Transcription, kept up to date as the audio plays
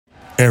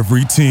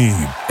Every team,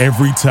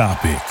 every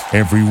topic,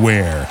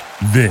 everywhere.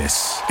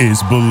 This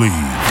is Believe.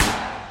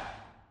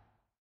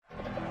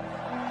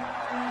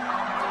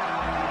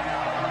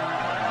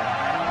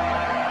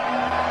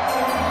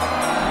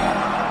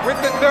 With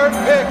the third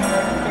pick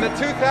in the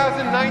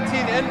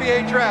 2019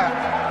 NBA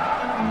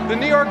Draft, the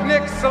New York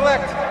Knicks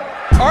select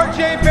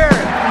R.J. Barrett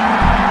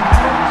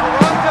from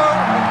Toronto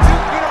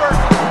Duke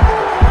University.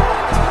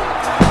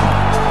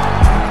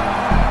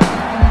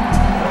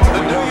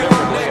 The New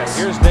York Knicks.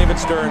 Here's David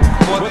Stern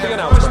with the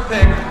announcement. First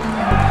pick,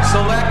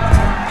 select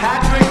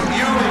Patrick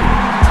Ewing.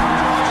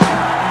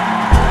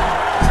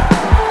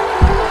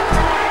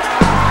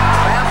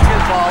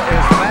 Basketball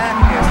is back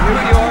in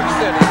New York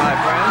City, my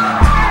friend.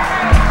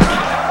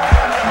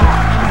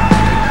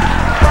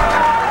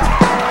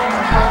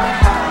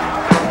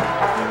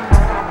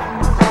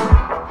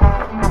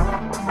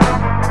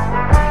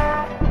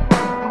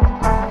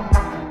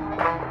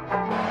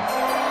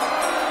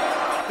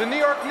 The New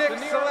York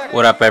Knicks select.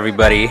 What up,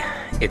 everybody?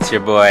 It's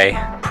your boy,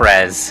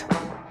 Prez,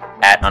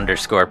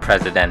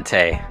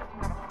 @_Presidente.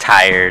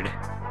 Tired,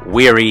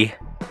 weary,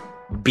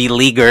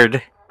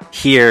 beleaguered,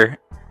 here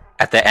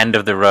at the end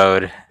of the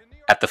road,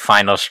 at the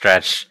final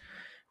stretch.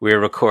 We're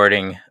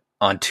recording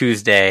on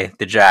Tuesday.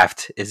 The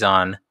draft is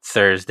on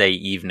Thursday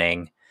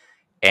evening.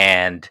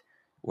 And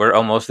we're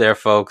almost there,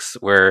 folks.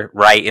 We're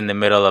right in the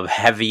middle of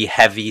heavy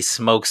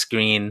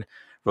smokescreen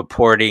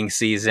reporting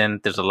season.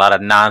 There's a lot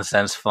of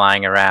nonsense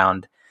flying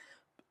around.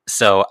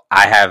 So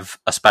I have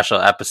a special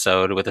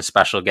episode with a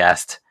special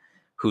guest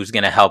who's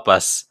going to help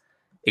us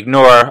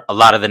ignore a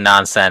lot of the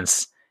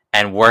nonsense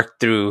and work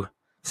through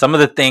some of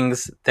the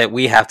things that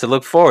we have to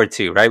look forward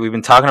to, right? We've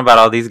been talking about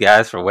all these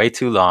guys for way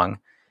too long,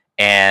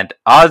 and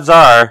odds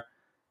are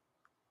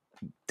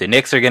the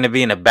Knicks are going to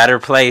be in a better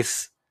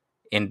place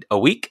in a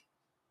week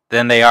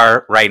than they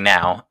are right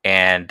now,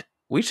 and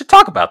we should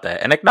talk about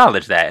that and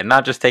acknowledge that and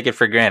not just take it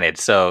for granted.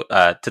 So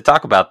to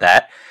talk about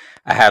that,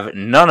 I have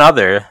none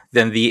other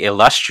than the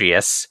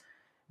illustrious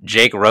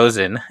Jake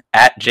Rosen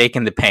 @Jake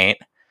in the Paint.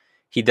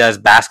 He does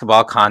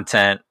basketball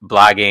content,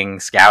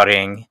 blogging,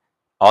 scouting,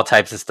 all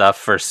types of stuff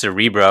for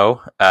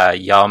Cerebro.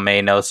 Y'all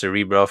may know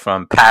Cerebro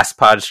from past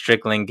pod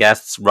Strickland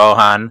guests,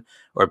 Rohan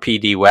or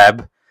PD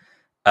Webb.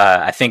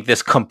 I think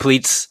this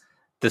completes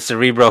the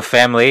Cerebro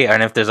family.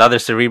 And if there's other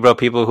Cerebro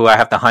people who I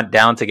have to hunt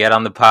down to get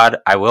on the pod,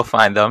 I will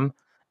find them.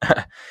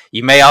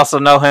 You may also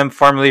know him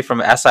formerly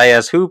from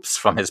SIS Hoops,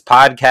 from his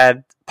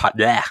podcast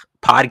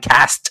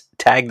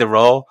Tag the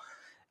Roll.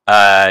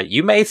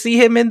 You may see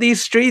him in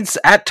these streets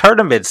at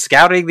tournaments,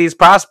 scouting these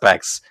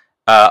prospects,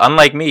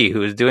 unlike me,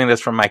 who is doing this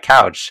from my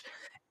couch.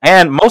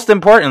 And most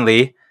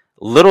importantly,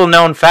 little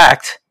known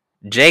fact,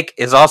 Jake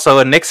is also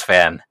a Knicks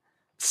fan.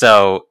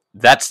 So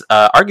that's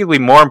arguably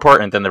more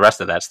important than the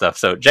rest of that stuff.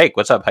 So Jake,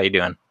 what's up? How you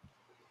doing?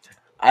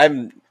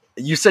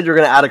 You said you were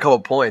going to add a couple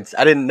points.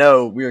 I didn't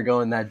know we were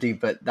going that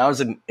deep, but that was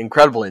an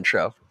incredible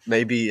intro.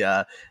 Maybe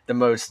the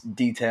most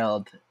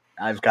detailed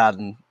I've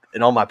gotten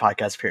in all my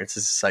podcast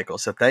appearances this cycle.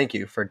 So thank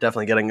you for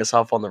definitely getting us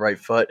off on the right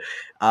foot.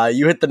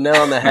 You hit the nail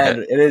on the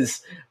head.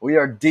 We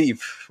are deep.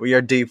 We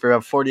are deep. We're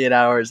up 48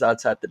 hours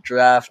outside the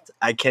draft.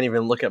 I can't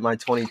even look at my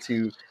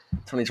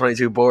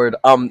 2022 board.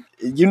 I don't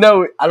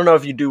know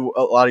if you do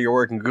a lot of your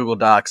work in Google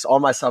Docs. All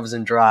my stuff is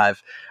in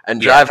Drive, and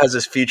Drive has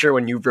this feature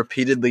when you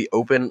repeatedly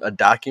open a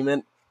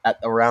document at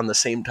around the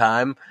same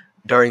time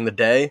during the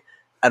day,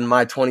 and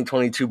my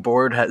 2022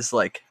 board has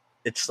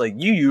it's like,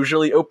 you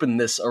usually open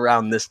this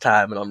around this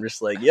time, and I'm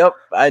just like, yep,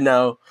 I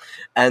know.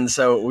 And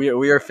so we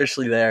are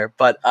officially there,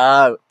 but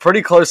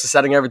pretty close to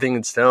setting everything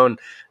in stone.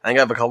 I think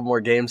I have a couple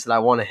more games that I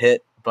want to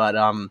hit, but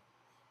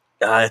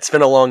it's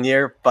been a long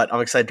year, but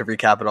I'm excited to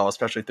recap it all,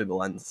 especially through the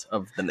lens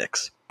of the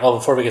Knicks. Well,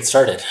 before we get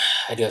started,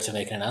 I do have to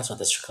make an announcement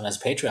that Strickland has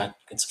a Patreon.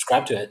 You can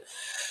subscribe to it.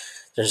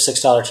 There's a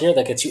 $6 tier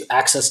that gets you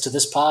access to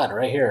this pod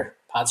right here,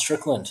 Pod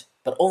Strickland,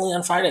 but only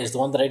on Fridays, the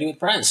one that I do with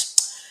Prez.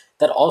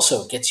 That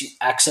also gets you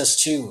access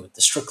to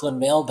the Strickland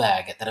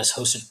mailbag that is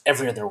hosted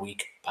every other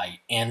week by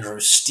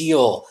Andrew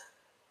Steele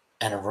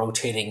and a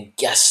rotating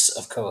guests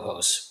of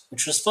co-hosts,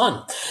 which was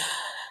fun.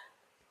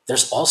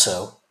 There's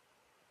also,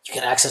 you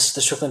get access to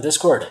the Strickland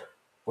Discord,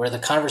 where the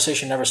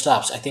conversation never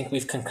stops. I think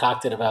we've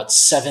concocted about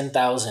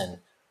 7,000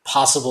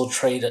 possible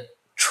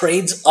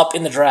trades up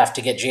in the draft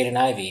to get Jaden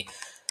Ivey,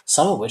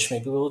 some of which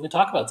maybe we'll even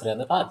talk about today on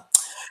the pod.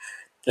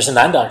 There's a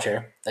 $9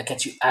 tier that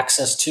gets you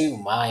access to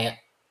my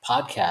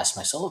podcast,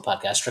 my solo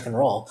podcast, Strick and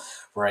Roll,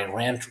 where I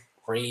rant,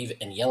 rave,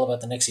 and yell about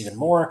the Knicks even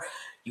more.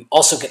 You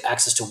also get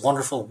access to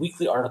wonderful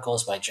weekly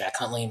articles by Jack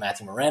Huntley,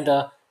 Matthew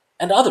Miranda,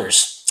 and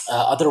others.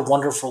 Other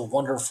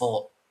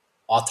wonderful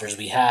authors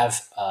we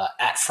have,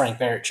 at Frank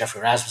Barrett,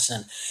 Jeffrey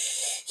Rasmussen.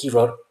 He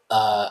wrote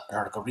an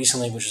article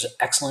recently, which was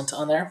excellent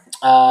on there.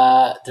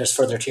 There's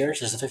further tiers.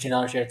 There's a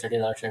 $15 tier,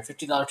 $30 tier,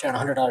 $50 tier,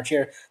 and $100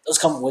 tier. Those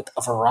come with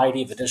a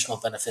variety of additional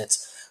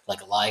benefits,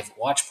 like live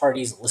watch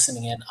parties,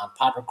 listening in on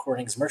pod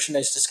recordings,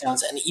 merchandise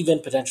discounts, and even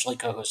potentially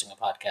co-hosting a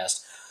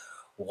podcast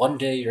one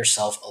day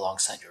yourself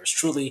alongside yours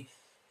truly.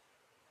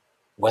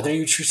 Whether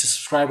you choose to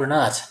subscribe or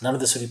not, none of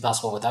this would be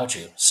possible without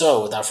you.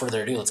 So, without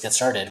further ado, let's get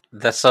started.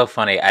 That's so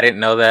funny. I didn't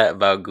know that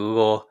about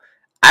Google.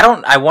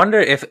 I wonder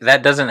if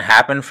that doesn't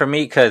happen for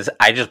me because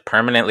I just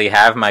permanently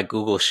have my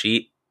Google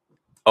Sheet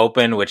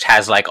open, which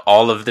has like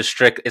all of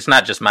the it's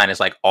not just mine, it's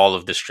like all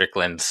of the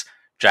Strickland's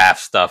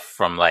draft stuff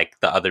from like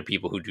the other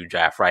people who do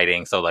draft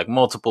writing. So like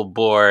multiple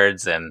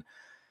boards and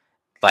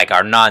like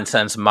our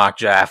nonsense mock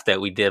draft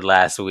that we did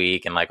last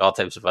week and like all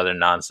types of other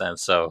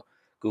nonsense. So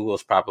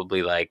Google's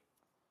probably like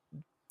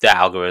the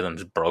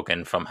algorithm's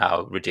broken from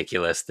how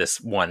ridiculous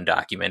this one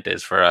document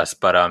is for us.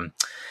 But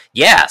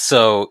yeah,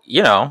 so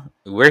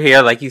we're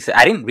here, like you said.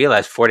 I didn't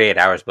realize 48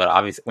 hours, but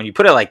obviously when you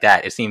put it like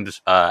that, it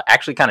seems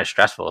actually kind of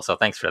stressful. So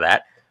thanks for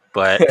that.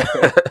 But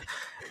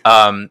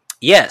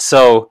yeah,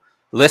 so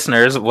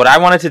listeners, what I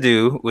wanted to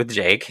do with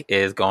Jake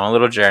is go on a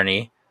little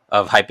journey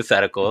of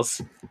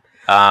hypotheticals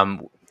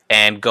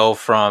and go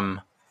from,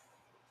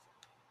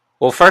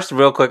 well, first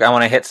real quick, I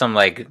want to hit some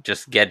like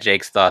just get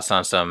Jake's thoughts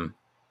on some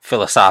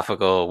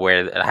philosophical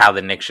how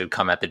the Knicks should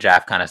come at the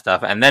draft kind of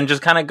stuff, and then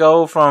just kind of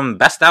go from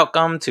best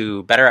outcome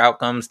to better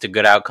outcomes to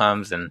good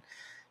outcomes and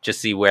just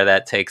see where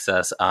that takes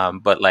us.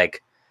 But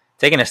like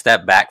taking a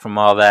step back from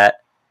all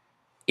that,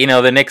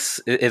 the Knicks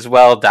is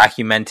well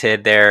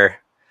documented. They're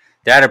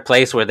at a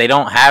place where they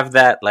don't have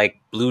that like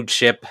blue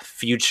chip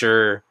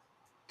future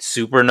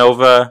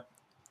supernova.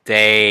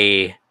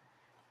 They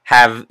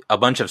have a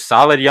bunch of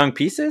solid young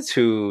pieces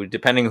who,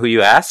 depending who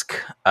you ask,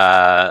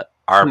 are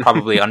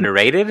probably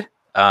underrated.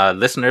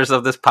 Listeners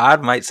of this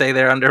pod might say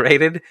they're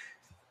underrated.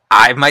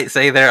 I might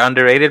say they're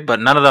underrated, but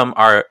none of them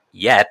are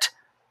yet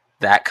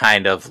that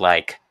kind of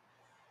like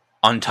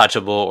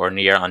untouchable or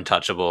near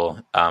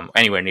untouchable,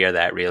 anywhere near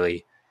that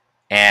really.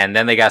 And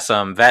then they got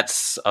some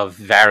vets of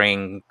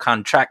varying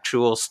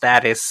contractual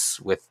status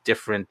with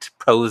different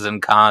pros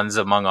and cons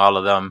among all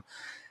of them.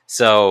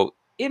 So,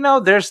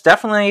 there's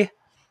definitely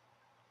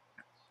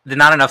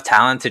not enough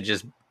talent to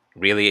just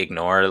really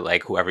ignore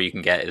like whoever you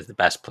can get is the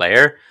best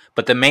player.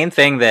 But the main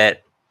thing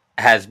that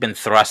has been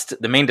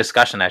the main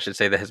discussion, I should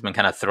say, that has been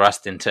kind of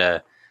thrust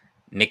into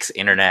Knicks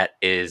internet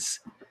is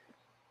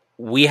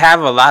we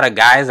have a lot of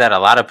guys at a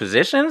lot of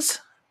positions.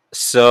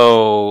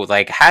 So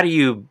like, how do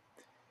you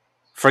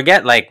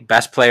forget like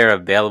best player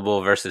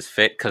available versus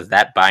fit? Because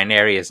that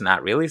binary is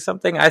not really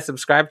something I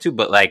subscribe to,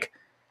 but like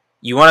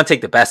you want to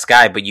take the best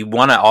guy, but you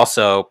want to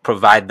also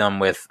provide them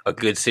with a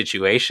good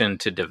situation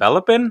to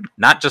develop in,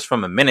 not just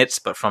from a minutes,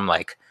 but from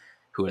like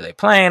who are they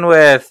playing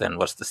with and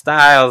what's the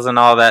styles and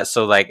all that.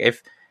 So like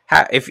if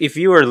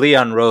you were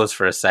Leon Rose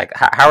for a sec,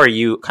 how are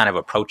you kind of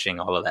approaching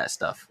all of that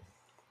stuff?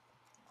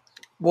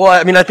 Well,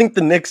 I mean, I think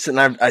the Knicks, and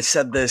I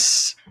said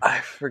this, I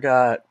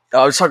forgot.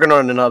 I was talking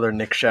on another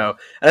Knicks show,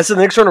 and I said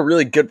the Knicks are in a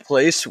really good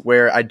place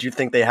where I do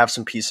think they have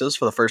some pieces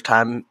for the first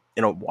time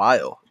in a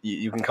while.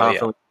 You can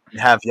confidently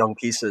have young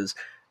pieces,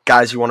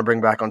 guys you want to bring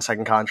back on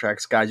second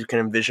contracts, guys you can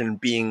envision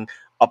being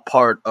a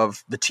part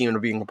of the team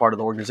and being a part of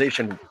the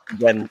organization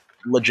when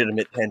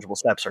legitimate, tangible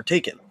steps are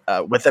taken,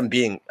 with them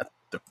being at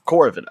the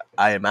core of it,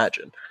 I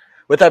imagine.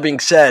 With that being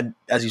said,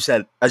 as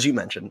you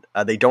mentioned,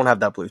 they don't have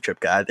that blue chip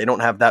guy. They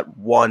don't have that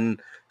one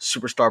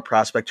superstar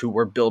prospect who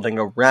we're building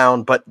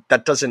around, but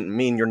that doesn't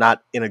mean you're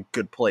not in a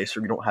good place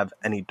or you don't have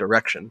any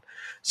direction.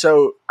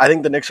 So I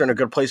think the Knicks are in a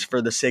good place for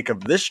the sake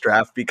of this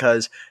draft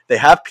because they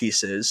have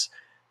pieces.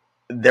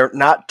 They're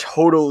not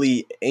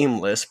totally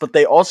aimless, but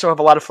they also have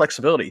a lot of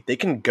flexibility. They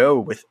can go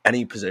with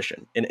any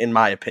position, in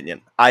my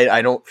opinion.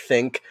 I don't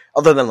think,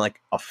 other than like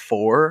a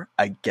 4,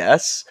 I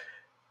guess.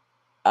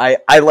 I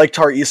like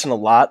Tari Eason a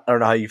lot. I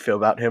don't know how you feel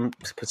about him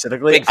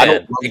specifically.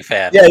 Big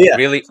fan. Yeah.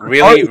 Really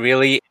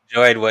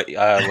enjoyed what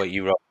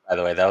you wrote, by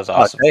the way. That was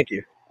awesome.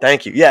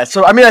 Thank you. Yeah,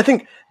 so I mean, I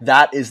think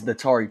that is the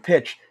Tari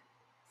pitch.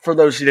 For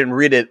those who didn't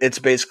read it, it's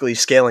basically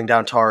scaling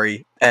down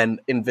Tari and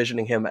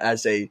envisioning him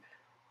as a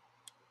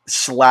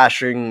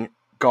slashing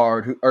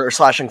guard or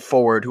slashing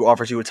forward who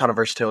offers you a ton of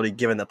versatility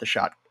given that the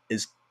shot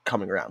is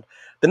coming around.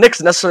 The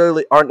Knicks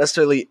aren't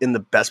necessarily in the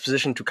best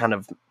position to kind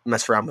of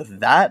mess around with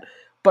that,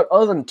 but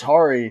other than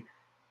Tari,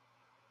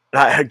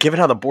 given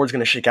how the board's going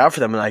to shake out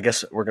for them, and I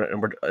guess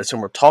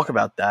we'll talk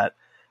about that,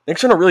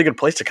 Knicks are in a really good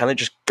place to kind of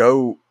just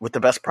go with the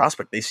best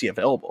prospect they see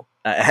available.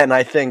 And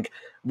I think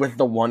with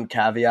the one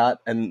caveat,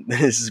 and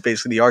this is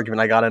basically the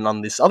argument I got in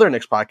on this other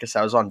Knicks podcast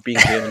I was on, being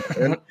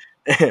Jalen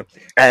Duren,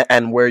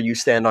 and where you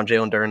stand on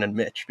Jalen Duren and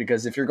Mitch.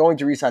 Because if you're going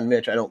to re-sign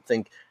Mitch, I don't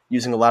think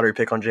using a lottery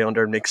pick on Jalen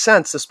Duren makes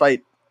sense,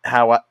 despite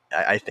how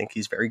I think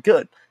he's very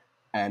good.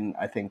 And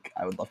I think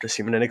I would love to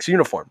see him in a Knicks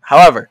uniform.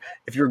 However,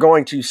 if you're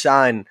going to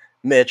sign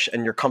Mitch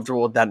and you're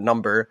comfortable with that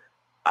number,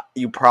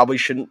 you probably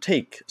shouldn't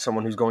take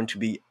someone who's going to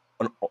be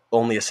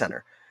only a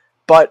center.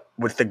 But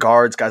with the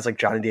guards, guys like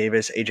Johnny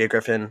Davis, AJ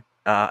Griffin,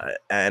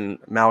 and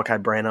Malachi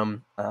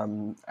Branham,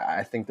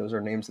 I think those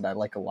are names that I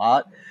like a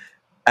lot.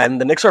 And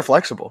the Knicks are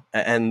flexible,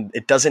 and he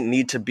doesn't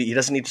need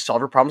to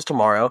solve your problems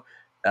tomorrow.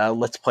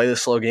 Let's play the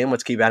slow game.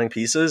 Let's keep adding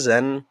pieces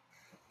and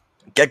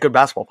get good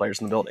basketball players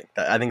in the building.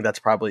 I think that's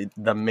probably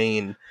the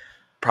main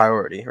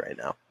priority right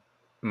now.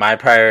 my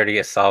priority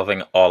is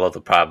solving all of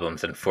the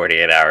problems in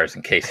 48 hours.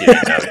 In case you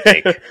didn't know,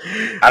 Jake.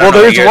 Well,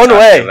 there's one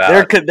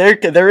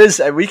way. There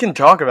is. We can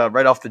talk about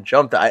right off the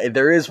jump.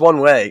 There is one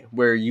way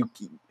where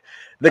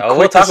the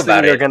quickest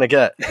thing you're gonna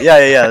get.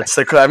 Yeah. It's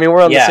I mean,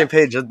 we're on the same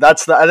page.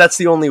 That's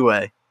the only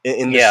way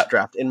in this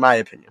draft, in my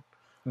opinion.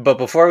 But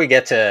before we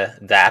get to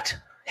that,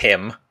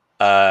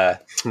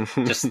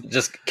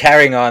 just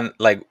carrying on,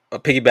 like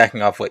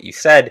piggybacking off what you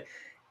said,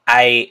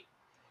 I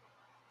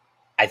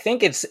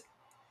think it's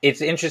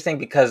interesting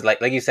because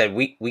like you said,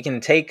 we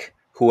can take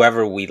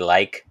whoever we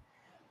like,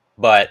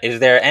 but is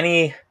there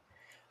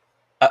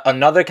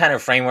another kind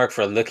of framework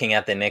for looking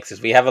at the Knicks?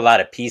 Is we have a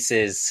lot of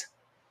pieces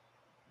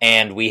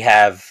and we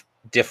have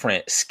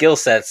different skill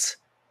sets,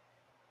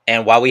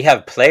 and while we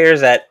have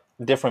players at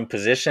different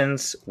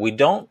positions, we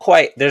don't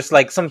quite, there's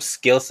like some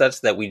skill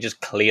sets that we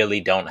just clearly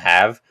don't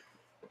have.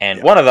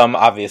 And one of them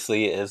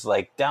obviously is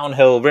like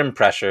downhill rim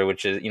pressure,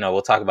 which is,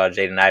 we'll talk about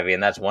Jaden Ivey,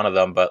 and that's one of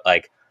them, but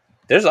like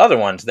there's other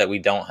ones that we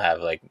don't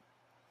have. Like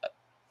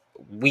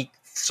we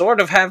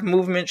sort of have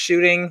movement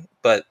shooting,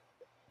 but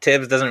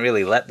Tibbs doesn't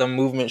really let them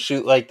movement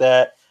shoot like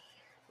that.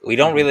 We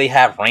don't really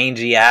have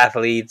rangy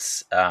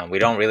athletes. We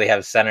don't really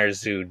have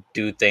centers who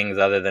do things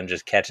other than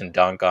just catch and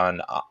dunk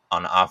on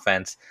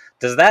offense.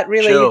 Does that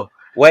really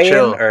weigh in?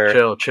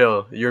 Or?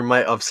 Chill. You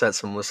might upset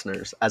some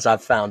listeners, as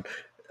I've found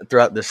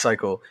throughout this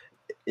cycle.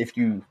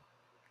 All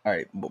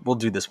right, we'll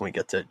do this when we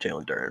get to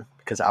Jalen Duren,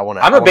 because I want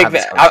to. I'm a big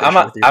fan.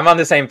 I'm on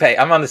the same page.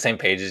 I'm on the same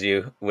page as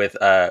you with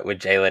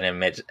Jalen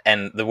and Mitch.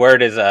 And the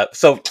word is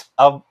so.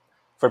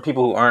 For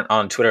people who aren't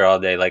on Twitter all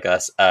day like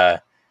us,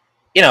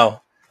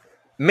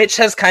 Mitch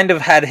has kind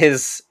of had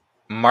his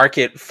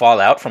market fall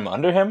out from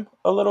under him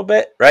a little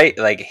bit, right?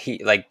 Like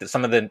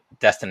some of the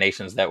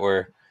destinations that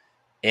were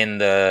in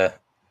the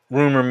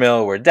rumor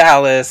mill were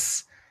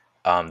Dallas,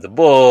 the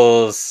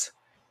Bulls,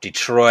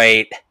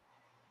 Detroit,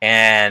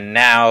 and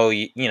now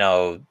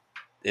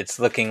it's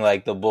looking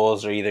like the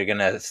Bulls are either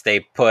gonna stay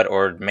put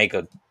or make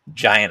a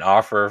giant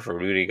offer for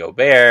Rudy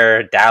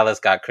Gobert. Dallas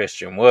got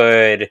Christian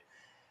Wood.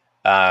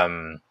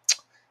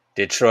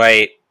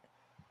 Detroit,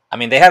 I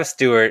mean, they have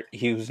Stewart.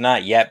 He was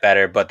not yet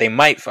better, but they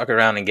might fuck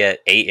around and get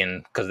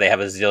Ayton because they have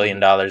 $1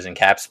 zillion in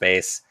cap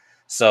space.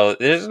 So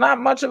there's not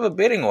much of a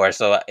bidding war.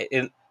 So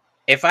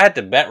if I had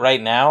to bet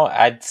right now,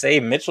 I'd say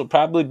Mitch will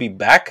probably be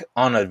back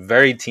on a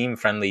very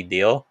team-friendly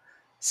deal.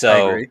 So,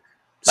 I agree.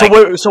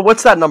 So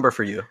what's that number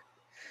for you?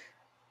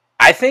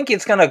 I think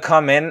it's going to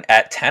come in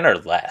at 10 or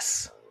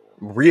less.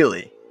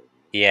 Really?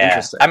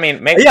 Yeah, I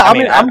mean, maybe. Yeah,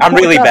 I'm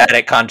really bad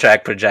at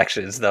contract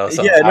projections, though.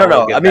 So yeah,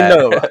 no. I mean,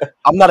 no,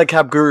 I'm not a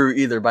cap guru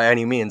either by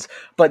any means.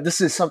 But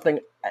this is something.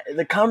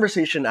 The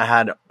conversation I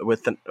had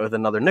with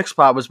another Knicks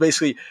pod was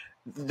basically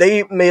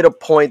they made a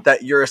point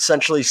that you're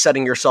essentially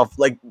setting yourself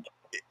like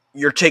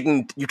you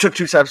took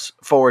 2 steps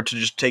forward to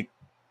just take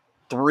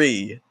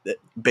 3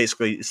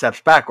 basically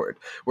steps backward.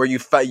 Where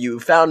you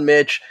found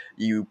Mitch,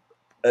 you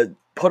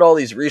put all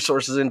these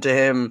resources into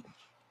him,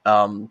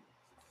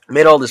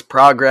 made all this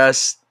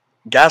progress.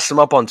 Gassed him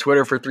up on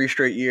Twitter for 3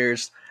 straight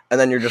years, and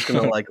then you're just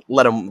gonna like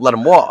let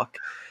him walk.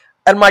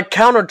 And my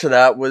counter to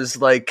that was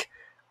like,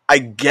 I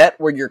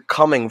get where you're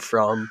coming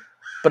from,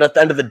 but at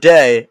the end of the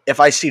day, if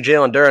I see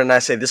Jalen Duren and I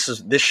say this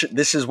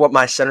is what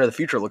my center of the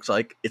future looks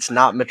like, it's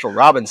not Mitchell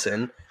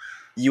Robinson.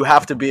 You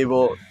have to be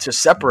able to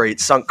separate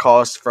sunk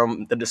costs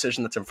from the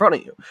decision that's in front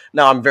of you.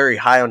 Now, I'm very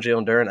high on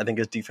Jalen Duren. I think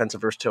his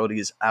defensive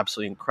versatility is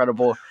absolutely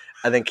incredible.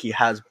 I think he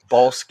has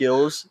ball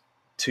skills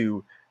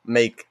to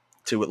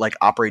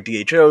operate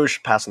DHOs,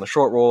 pass on the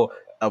short roll,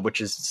 which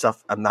is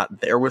stuff I'm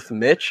not there with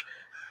Mitch.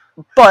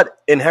 But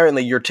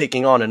inherently, you're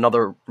taking on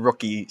another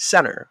rookie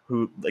center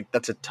who, like,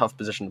 that's a tough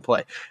position to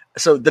play.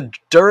 So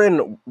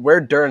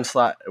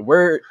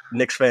where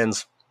Knicks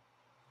fans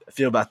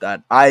feel about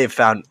that, I have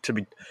found to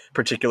be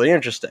particularly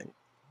interesting.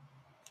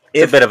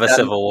 It's a bit of a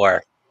civil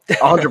war.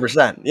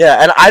 100%.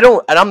 Yeah,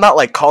 and I'm not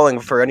like calling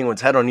for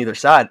anyone's head on either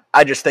side.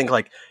 I just think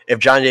like if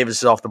John Davis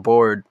is off the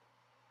board,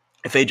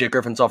 if AJ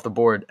Griffin's off the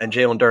board and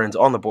Jalen Duren's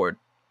on the board,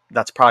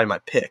 that's probably my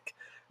pick.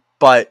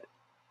 But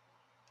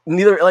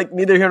neither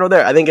here nor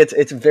there. I think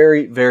it's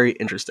very, very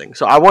interesting.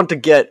 So I want to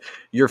get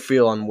your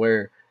feel on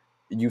where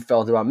you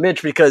felt about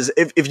Mitch, because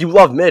if you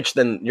love Mitch,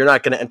 then you're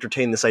not going to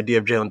entertain this idea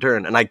of Jalen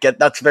Duren, and I get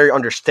that's very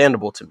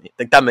understandable to me.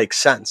 Like that makes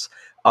sense.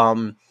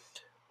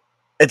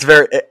 It's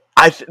very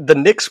the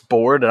Knicks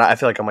board, and I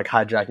feel like I'm like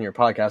hijacking your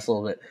podcast a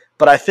little bit,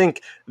 but I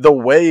think the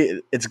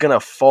way it's going to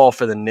fall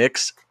for the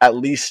Knicks, at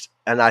least.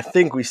 And I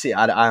think we see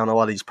eye to eye on a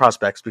lot of these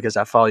prospects because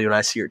I follow you and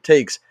I see your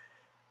takes.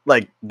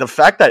 Like, the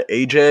fact that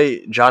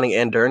AJ, Johnny,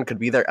 and Duren could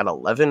be there at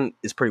 11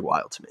 is pretty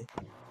wild to me.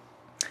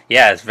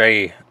 Yeah, it's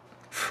very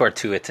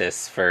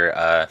fortuitous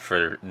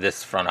for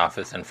this front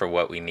office and for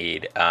what we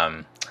need.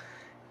 Duren,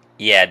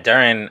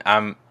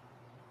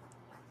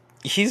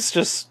 he's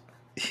a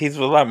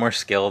lot more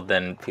skilled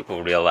than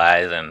people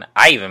realize, and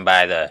I even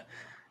buy the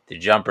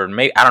jumper.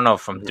 Maybe I don't know,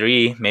 from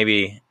 3,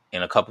 maybe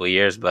in a couple of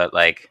years, but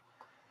like.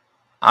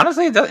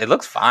 Honestly, it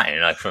looks fine.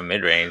 Like from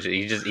mid range,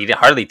 he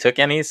hardly took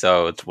any,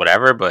 so it's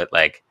whatever. But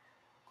like,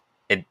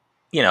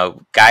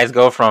 guys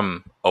go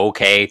from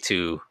okay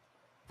to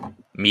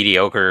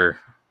mediocre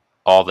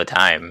all the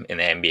time in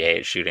the NBA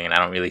at shooting, and I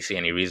don't really see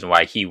any reason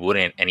why he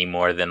wouldn't any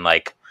more than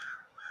like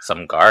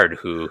some guard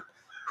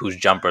whose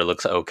jumper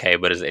looks okay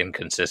but is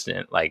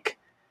inconsistent, like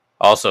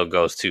also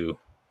goes to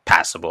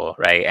passable,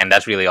 right? And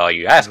that's really all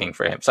you're asking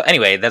for him. So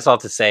anyway, that's all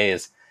to say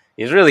is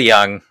he's really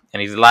young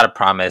and he's a lot of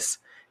promise.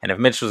 And if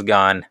Mitch was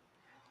gone,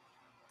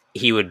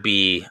 he would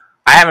be.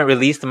 I haven't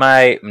released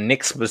my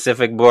Knicks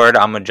specific board.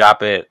 I'm gonna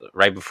drop it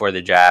right before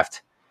the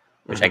draft,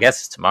 which I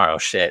guess is tomorrow.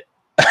 Shit.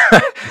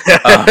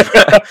 um,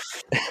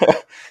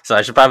 so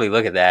I should probably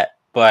look at that.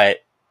 But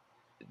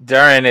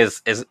Duran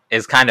is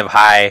kind of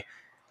high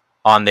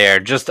on there,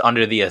 just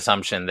under the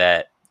assumption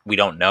that we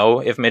don't know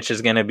if Mitch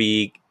is going to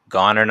be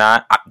gone or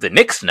not. The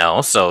Knicks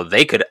know, so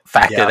they could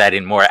factor that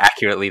in more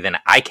accurately than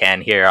I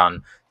can here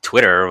on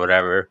Twitter or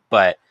whatever.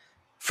 But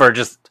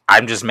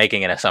I'm just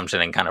making an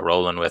assumption and kind of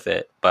rolling with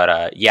it. But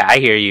I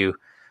hear you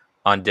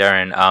on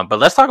Duran. But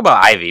let's talk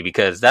about Ivy,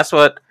 because that's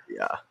what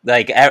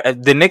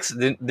the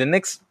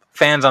Knicks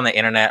fans on the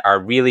internet are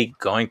really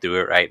going through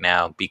it right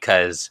now,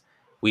 because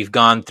we've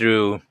gone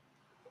through.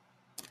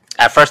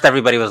 At first,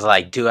 everybody was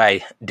like,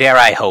 dare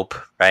I hope,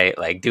 right?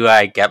 Like, do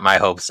I get my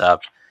hopes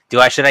up?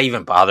 Should I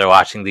even bother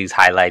watching these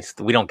highlights?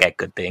 We don't get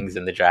good things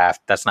in the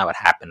draft. That's not what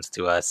happens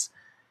to us.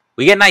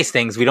 We get nice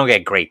things. We don't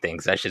get great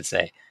things, I should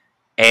say.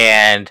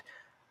 And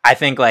I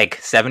think like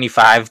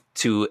 75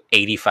 to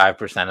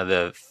 85% of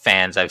the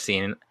fans I've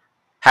seen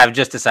have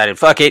just decided,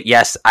 fuck it.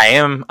 Yes, I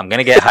am. I'm going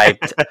to get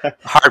hyped.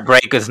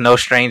 Heartbreak is no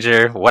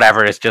stranger.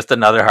 Whatever. It's just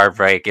another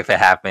heartbreak if it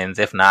happens.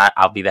 If not,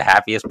 I'll be the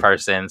happiest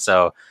person.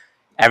 So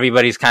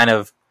everybody's kind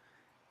of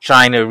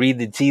trying to read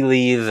the tea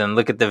leaves and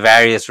look at the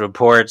various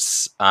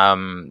reports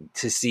to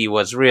see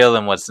what's real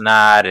and what's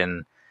not.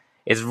 And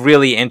it's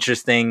really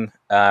interesting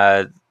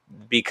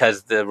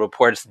because the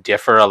reports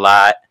differ a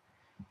lot,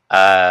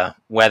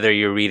 whether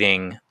you're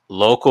reading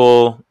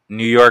local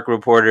New York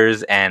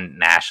reporters and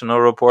national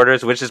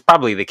reporters, which is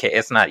probably the case.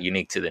 It's not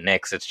unique to the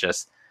Knicks. It's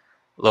just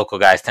local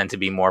guys tend to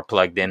be more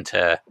plugged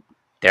into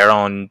their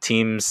own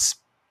team's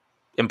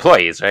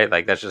employees, right?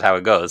 Like, that's just how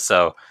it goes.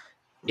 So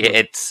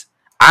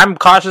I'm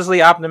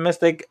cautiously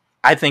optimistic.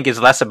 I think it's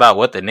less about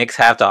what the Knicks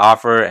have to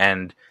offer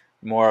and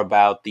more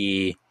about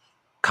the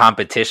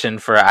competition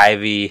for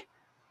Ivy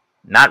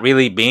not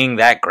really being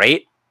that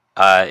great.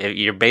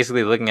 You're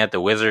basically looking at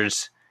the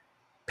Wizards,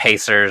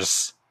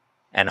 Pacers,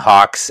 and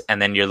Hawks,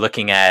 and then you're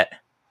looking at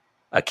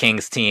a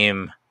Kings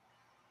team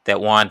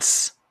that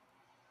wants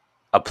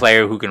a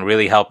player who can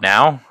really help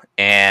now,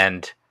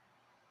 and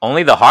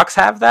only the Hawks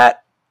have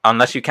that,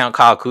 unless you count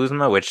Kyle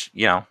Kuzma, which,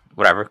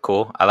 whatever,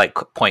 cool. I like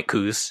Point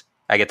Kuz.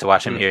 I get to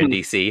watch him here in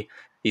DC.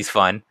 He's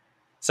fun.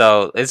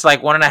 So it's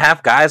like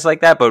 1.5 guys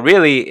like that, but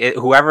really,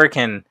 whoever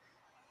can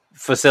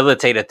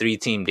facilitate a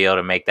 3-team deal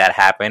to make that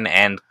happen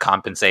and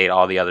compensate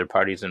all the other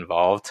parties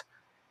involved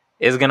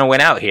is going to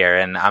win out here.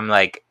 And I'm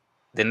like,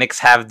 the Knicks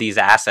have these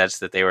assets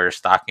that they were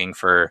stocking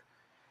for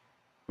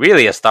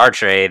really a star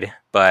trade,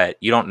 but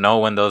you don't know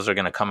when those are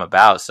going to come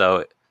about.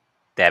 So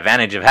the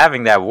advantage of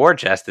having that war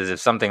chest is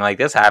if something like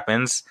this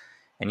happens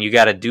and you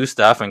got to do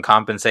stuff and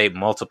compensate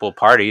multiple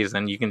parties,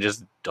 then you can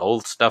just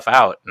dole stuff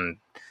out, and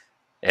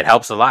it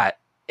helps a lot.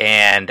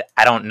 And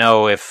I don't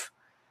know if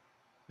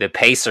the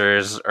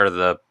Pacers or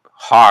the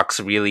Hawks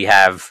really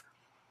have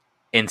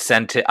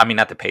incentive. I mean,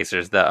 not the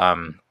Pacers,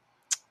 the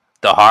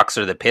Hawks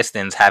or the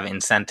Pistons have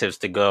incentives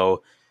to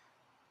go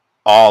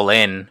all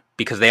in,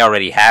 because they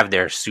already have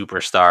their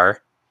superstar,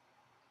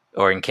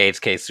 or in Cade's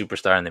case,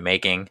 superstar in the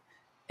making.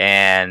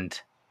 And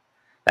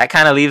that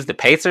kind of leaves the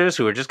Pacers,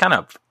 who are just kind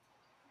of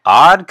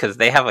odd because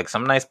they have like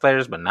some nice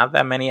players, but not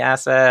that many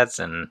assets.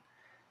 And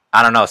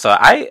I don't know. So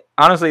I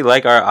honestly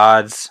like our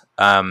odds.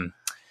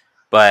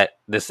 But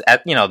this,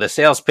 the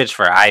sales pitch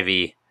for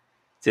Ivy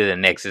to the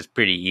Knicks is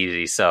pretty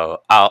easy.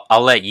 So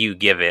I'll let you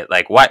give it.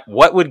 Like, what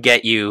would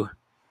get you?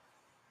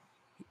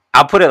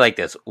 I'll put it like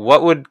this: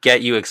 what would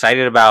get you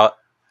excited about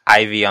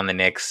Ivy on the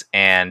Knicks?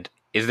 And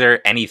is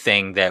there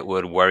anything that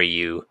would worry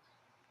you,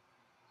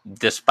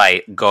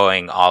 despite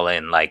going all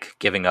in, like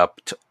giving up,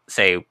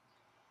 say,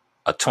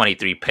 a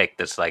 23 pick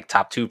that's like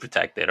top 2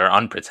 protected or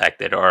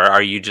unprotected? Or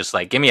are you just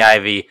like, give me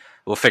Ivy,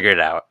 we'll figure it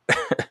out?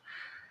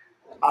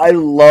 I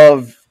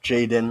love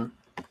Jaden,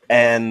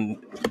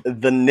 and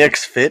the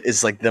Knicks fit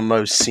is like the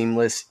most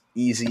seamless,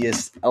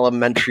 easiest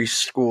elementary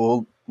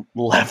school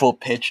level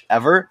pitch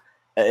ever.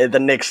 The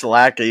Knicks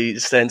lack a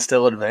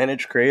standstill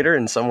advantage creator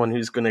and someone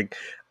who's going to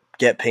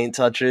get paint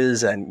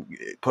touches and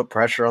put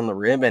pressure on the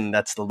rim, and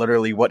that's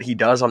literally what he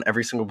does on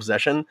every single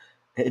possession,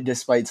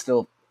 despite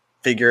still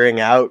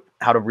figuring out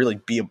how to really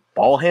be a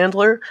ball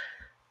handler.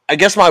 I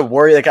guess my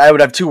worry, like I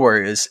would have 2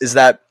 worries, is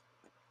that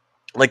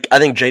like I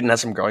think Jaden has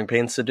some growing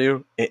pains to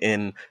do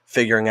in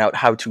figuring out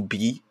how to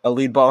be a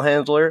lead ball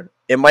handler.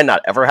 It might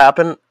not ever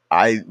happen.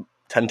 I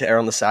tend to err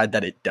on the side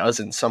that it does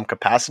in some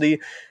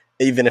capacity,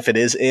 even if it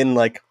is in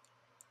like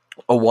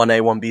a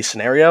 1A, 1B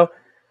scenario.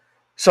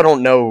 So I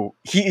don't know.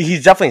 He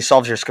definitely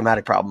solves your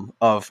schematic problem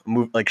of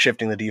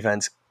shifting the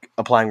defense,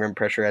 applying rim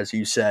pressure, as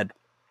you said.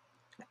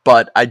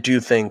 but I do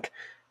think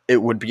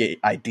it would be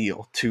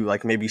ideal to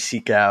like maybe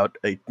seek out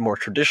a more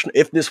traditional,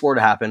 if this were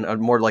to happen, a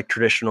more like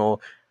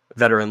traditional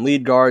veteran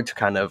lead guard to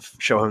kind of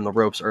show him the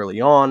ropes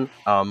early on.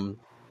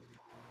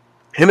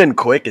 Him and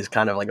Quick is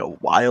kind of like a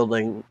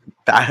wilding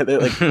back,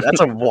 like that's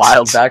a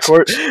wild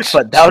backcourt,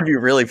 but that would be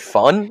really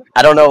fun.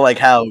 I don't know like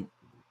how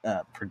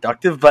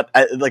productive, but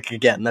like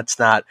again, that's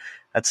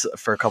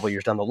for a couple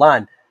years down the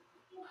line.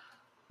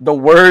 The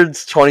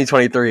words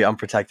 2023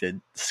 unprotected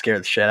scare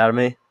the shit out of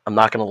me. I'm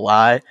not gonna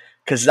lie,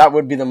 because that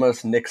would be the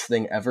most Knicks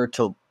thing ever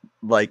to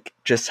like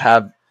just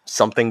have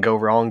something go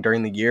wrong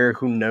during the year.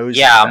 Who knows?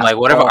 Yeah, I'm like,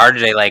 what if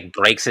RJ like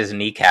breaks his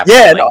kneecap?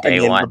 Yeah, on, like,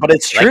 day one? But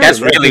it's true. Like, that's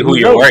really who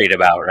you're worried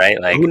about, right?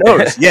 Like, who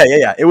knows?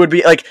 Yeah. It would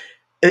be like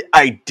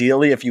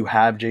ideally if you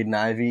have Jaden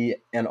Ivey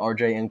and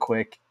RJ and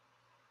Quick.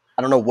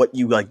 I don't know what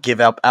you like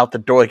give out the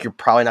door. Like you're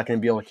probably not going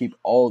to be able to keep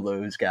all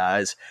those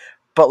guys,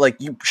 but like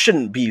you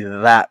shouldn't be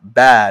that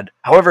bad.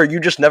 However, you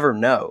just never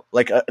know.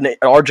 Like an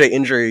RJ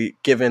injury,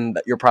 given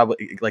that you're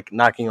probably like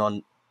knocking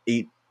on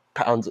 8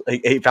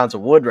 pounds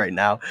of wood right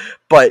now,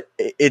 but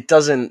it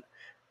doesn't,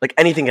 like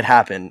anything could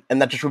happen,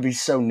 and that just would be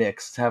so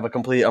Knicks to have a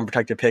completely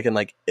unprotected pick and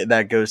like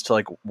that goes to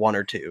like 1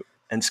 or 2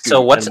 and Scoot.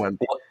 So what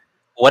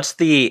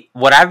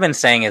I've been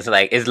saying is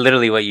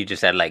literally what you just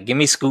said. Like, give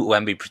me Scoot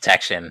Wemby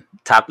protection,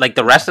 top, like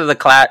the rest of the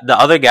class, the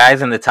other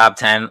guys in the top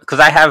 10.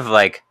 Because I have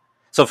like,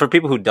 so for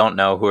people who don't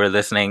know, who are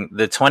listening,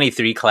 the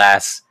 23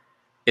 class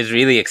is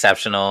really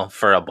exceptional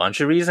for a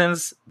bunch of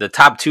reasons. The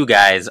top 2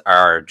 guys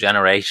are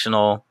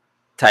generational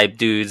type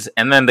dudes,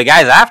 and then the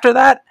guys after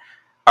that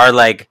are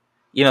like,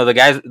 you know, the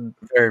guys,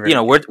 very, you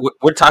know,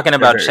 we're talking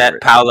about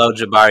Chet, Paolo,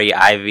 Jabari,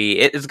 Ivy.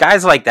 It's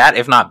guys like that,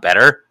 if not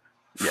better,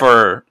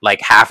 for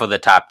like half of the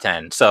top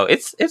 10. So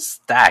it's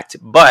stacked.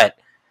 But,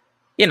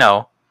 you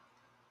know,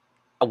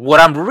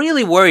 what I'm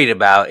really worried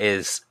about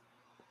is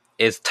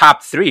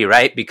top 3,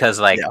 right?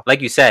 Because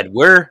like you said,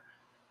 we're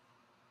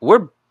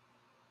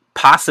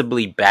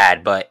possibly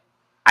bad, but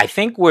I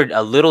think we're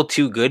a little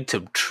too good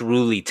to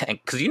truly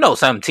tank, because you know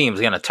some team's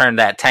gonna turn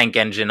that tank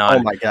engine on.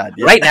 Oh my god!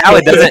 Yeah. Right now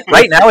it doesn't.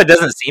 Right now it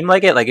doesn't seem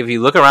like it. Like if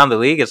you look around the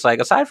league, it's like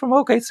aside from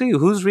OKC,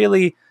 who's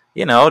really,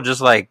 you know,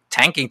 just like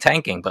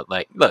tanking. But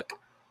like, look,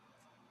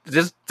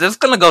 this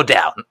gonna go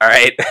down. All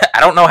right, I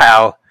don't know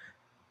how.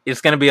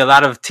 It's gonna be a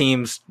lot of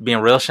teams being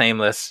real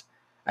shameless.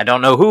 I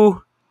don't know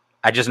who.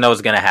 I just know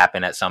it's gonna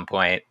happen at some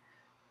point.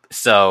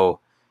 So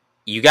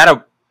you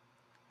gotta.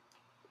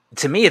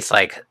 To me, it's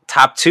like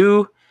top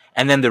 2.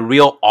 And then the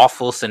real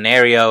awful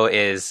scenario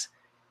is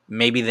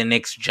maybe the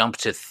Knicks jump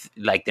to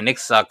like the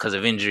Knicks suck because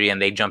of injury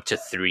and they jump to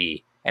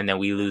 3 and then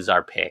we lose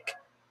our pick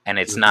and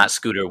it's not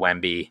Scooter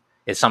Wemby.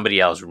 It's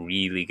somebody else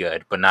really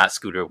good, but not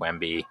Scooter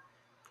Wemby.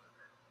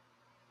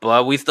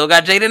 But we still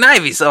got Jaden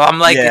Ivey, so I'm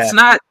like, it's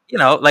not, you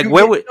know, like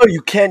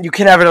you can't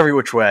have it every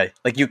which way.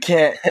 Like you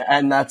can't,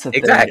 and that's the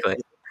exactly.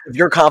 thing. If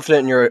you're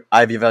confident in your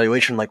Ivey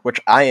evaluation, like which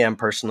I am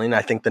personally, and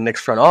I think the Knicks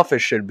front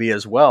office should be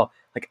as well.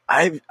 Like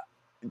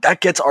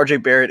that gets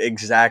RJ Barrett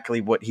exactly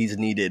what he's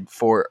needed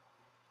for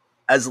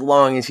as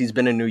long as he's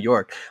been in New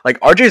York. Like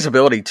RJ's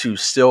ability to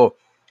still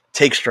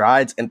take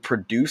strides and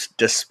produce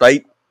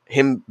despite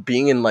him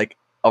being in like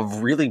a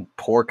really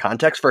poor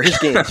context for his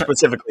game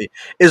specifically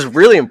is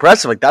really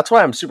impressive. Like that's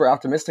why I'm super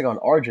optimistic on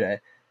RJ.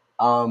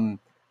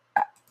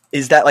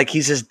 Is that like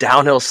he's this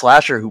downhill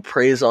slasher who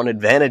preys on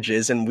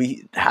advantages and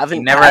we haven't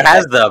he never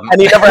has them.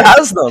 And he never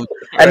has them.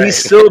 Right. And he's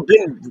still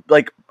been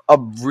like a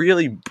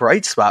really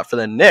bright spot for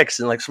the Knicks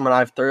and like someone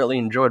I've thoroughly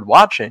enjoyed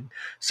watching.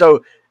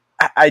 So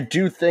I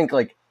do think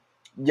like,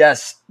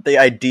 yes, the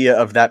idea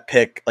of that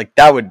pick, like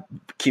that would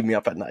keep me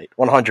up at night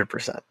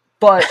 100%.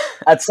 But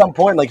at some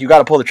point, like you got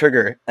to pull the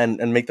trigger and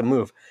make the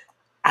move.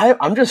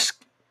 I'm just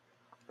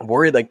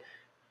worried. Like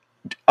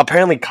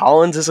apparently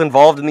Collins is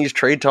involved in these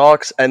trade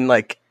talks and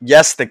like,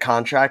 yes, the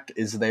contract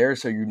is there.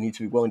 So you need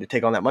to be willing to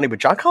take on that money, but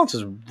John Collins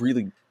is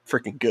really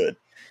freaking good.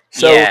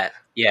 So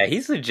yeah,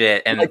 he's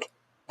legit. And like,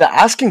 the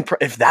asking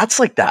if that's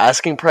like the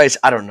asking price,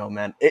 I don't know,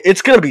 man.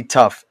 It's going to be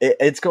tough.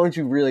 It's going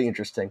to be really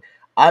interesting.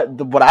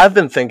 What I've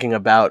been thinking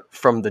about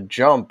from the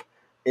jump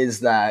is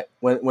that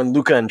when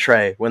Luka and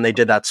Trey, when they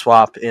did that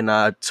swap in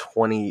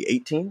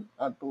 2018,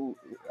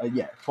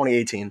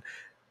 2018,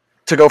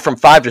 to go from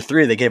 5 to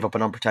 3, they gave up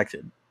an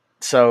unprotected.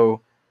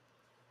 So,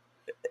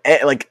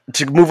 like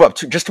to move up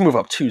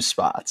 2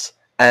 spots,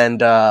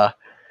 and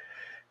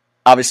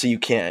obviously you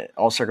can't,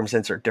 all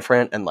circumstances are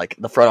different, and like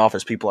the front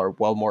office people are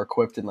well more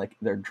equipped in like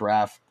their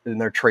draft and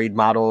their trade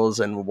models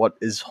and what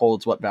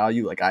holds what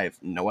value. Like I have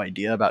no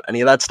idea about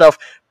any of that stuff,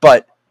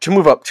 but to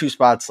move up 2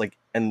 spots, like,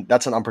 and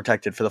that's an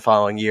unprotected for the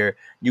following year,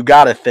 you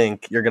got to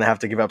think you're going to have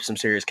to give up some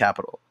serious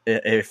capital.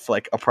 If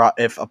like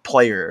if a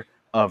player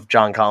of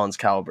John Collins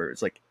caliber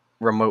is like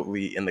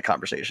remotely in the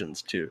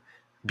conversations to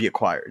be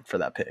acquired for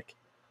that pick.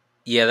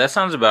 Yeah, that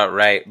sounds about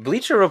right.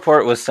 Bleacher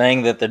Report was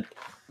saying that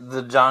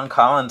the John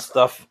Collins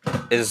stuff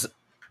is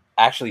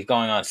actually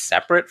going on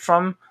separate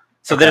from.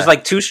 So there's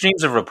like 2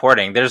 streams of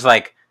reporting. There's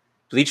like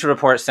Bleacher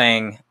Report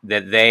saying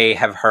that they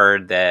have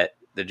heard that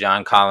the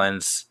John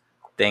Collins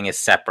thing is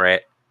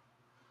separate.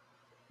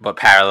 but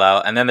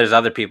parallel. And then there's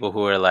other people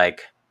who are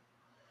like,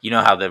 you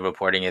know how the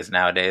reporting is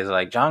nowadays.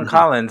 Like John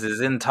Collins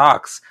is in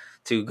talks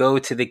to go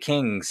to the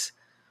Kings,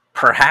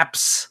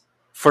 perhaps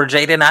for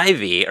Jaden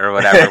Ivey or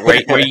whatever.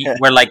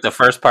 Where like the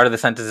first part of the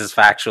sentence is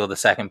factual, the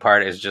second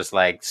part is just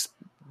like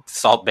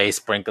Salt Bay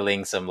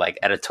sprinkling some like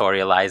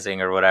editorializing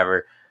or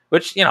whatever.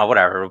 Which, you know,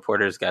 whatever,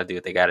 reporters got to do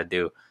what they got to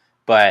do.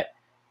 But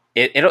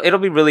it'll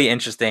be really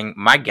interesting.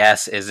 My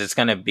guess is it's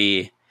going to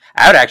be.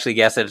 I would actually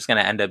guess that it's going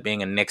to end up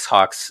being a Knicks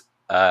Hawks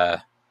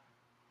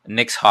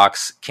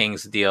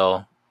Kings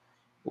deal,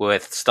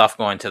 with stuff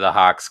going to the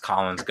Hawks,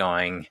 Collins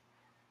going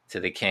to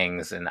the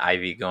Kings, and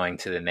Ivy going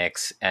to the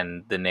Knicks,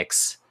 and the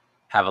Knicks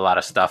have a lot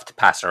of stuff to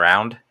pass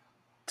around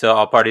to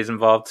all parties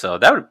involved. So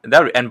that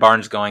would and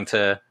Barnes going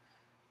to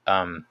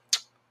the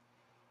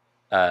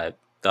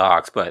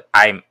Hawks, but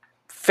I'm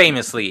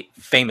famously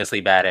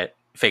bad at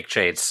fake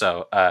trades.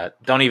 So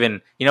don't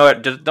even, you know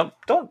what? Just don't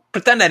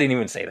pretend I didn't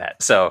even say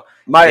that. So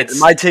my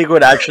take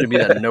would actually be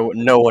that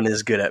no one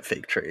is good at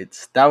fake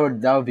trades. That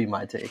would be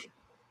my take.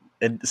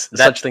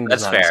 Such thing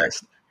does not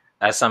exist.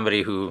 As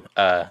somebody who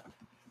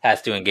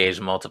has to engage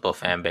multiple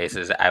fan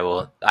bases, I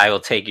will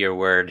take your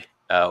word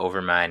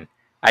over mine.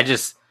 I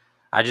just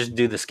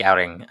do the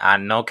scouting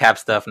on no cap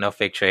stuff, no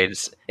fake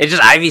trades. It's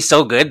just Ivy's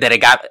so good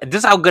that this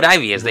is how good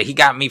Ivy is, that he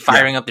got me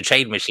firing up the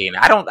trade machine.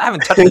 I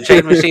haven't touched the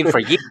trade machine for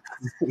years.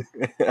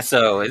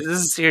 So this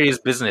is serious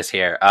business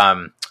here.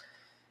 All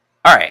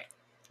right,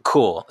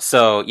 cool.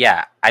 So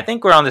yeah, I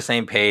think we're on the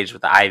same page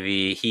with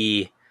Ivy.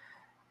 He,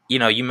 you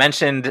know, you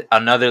mentioned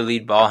another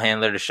lead ball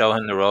handler to show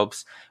him the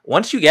ropes.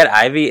 Once you get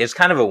Ivy, it's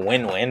kind of a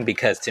win-win,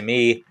 because to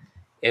me,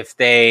 if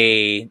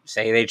they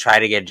say they try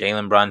to get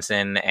Jalen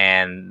Brunson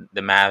and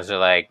the Mavs are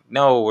like,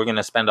 no, we're going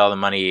to spend all the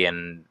money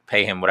and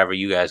pay him whatever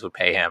you guys would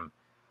pay him,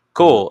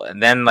 cool.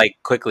 And then like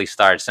quickly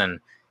starts, and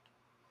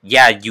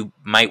yeah, you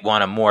might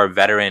want a more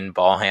veteran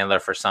ball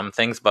handler for some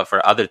things, but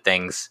for other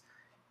things,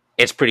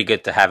 it's pretty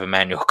good to have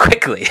Emmanuel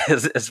quickly,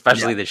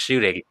 especially the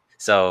shooting.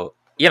 So,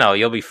 you know,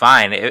 you'll be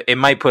fine. It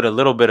might put a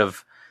little bit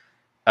of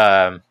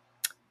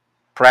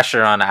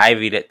pressure on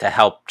Ivy to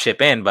help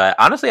chip in, but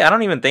honestly, I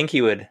don't even think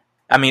he would.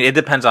 I mean, it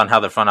depends on how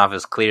the front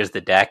office clears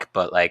the deck,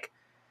 but like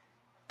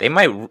they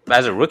might,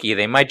 as a rookie,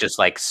 they might just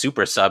like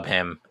super sub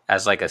him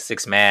as like a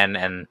 6-man,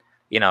 and,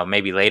 you know,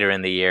 maybe later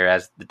in the year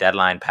as the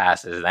deadline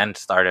passes, then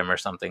start him or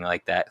something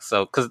like that.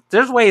 So, because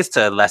there's ways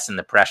to lessen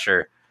the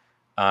pressure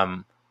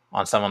on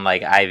someone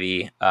like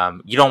Ivy.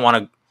 You don't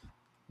want to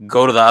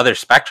go to the other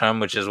spectrum,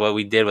 which is what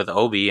we did with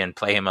Obi, and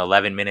play him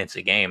 11 minutes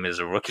a game as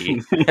a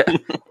rookie.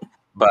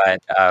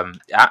 But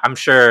I'm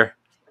sure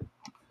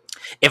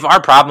if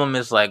our problem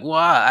is like,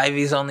 wow,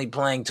 Ivy's only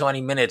playing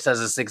 20 minutes as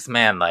a 6th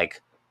man,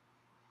 like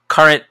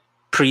current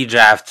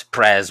pre-draft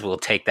Prez will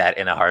take that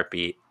in a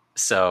heartbeat.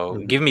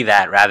 So give me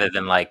that rather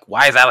than like,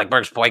 why is Alec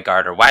Burks point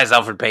guard, or why is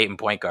Alfred Payton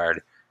point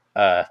guard?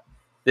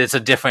 It's a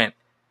different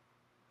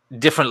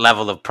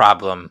level of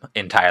problem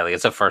entirely.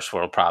 It's a first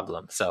world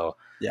problem. So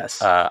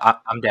yes,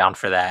 I'm down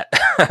for that.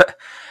 All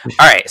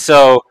right.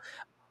 So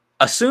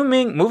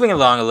moving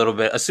along a little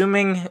bit,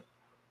 assuming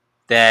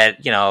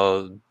that, you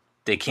know,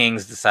 the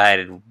Kings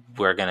decided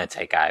we're going to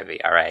take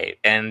Ivy. All right.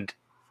 And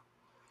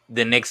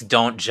the Knicks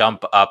don't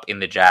jump up in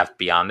the draft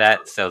beyond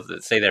that. So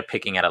let's say they're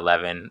picking at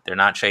 11. They're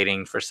not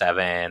trading for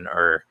 7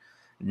 or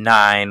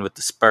 9 with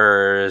the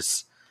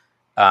Spurs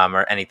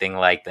or anything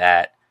like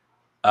that.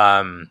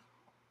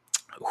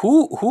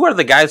 Who are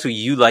the guys who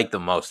you like the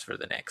most for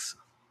the Knicks?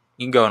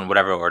 You can go in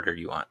whatever order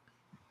you want.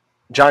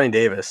 Johnny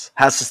Davis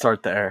has to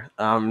start there.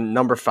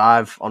 Number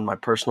 5 on my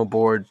personal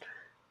board,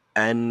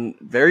 and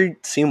very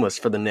seamless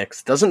for the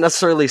Knicks. Doesn't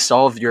necessarily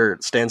solve your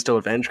standstill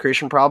advantage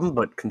creation problem,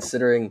 but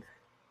considering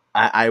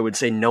I would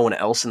say no one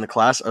else in the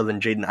class other than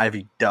Jaden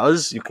Ivey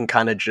does, you can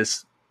kind of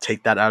just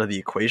take that out of the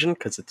equation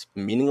because it's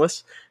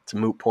meaningless. It's a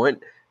moot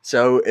point.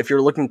 So if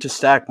you're looking to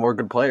stack more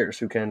good players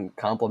who can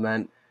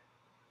complement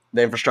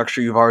the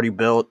infrastructure you've already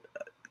built,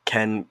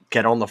 can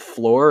get on the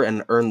floor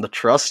and earn the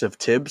trust of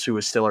Tibbs, who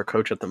is still our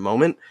coach at the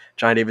moment,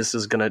 Johnny Davis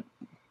is going to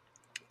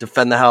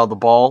defend the hell of the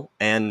ball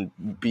and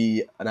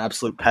be an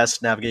absolute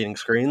pest navigating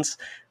screens.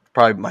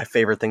 Probably my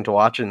favorite thing to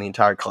watch in the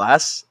entire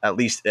class, at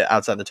least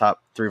outside the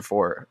top 3 or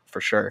 4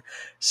 for sure.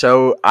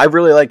 So I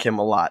really like him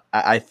a lot.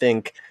 I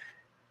think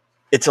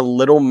it's a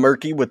little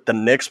murky with the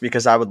Knicks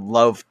because I would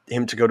love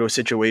him to go to a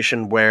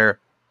situation where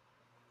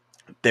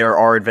there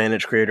are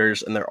advantage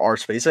creators and there are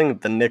spacing.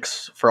 The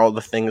Knicks, for all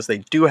the things they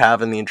do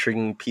have and the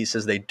intriguing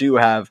pieces they do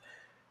have,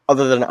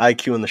 other than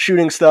IQ and the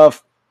shooting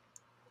stuff,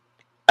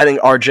 I think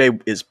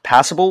RJ is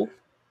passable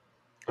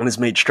and has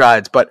made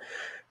strides, but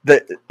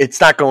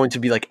it's not going to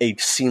be like a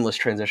seamless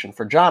transition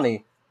for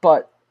Johnny,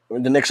 but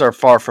the Knicks are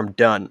far from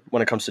done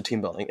when it comes to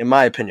team building, in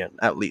my opinion,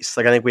 at least.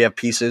 Like, I think we have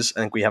pieces,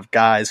 I think we have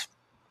guys,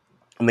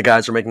 and the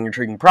guys are making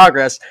intriguing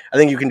progress. I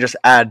think you can just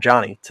add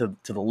Johnny to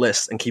the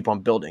list and keep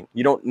on building.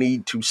 You don't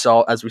need to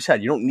solve, as we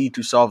said, you don't need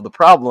to solve the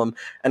problem,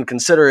 and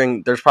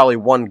considering there's probably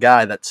one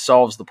guy that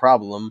solves the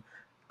problem,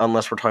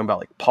 unless we're talking about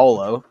like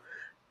Paulo,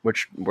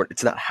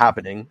 it's not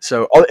happening.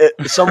 So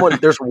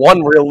there's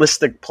one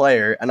realistic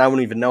player, and I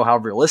wouldn't even know how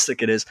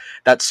realistic it is,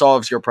 that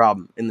solves your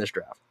problem in this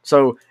draft.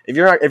 So if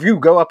you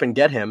go up and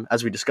get him,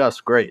 as we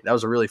discussed, great. That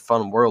was a really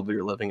fun world we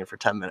were living in for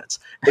 10 minutes.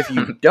 If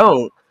you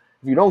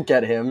don't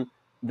get him,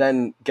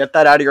 then get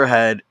that out of your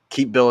head.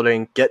 Keep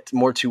building. Get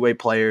more two-way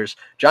players.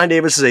 Johnny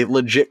Davis is a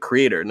legit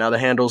creator. Now the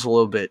handle's a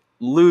little bit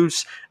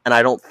loose, and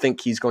I don't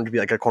think he's going to be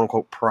like a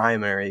quote-unquote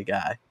primary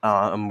guy.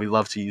 And we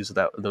love to use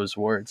those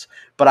words.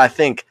 But I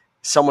think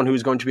someone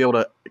who's going to be able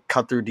to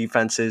cut through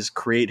defenses,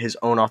 create his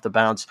own off the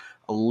bounce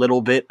a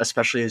little bit,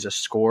 especially as a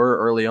scorer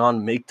early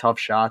on, make tough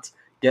shots,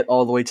 get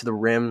all the way to the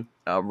rim,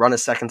 run a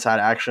second side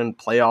action,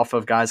 play off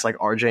of guys like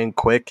RJ and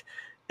Quick.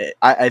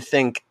 I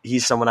think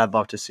he's someone I'd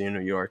love to see in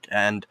New York.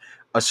 And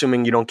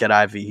assuming you don't get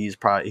Ivy, he is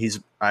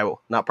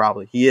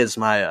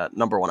my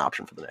number one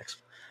option for the Knicks.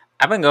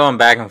 I've been going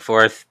back and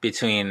forth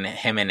between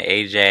him and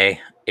AJ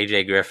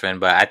Griffin,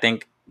 but I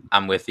think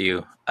I'm with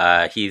you.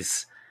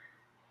 He's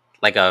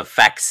like a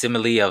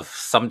facsimile of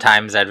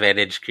sometimes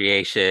advantage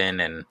creation,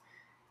 and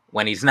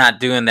when he's not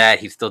doing that,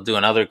 he's still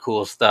doing other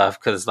cool stuff.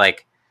 Because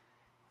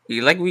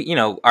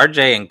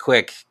RJ and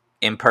Quick,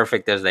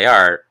 imperfect as they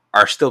are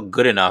still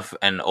good enough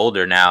and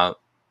older now,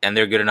 and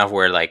they're good enough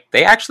where like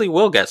they actually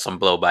will get some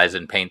blow-bys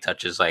and paint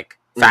touches, like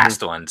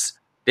fast ones.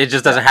 It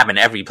just doesn't happen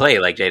every play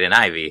like Jaden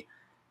Ivey.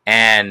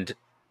 And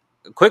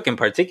Quick in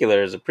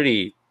particular is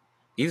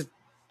he's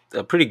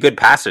a pretty good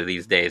passer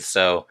these days.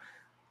 So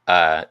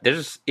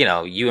there's,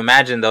 you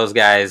imagine those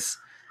guys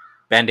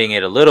bending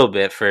it a little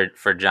bit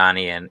for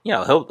Johnny, and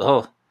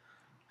he'll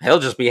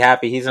just be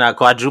happy he's not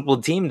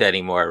quadruple teamed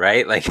anymore,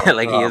 right? Like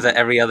he is at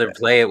every other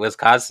play at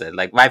Wisconsin.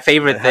 Like my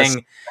favorite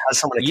thing has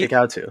someone to kick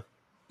out to.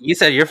 You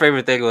said your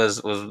favorite thing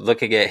was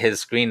looking at his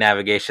screen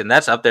navigation.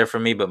 That's up there for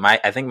me, but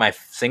I think my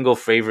single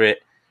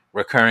favorite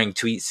recurring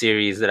tweet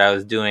series that I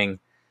was doing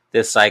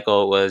this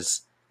cycle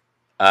was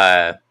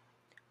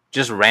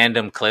just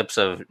random clips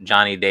of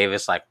Johnny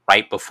Davis like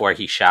right before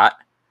he shot.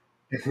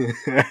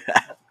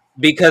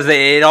 Because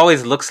it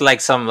always looks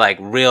like some like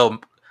real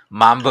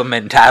Mamba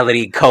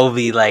mentality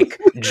Kobe like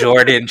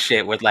Jordan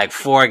shit with like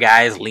four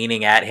guys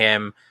leaning at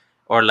him,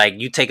 or like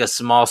you take a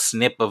small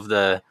snip of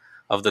the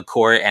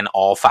court and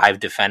all five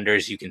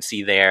defenders you can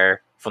see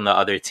there from the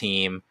other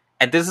team.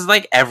 And this is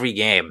like every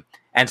game.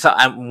 And so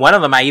one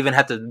of them, I even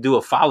had to do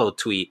a follow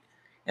tweet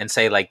and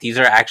say like, these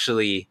are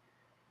actually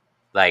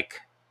like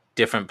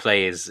different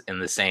plays in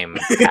the same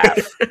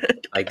half.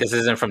 Like this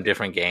isn't from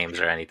different games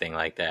or anything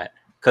like that.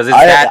 Because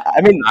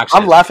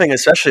I'm laughing,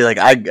 especially like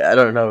I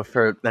don't know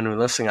for anyone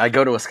listening. I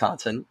go to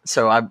Wisconsin,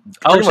 so I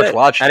pretty much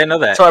watched. I didn't know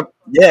that. So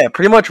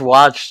pretty much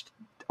watched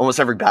almost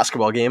every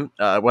basketball game,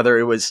 whether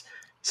it was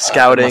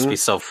scouting. It must be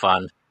so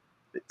fun.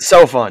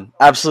 So fun,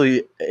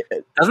 absolutely.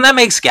 Doesn't that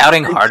make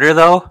scouting harder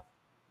though?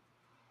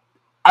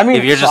 I mean,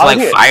 if you're just like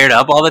fired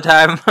up all the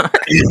time.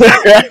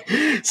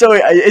 So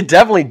it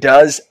definitely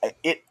does.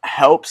 It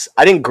helps.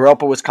 I didn't grow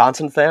up a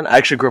Wisconsin fan. I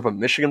actually grew up a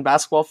Michigan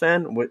basketball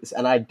fan,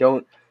 and I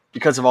don't.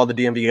 Because of all the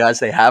DMV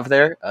guys they have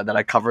there that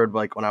I covered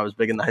like when I was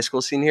big in the high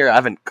school scene here, I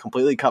haven't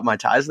completely cut my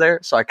ties there,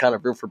 so I kind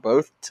of root for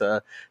both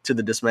to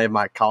the dismay of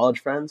my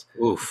college friends.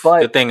 Oof!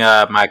 But good thing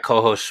my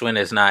co-host Schwinn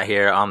is not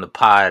here on the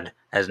pod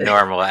as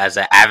normal as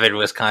an avid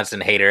Wisconsin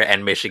hater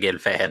and Michigan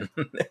fan.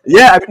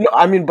 Yeah,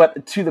 I mean,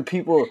 but to the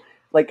people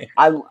like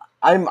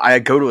I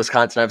go to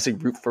Wisconsin, I obviously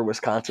root for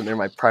Wisconsin. They're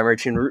my primary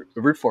team to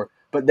root for.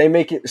 But they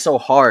make it so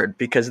hard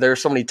because there are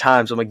so many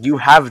times I'm like, you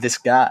have this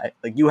guy,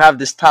 like you have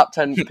this top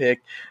 10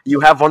 pick,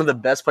 you have one of the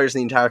best players in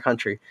the entire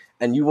country,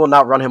 and you will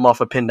not run him off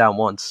a pin down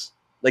once.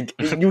 Like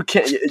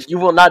you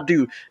will not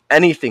do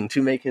anything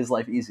to make his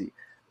life easy.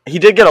 He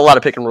did get a lot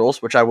of pick and rolls,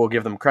 which I will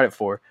give them credit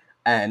for,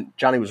 and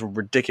Johnny was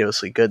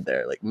ridiculously good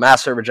there. Like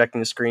master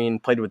rejecting the screen,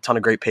 played with a ton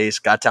of great pace,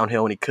 got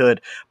downhill when he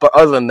could. But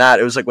other than that,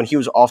 it was like when he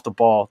was off the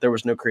ball, there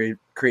was no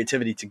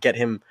creativity to get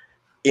him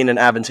in an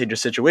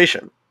advantageous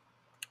situation.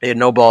 They had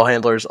no ball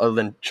handlers other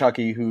than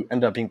Chucky, who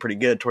ended up being pretty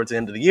good towards the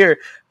end of the year.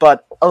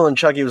 But other than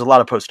Chucky, it was a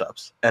lot of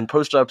post-ups. And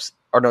post-ups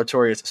are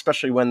notorious,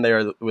 especially when they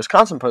are the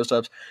Wisconsin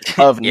post-ups,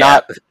 of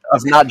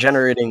not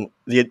generating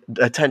the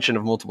attention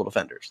of multiple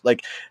defenders.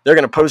 Like, they're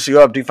going to post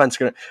you up, defense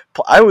going to...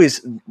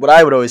 What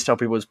I would always tell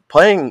people is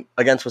playing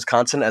against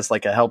Wisconsin as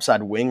like a help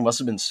side wing must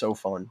have been so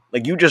fun.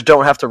 Like, you just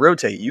don't have to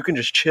rotate. You can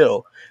just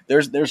chill.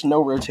 There's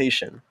no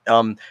rotation.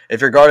 If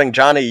you're guarding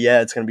Johnny,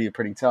 it's going to be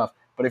pretty tough.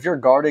 But if you're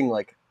guarding,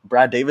 like,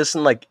 Brad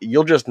Davison, like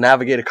you'll just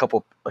navigate a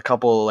couple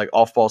like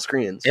off ball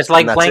screens. It's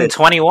like playing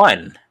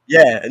 21.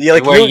 Yeah, you're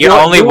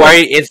only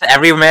worried. It's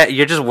every man.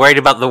 You're just worried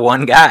about the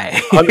one guy.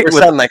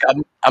 100%. Like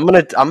I'm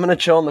gonna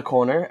chill in the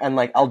corner and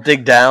like I'll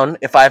dig down.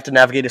 If I have to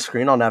navigate a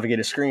screen, I'll navigate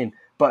a screen.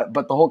 But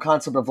the whole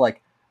concept of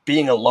like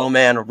being a low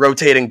man,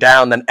 rotating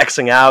down, then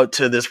Xing out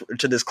to this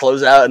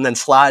closeout, and then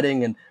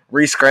sliding and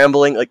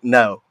re-scrambling, like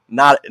no,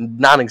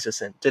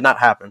 non-existent. Did not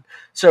happen.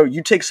 So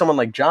you take someone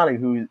like Johnny,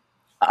 who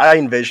I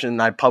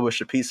envisioned, I published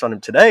a piece on him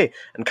today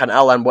and kind of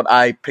outlined what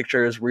I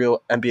picture his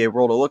real NBA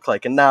role to look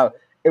like. And now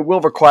it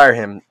will require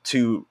him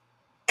to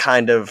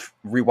kind of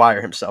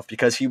rewire himself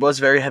because he was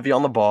very heavy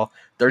on the ball,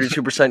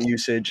 32%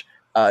 usage,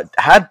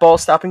 had ball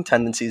stopping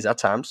tendencies at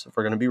times, if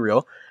we're going to be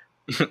real.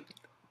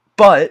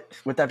 But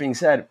with that being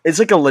said, it's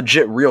like a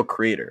legit real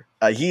creator.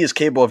 He is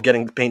capable of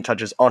getting paint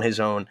touches on his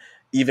own,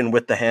 even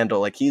with the handle.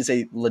 Like, he's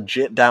a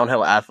legit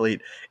downhill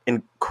athlete,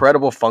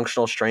 incredible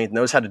functional strength,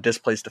 knows how to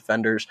displace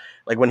defenders.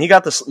 Like, when he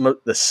got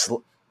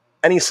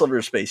any sliver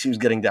of space, he was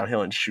getting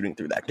downhill and shooting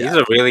through that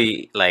gap.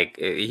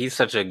 He's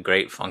such a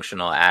great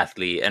functional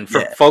athlete. And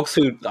for folks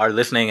who are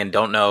listening and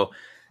don't know,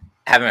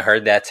 haven't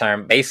heard that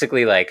term,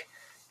 basically, like,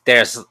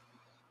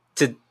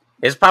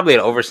 it's probably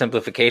an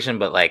oversimplification,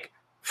 but, like,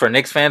 for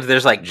Knicks fans,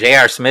 there's like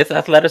J.R. Smith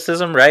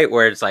athleticism, right?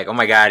 Where it's like, oh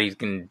my God, he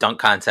can dunk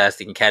contest,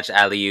 he can catch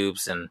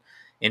alley-oops, and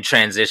in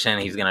transition,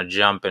 he's going to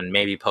jump and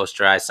maybe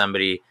posterize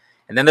somebody.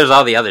 And then there's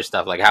all the other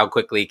stuff, like how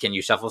quickly can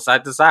you shuffle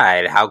side to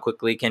side? How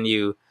quickly can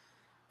you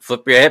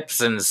flip your hips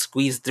and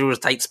squeeze through a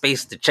tight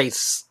space to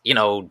chase,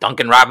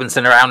 Duncan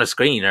Robinson around a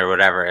screen or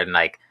whatever? And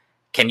like,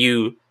 can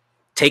you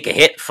take a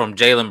hit from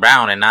Jaylen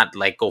Brown and not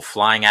like go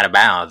flying out of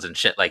bounds and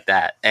shit like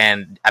that?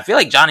 And I feel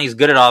like Johnny's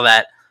good at all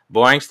that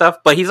boring stuff,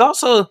 but he's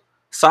also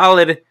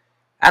solid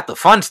at the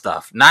fun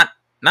stuff, not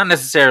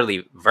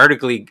necessarily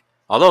vertically,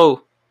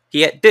 although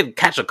he did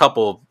catch a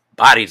couple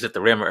bodies at the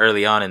rim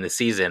early on in the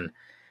season,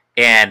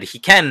 and he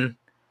can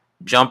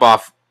jump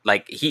off.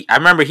 Like, I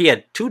remember he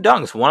had 2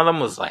 dunks. One of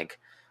them was like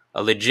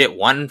a legit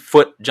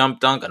 1-foot jump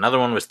dunk. Another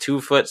one was 2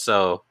 foot.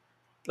 So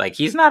like,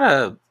 he's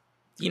not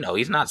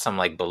he's not some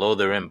like below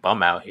the rim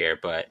bum out here,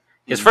 but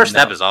his first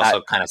step is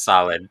also kind of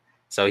solid.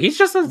 So he's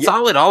just a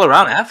solid all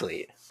around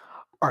athlete.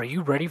 Are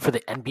you ready for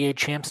the NBA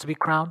champs to be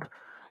crowned?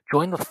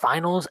 Join the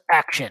finals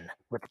action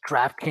with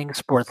DraftKings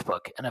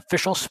Sportsbook, an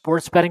official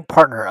sports betting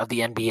partner of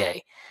the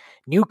NBA.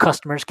 New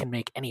customers can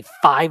make any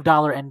 $5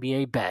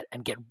 NBA bet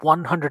and get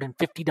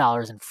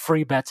 $150 in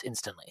free bets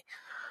instantly.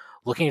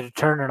 Looking to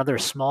turn another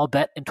small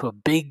bet into a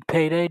big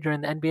payday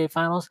during the NBA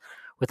Finals?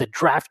 With a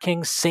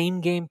DraftKings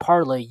same-game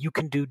parlay, you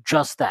can do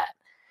just that.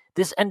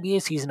 This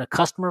NBA season, a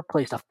customer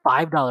placed a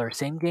 $5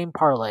 same-game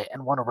parlay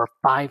and won over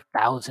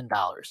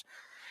 $5,000.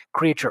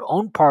 Create your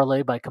own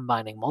parlay by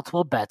combining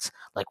multiple bets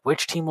like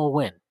which team will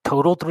win,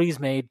 total threes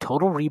made,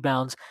 total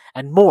rebounds,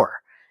 and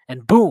more.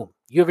 And boom,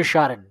 you have a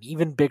shot at an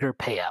even bigger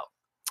payout.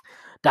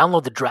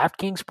 Download the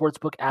DraftKings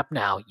Sportsbook app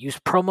now. Use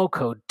promo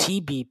code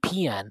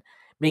TBPN.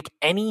 Make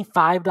any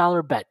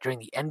 $5 bet during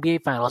the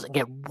NBA Finals and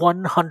get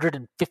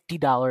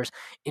 $150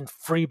 in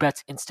free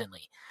bets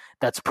instantly.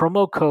 That's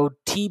promo code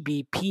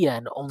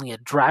TBPN only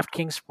at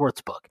DraftKings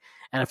Sportsbook,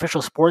 an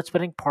official sports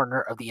betting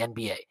partner of the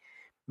NBA.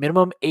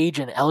 Minimum age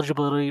and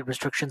eligibility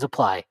restrictions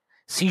apply.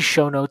 See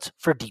show notes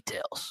for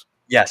details.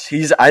 Yes,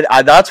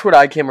 that's what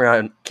I came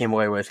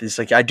away with. He's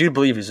like, I do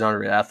believe he's an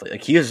underrated athlete.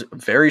 Like, he is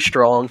very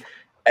strong,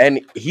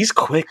 and he's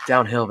quick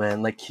downhill,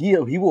 man. Like, he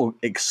will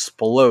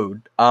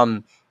explode.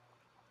 I'm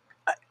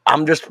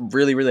just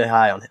really, really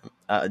high on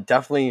him.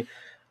 Definitely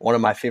one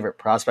of my favorite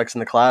prospects in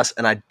the class,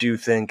 and I do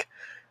think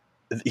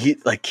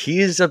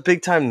he's a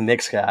big time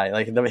Knicks guy.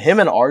 Like, him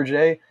and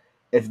RJ.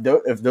 If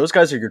those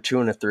guys are your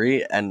 2 and a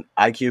 3, and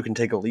IQ can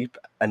take a leap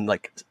and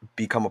like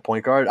become a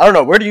point guard, I don't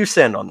know. Where do you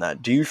stand on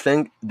that? Do you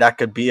think that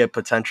could be a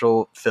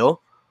potential fill?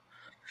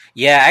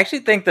 Yeah, I actually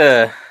think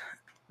the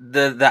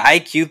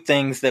IQ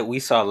things that we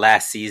saw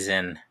last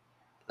season,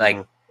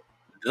 like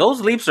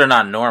those leaps are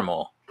not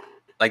normal.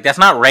 Like, that's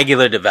not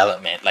regular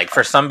development. Like,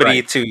 for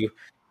somebody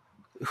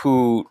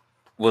who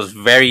was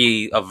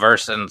very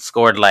averse and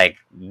scored like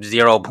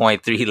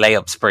 0.3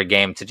 layups per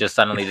game to just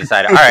suddenly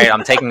decide, all right,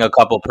 I'm taking a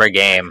couple per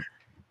game.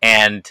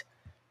 And,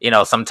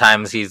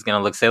 sometimes he's going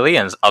to look silly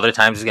and other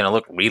times he's going to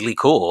look really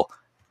cool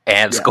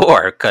and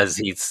score because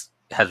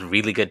has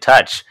really good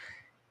touch.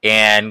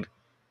 And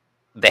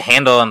the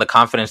handle and the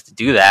confidence to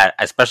do that,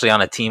 especially on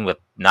a team with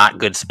not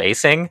good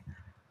spacing,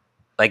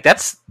 like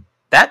that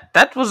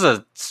was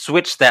a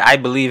switch that I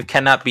believe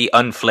cannot be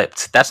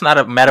unflipped. That's not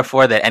a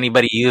metaphor that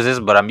anybody uses,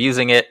 but I'm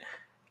using it.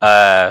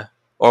 Or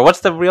what's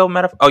the real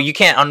metaphor? Oh, you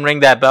can't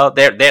unring that belt.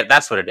 There.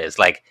 That's what it is.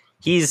 Like,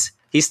 he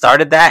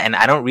started that, and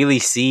I don't really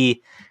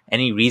see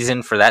any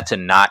reason for that to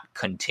not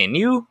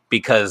continue,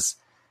 because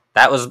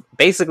that was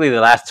basically the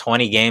last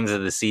 20 games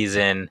of the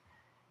season,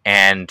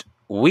 and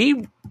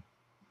we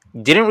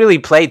didn't really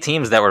play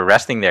teams that were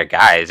resting their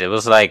guys. It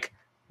was like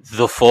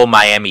the full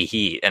Miami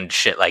Heat and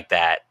shit like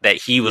that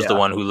he was the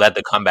one who led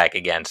the comeback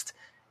against,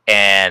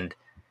 and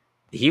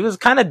he was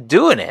kind of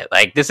doing it.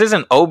 Like, this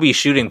isn't Obi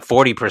shooting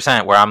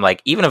 40%, where I'm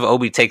like, even if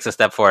Obi takes a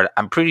step forward,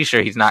 I'm pretty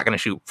sure he's not going to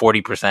shoot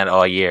 40%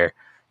 all year.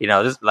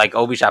 This, like,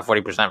 Obi shot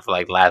 40% for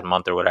like last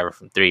month or whatever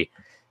from 3.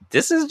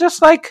 This is just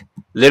like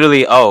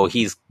literally,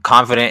 he's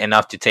confident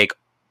enough to take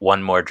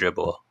one more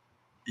dribble.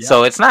 Yeah.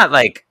 So it's not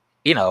like,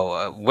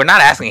 we're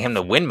not asking him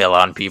to windmill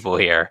on people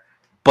here,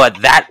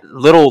 but that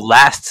little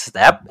last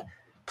step,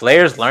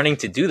 players learning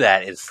to do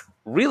that is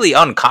really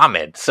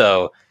uncommon.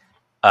 So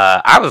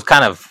I was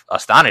kind of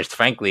astonished,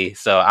 frankly.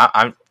 So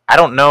I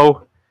don't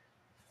know.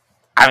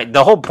 I mean,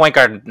 the whole point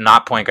guard,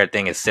 not point guard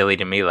thing is silly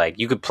to me. Like,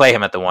 you could play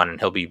him at the 1 and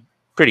he'll be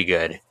pretty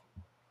good.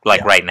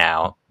 Like, right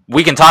now,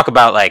 we can talk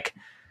about like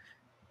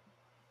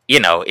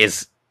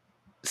is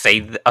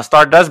say a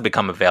star does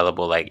become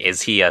available, like,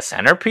 is he a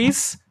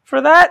centerpiece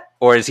for that,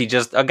 or is he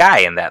just a guy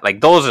in that? Like,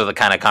 those are the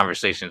kind of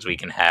conversations we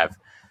can have.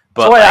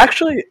 But so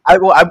I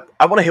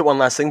want to hit one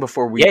last thing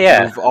before we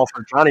move off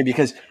of Johnny,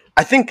 because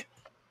I think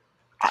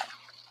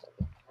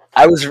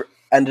I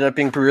ended up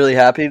being really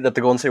happy that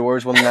the Golden State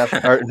Warriors won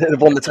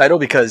the title,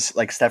 because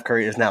like Steph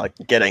Curry is now like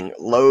getting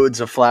loads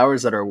of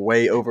flowers that are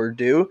way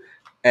overdue,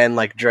 and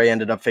like Dre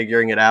ended up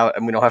figuring it out,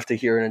 and we don't have to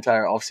hear an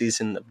entire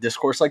offseason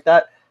discourse like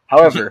that.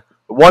 However,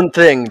 one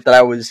thing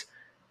that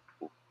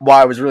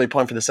why I was really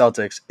pulling for the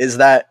Celtics is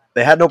that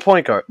they had no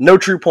point guard, no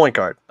true point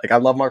guard. Like, I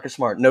love Marcus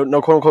Smart, no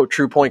quote unquote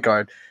true point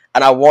guard,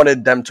 and I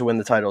wanted them to win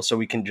the title so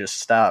we can just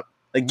stop.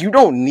 Like, you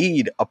don't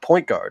need a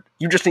point guard.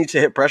 You just need to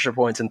hit pressure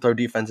points and throw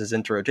defenses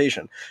into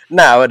rotation.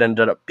 Now, it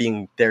ended up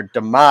being their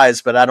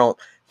demise, but I don't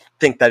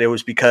think that it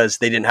was because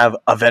they didn't have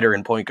a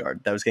veteran point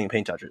guard that was getting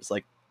paint touches.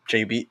 Like,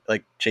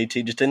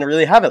 JT just didn't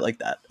really have it like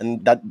that.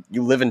 And that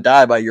you live and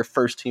die by your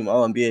first team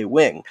All-NBA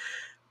wing.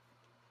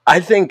 I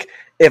think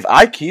if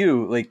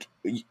IQ, like,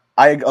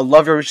 I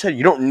love what you said,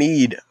 you don't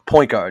need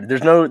point guard.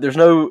 There's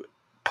no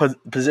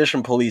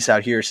position police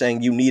out here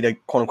saying you need a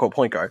quote-unquote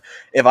point guard.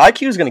 If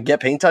IQ is going to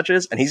get paint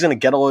touches and he's going to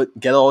get all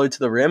the way to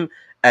the rim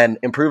and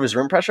improve his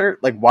rim pressure,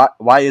 like,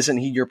 why isn't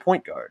he your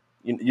point guard?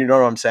 You know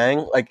what I'm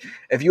saying? Like,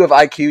 if you have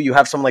IQ, you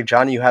have someone like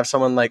Johnny, you have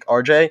someone like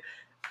RJ,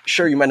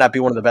 sure, you might not be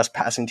one of the best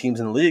passing teams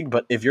in the league,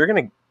 but if you're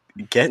going to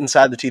get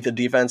inside the teeth of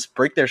defense,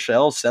 break their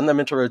shells, send them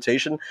into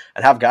rotation,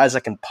 and have guys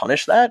that can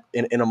punish that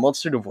in a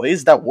multitude of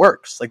ways, that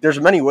works. Like, there's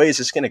many ways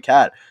to skin a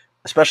cat,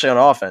 especially on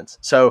offense.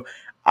 So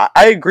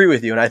I agree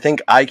with you, and I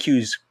think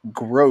IQ's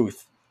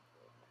growth,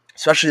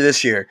 especially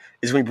this year,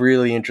 is going to be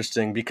really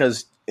interesting,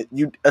 because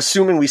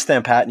assuming we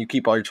stand pat and you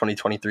keep all your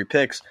 2023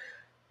 picks,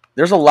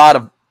 there's a lot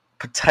of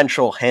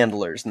potential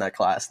handlers in that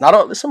class.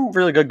 There's some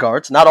really good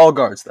guards, not all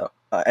guards though,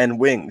 and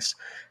wings.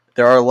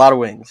 There are a lot of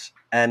wings,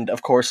 and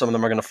of course some of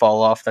them are going to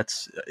fall off.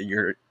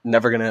 You're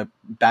never going to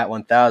bat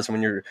 1,000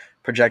 when you're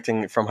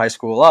projecting from high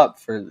school up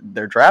for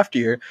their draft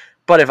year.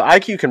 But if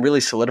IQ can really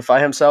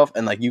solidify himself,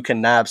 and like you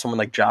can nab someone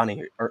like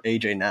Johnny or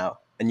AJ now,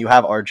 and you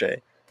have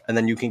RJ, and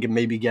then you can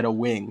maybe get a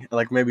wing.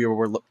 Like, maybe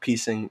we're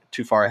piecing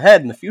too far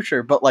ahead in the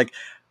future, but like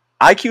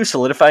IQ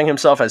solidifying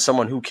himself as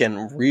someone who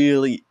can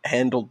really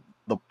handle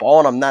the ball,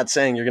 and I'm not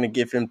saying you're going to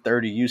give him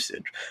 30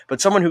 usage, but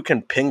someone who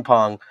can ping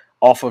pong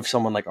off of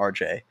someone like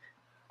RJ,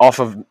 off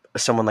of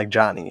someone like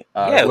Johnny.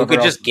 Who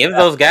could just give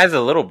those guys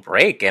a little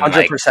break, and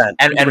 100%,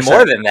 and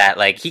more than that,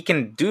 like, he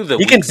can do the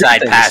weak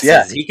side passes,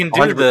 yeah, he can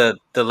do 100%.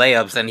 the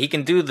layups, and he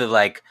can do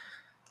the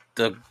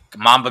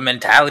Mamba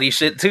mentality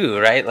shit too,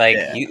 right? Like,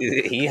 yeah.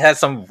 he has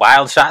some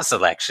wild shot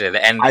selection,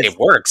 and it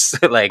works.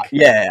 Like,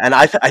 yeah, and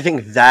I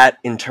think that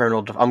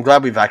internal. I'm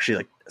glad we've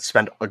actually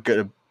spent a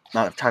good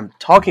amount of time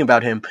talking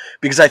about him,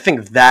 because I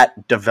think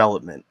that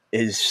development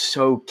is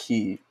so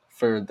key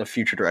for the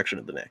future direction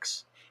of the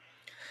Knicks.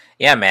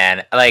 Yeah,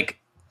 man. Like,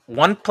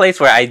 one place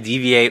where I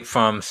deviate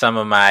from some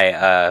of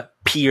my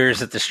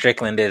peers at the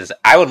Strickland is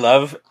I would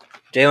love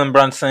Jalen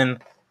Brunson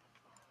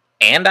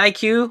and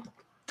IQ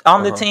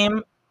on the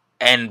team,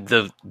 and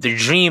the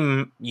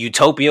dream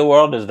utopia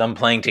world is them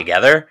playing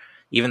together,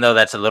 even though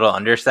that's a little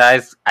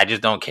undersized. I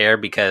just don't care,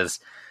 because,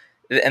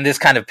 and this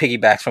kind of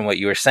piggybacks from what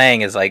you were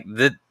saying, is like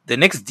the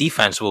Knicks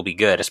defense will be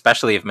good,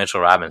 especially if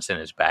Mitchell Robinson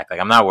is back. Like,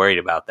 I'm not worried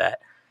about that.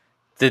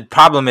 The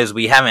problem is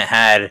we haven't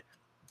had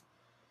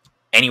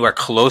anywhere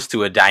close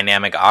to a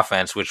dynamic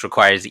offense, which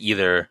requires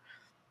either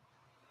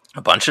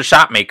a bunch of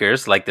shot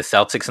makers like the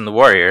Celtics and the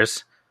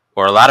Warriors,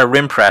 or a lot of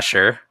rim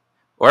pressure,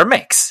 or a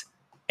mix.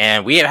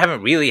 And we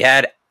haven't really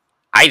had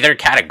either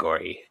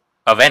category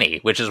of any,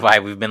 which is why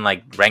we've been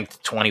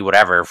ranked 20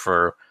 whatever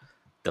for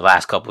the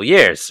last couple of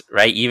years,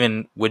 right?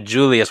 Even with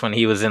Julius, when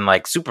he was in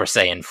Super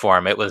Saiyan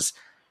form, it was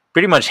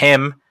pretty much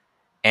him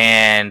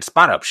and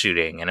spot up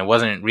shooting, and it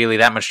wasn't really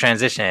that much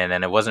transition,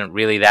 and it wasn't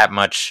really that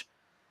much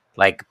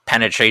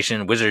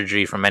penetration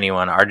wizardry from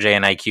anyone. RJ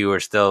and IQ are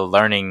still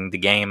learning the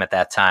game at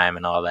that time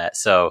and all that.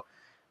 So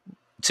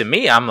to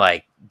me, I'm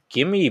like,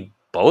 give me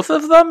both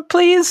of them,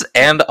 please,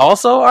 and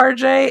also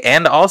RJ,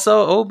 and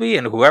also Obi,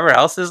 and whoever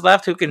else is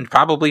left who can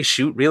probably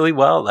shoot really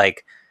well.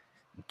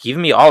 Give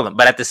me all of them.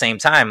 But at the same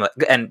time,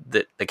 and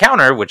the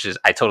counter, which is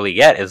I totally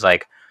get, is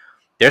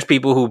there's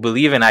people who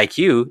believe in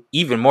IQ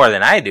even more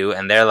than I do,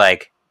 and they're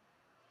like,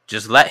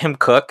 just let him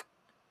cook,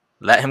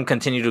 let him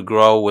continue to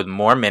grow with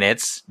more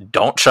minutes.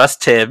 Don't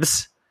trust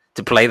Tibbs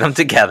to play them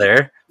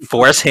together.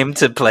 Force him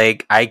to play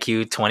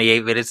IQ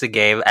 28 minutes a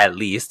game at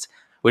least,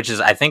 which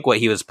is I think what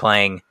he was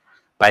playing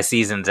by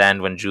season's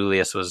end when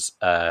Julius was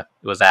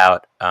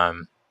out.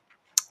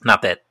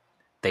 Not that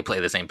they play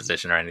the same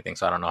position or anything,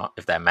 so I don't know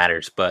if that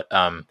matters. But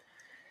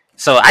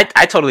so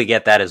I totally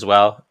get that as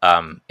well.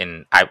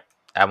 And I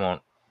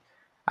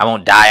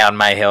won't die on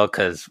my hill,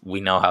 because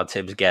we know how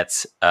Tibbs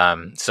gets.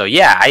 So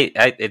yeah,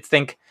 I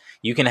think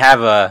you can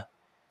have a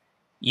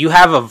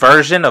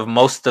version of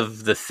most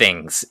of the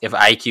things if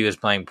IQ is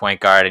playing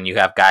point guard, and you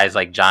have guys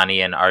like Johnny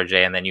and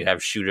RJ, and then you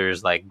have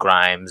shooters like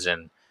Grimes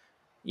and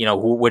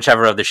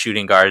whichever of the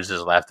shooting guards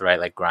is left, right?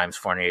 Like Grimes,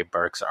 Fournier,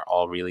 Burks are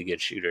all really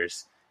good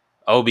shooters.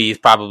 Obi is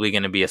probably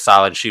going to be a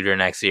solid shooter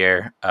next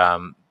year.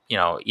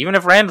 Even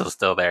if Randall's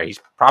still there, he's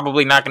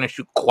probably not going to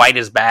shoot quite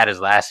as bad as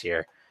last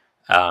year.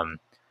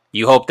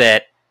 You hope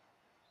that,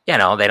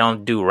 they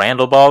don't do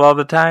Randall ball all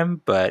the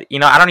time, but,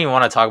 I don't even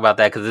want to talk about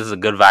that because this is a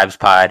good vibes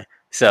pod.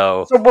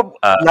 So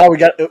now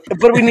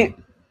we need,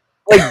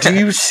 like, do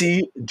you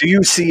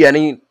see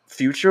any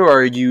future,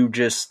 or are you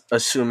just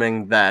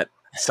assuming that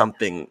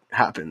something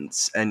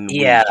happens and we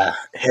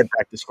hit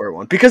back to square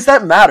one? Because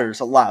that matters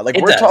a lot. Like,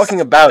 we're talking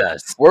about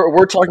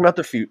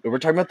the future. We're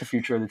talking about the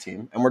future of the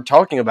team, and we're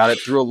talking about it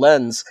through a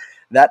lens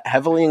that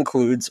heavily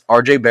includes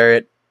RJ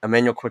Barrett,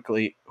 Emmanuel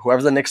Quickley,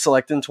 whoever the Knicks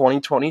select in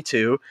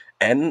 2022,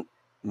 and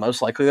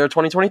most likely their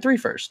 2023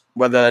 first.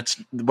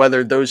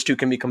 Whether those two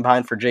can be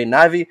combined for Jaden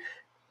Ivey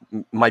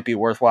might be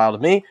worthwhile to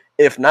me.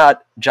 If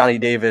not, Johnny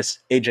Davis,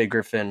 AJ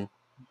Griffin,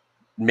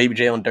 maybe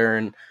Jalen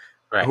Duren,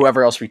 right,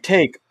 whoever else we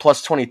take,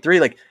 plus 23.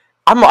 Like,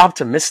 I'm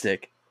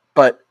optimistic,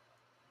 but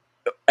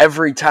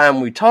every time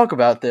we talk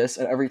about this,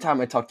 and every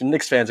time I talk to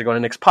Knicks fans or go to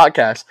Knicks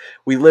podcasts,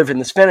 we live in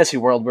this fantasy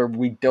world where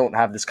we don't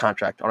have this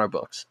contract on our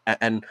books.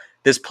 And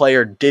this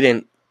player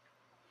didn't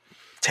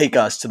take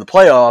us to the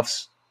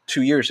playoffs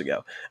 2 years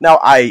ago. Now,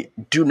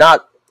 I'm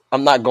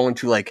not going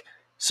to, like,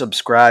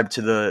 subscribe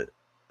to the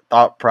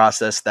thought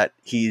process that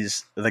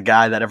he's the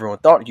guy that everyone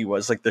thought he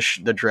was. Like,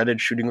 the dreaded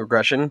shooting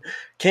regression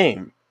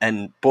came,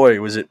 and boy,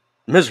 was it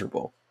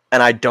miserable.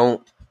 And I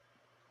don't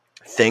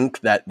think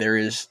that there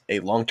is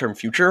a long-term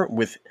future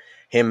with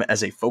him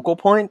as a focal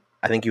point.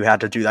 I think you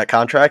had to do that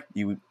contract.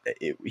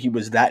 He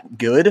was that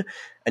good,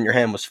 and your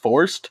hand was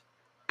forced.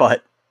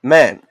 But,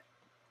 man,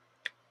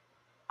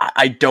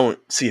 I don't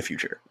see a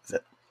future with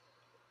it.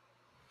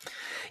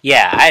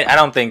 Yeah, I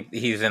don't think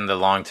he's in the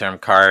long-term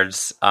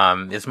cards.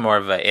 It's more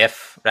of a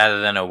if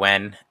rather than a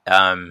when.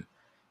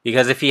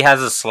 Because if he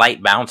has a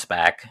slight bounce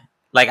back,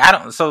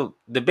 so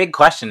the big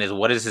question is,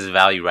 what is his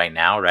value right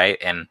now, right?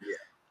 And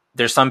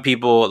there's some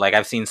people, like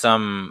I've seen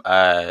some,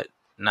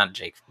 not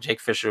Jake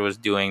Fisher was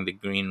doing the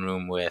green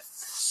room with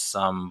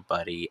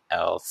somebody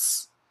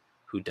else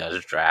who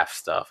does draft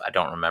stuff. I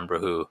don't remember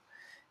who.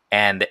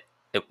 And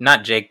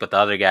not Jake, but the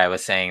other guy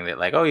was saying that,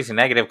 like, oh, he's a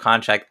negative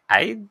contract.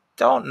 I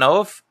don't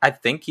know if I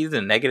think he's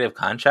a negative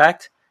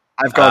contract.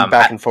 I've gone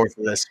back and forth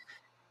with this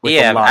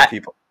with a lot of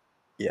people.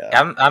 Yeah,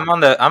 I'm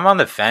on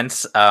the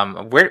fence.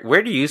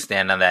 Where do you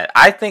stand on that?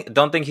 I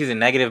don't think he's a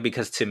negative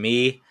because, to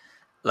me,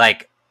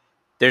 like,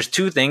 there's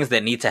two things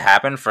that need to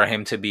happen for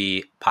him to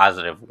be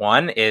positive.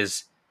 One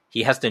is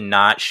he has to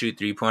not shoot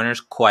 3-pointers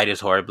quite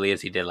as horribly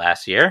as he did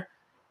last year,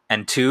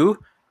 and two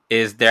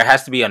is there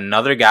has to be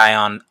another guy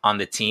on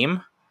the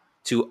team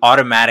to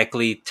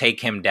automatically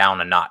take him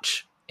down a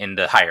notch in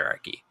the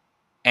hierarchy.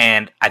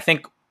 And I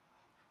think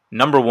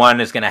number one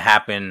is going to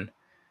happen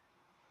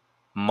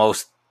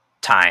most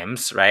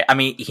times, right? I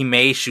mean, he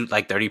may shoot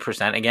like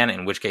 30% again,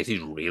 in which case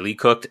he's really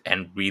cooked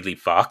and really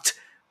fucked.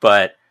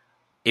 But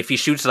if he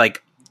shoots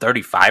like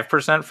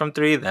 35% from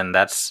three, then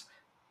that's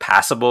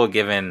passable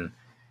given,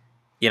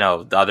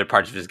 the other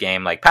parts of his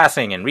game, like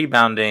passing and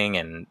rebounding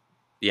and,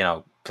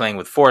 playing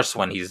with force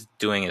when he's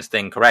doing his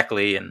thing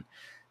correctly. And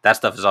that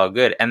stuff is all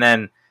good. And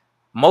then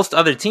most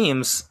other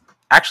teams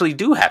actually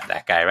do have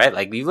that guy, right?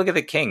 Like, you look at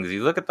the Kings,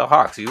 you look at the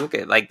Hawks, you look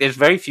at, like, there's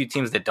very few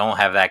teams that don't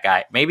have that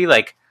guy. Maybe,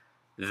 like,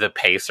 the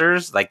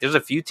Pacers, like, there's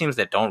a few teams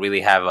that don't really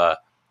have a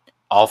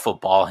alpha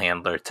ball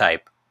handler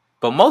type,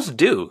 but most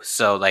do.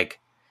 So, like,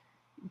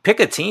 pick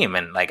a team,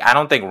 and, like, I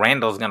don't think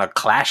Randall's going to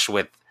clash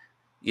with,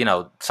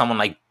 someone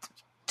like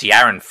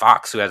De'Aaron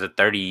Fox, who has a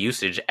 30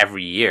 usage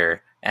every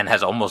year and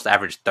has almost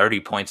averaged 30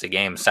 points a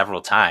game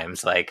several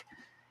times. Like,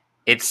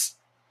 it's,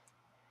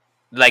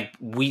 like,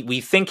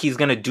 we think he's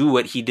going to do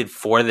what he did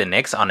for the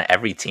Knicks on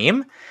every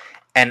team.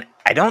 And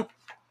I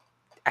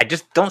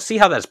just don't see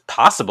how that's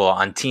possible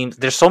on teams.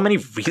 There's so many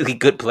really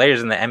good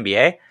players in the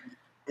NBA.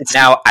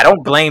 Now, I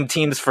don't blame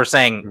teams for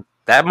saying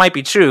that might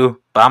be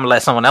true, but I'm going to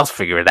let someone else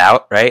figure it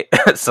out, right?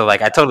 So,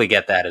 like, I totally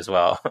get that as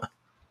well.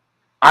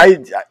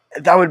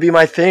 That would be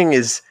my thing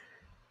is,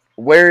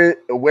 where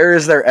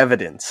is there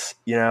evidence,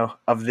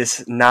 of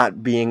this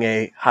not being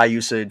a high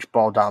usage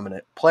ball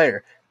dominant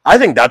player? I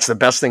think that's the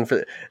best thing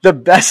for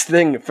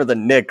the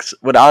Knicks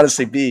would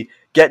honestly be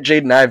get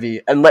Jaden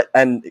Ivey and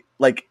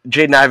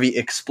Jaden Ivey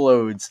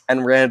explodes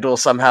and Randall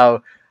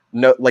somehow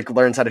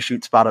learns how to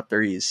shoot spot up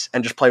threes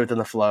and just play within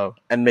the flow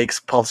and makes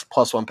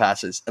plus one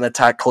passes and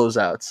attack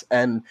closeouts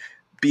and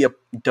be a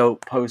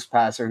dope post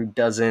passer who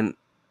doesn't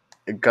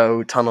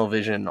go tunnel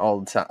vision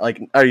all the time.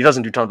 He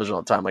doesn't do tunnel vision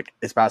all the time. Like,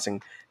 his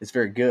passing is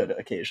very good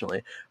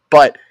occasionally,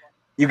 but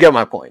you get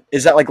my point.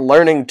 Is that, like,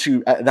 learning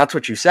to, that's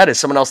what you said, is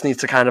someone else needs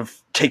to kind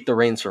of take the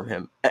reins from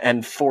him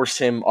and force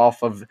him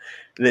off of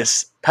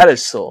this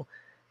pedestal.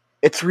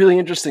 It's really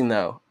interesting,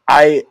 though.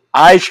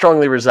 I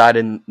strongly reside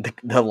in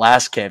the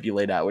last camp you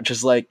laid out, which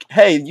is like,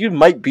 hey, you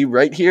might be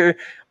right here,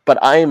 but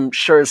I'm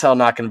sure as hell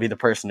not going to be the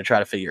person to try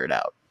to figure it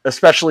out,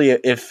 especially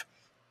if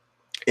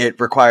it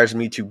requires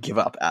me to give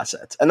up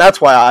assets. And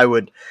that's why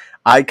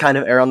I kind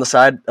of err on the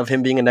side of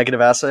him being a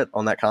negative asset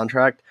on that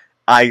contract.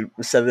 I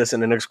said this in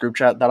the next group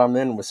chat that I'm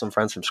in with some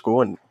friends from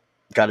school and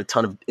got a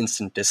ton of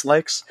instant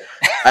dislikes.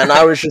 And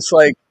I was just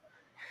like,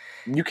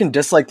 you can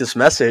dislike this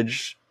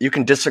message, you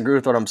can disagree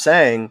with what I'm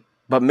saying,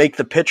 but make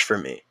the pitch for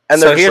me. And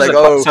So they're just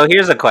like, so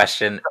here's a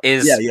question: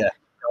 yeah.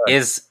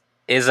 is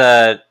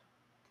a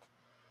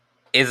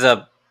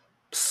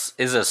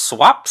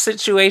swap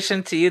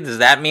situation to you? Does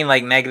that mean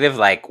like negative,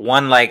 like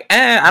one, like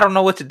I don't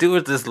know what to do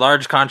with this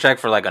large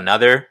contract for like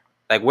another?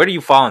 Like, where do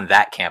you fall in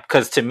that camp?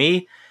 Because to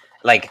me,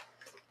 like,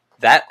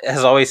 that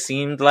has always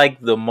seemed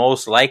like the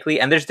most likely,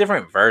 and there's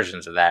different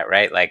versions of that,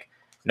 right? Like,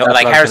 no, That's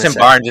like what I was Harrison gonna say.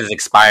 Barnes is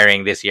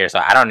expiring this year, so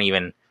I don't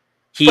even.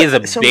 He is a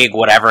big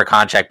whatever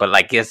contract, but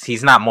like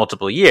he's not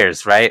multiple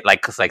years, right?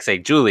 Like, cause like say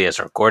Julius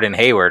or Gordon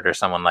Hayward or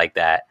someone like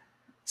that.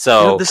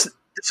 So this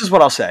is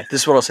what I'll say.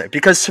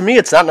 Because to me,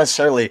 it's not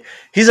necessarily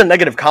he's a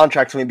negative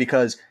contract to me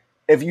because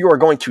if you are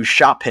going to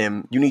shop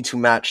him, you need to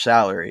match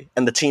salary,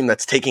 and the team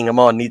that's taking him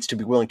on needs to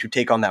be willing to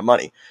take on that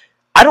money.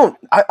 I'm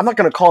not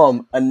going to call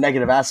him a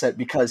negative asset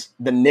because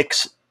the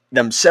Knicks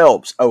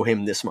themselves owe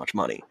him this much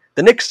money.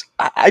 The Knicks,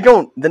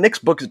 the Knicks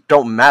books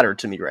don't matter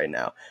to me right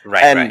now.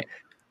 right.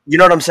 You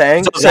know what I'm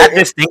saying? So that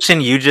distinction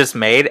you just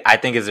made, I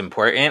think, is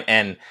important.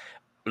 And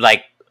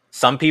like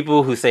some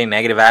people who say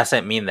negative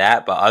asset mean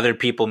that, but other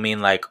people mean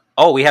like,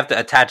 oh, we have to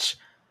attach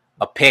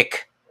a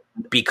pick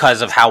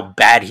because of how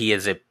bad he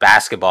is at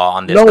basketball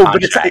on this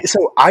contract. But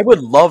so I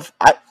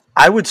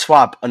would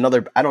swap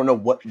another. I don't know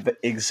what the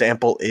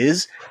example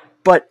is,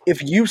 but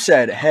if you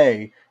said,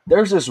 hey,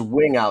 there's this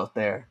wing out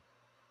there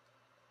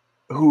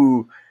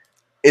who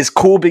is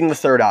cool being the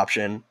third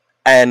option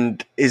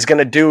and he's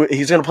going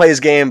to play his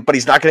game, but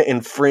he's not going to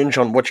infringe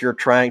on what you're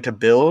trying to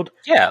build.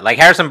 Yeah, like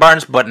Harrison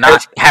Barnes, but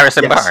not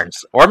Harrison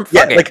Barnes. Or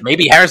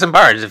maybe Harrison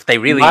Barnes if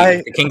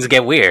the Kings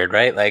get weird,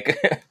 right? Like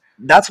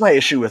that's my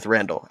issue with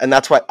Randall. And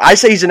that's why I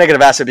say he's a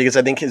negative asset because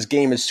I think his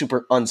game is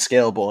super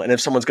unscalable. And if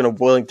someone's going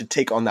to willing to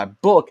take on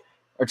that book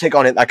or take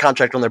on that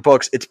contract on their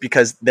books, it's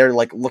because they're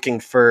like looking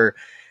for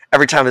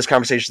every time this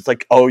conversation, it's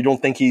like, oh, you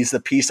don't think he's the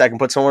piece that can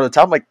put someone on the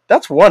top? I'm like,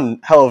 that's one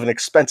hell of an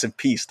expensive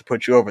piece to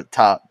put you over the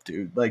top,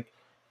 dude. Like,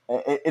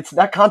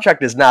 that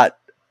contract is not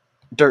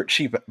dirt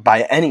cheap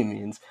by any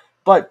means,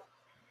 but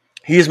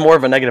he is more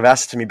of a negative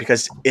asset to me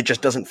because it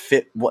just doesn't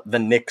fit what the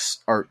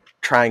Knicks are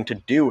trying to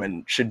do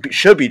and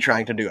should be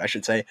trying to do, I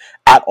should say,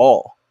 at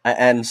all.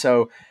 And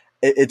so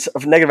it's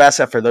a negative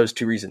asset for those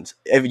two reasons.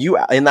 If you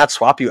in that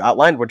swap you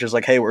outlined, which is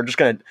like, hey, we're just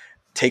going to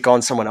take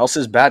on someone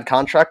else's bad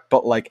contract,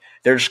 but like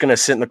they're just going to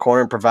sit in the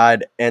corner and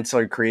provide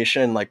ancillary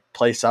creation, like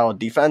play solid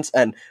defense,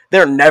 and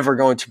they're never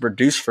going to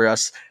produce for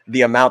us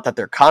the amount that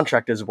their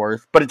contract is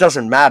worth. But it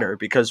doesn't matter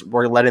because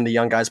we're letting the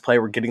young guys play,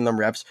 we're getting them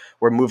reps,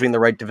 we're moving the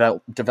right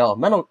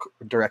developmental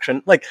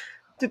direction. Like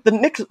the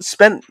Knicks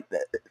spent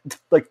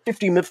like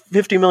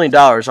 $50 million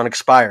on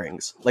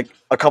expirings like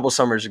a couple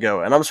summers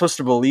ago, and I'm supposed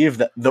to believe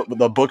that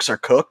the books are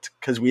cooked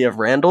because we have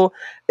Randall.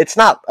 It's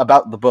not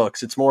about the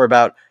books. It's more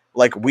about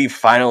like we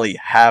finally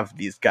have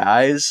these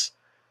guys,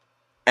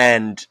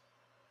 and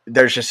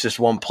there's just this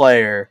one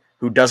player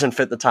who doesn't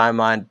fit the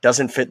timeline,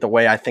 doesn't fit the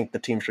way I think the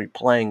team should be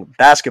playing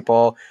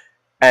basketball,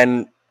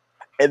 and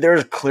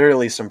there's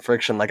clearly some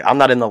friction. Like I'm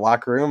not in the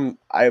locker room,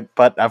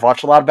 but I've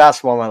watched a lot of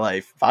basketball in my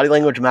life. Body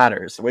language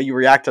matters. The way you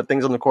react to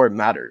things on the court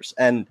matters,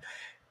 and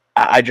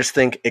I just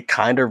think it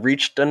kind of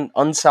reached an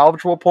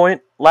unsalvageable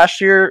point last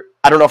year.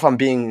 I don't know if I'm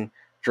being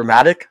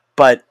dramatic,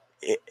 but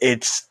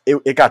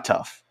it got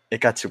tough. It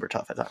got super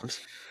tough at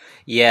times.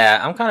 Yeah,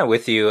 I'm kind of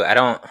with you. I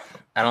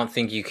don't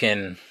think you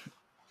can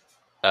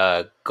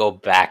go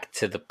back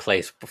to the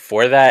place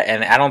before that,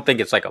 and I don't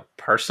think it's like a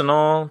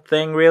personal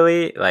thing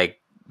really. Like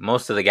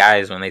most of the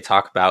guys when they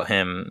talk about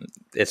him,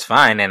 it's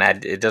fine, and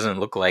it doesn't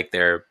look like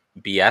they're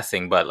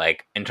BSing. But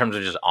like in terms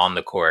of just on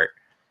the court,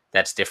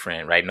 that's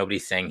different, right?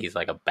 Nobody's saying he's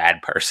like a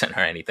bad person or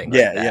anything like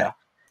that. Yeah.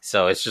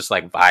 So it's just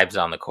like vibes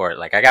on the court.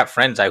 Like I got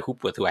friends I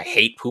hoop with who I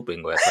hate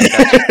hooping with,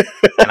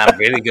 like, and I'm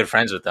really good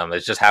friends with them.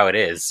 It's just how it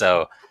is.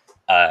 So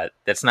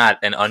that's not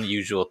an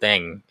unusual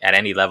thing at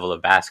any level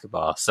of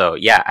basketball. So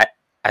yeah,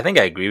 I think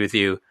I agree with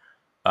you.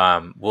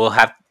 We'll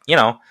have,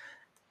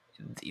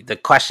 the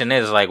question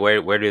is like,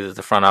 where do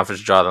the front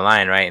office draw the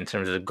line, right? In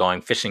terms of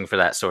going fishing for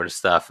that sort of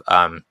stuff.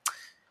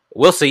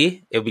 We'll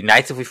see. It would be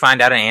nice if we find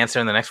out an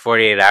answer in the next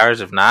 48 hours.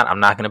 If not, I'm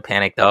not going to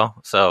panic though.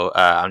 So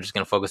I'm just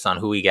going to focus on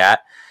who we got.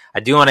 I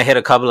do want to hit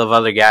a couple of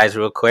other guys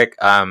real quick.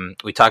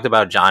 We talked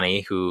about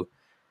Johnny, who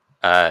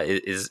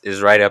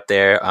is right up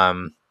there.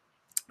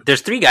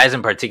 There's three guys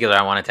in particular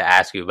I wanted to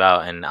ask you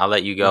about, and I'll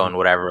let you go in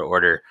whatever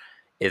order.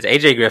 Is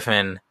AJ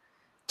Griffin,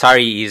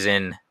 Tari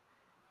Eason,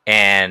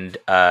 and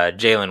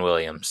Jalen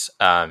Williams.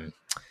 And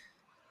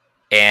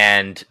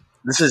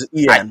this is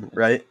Ian,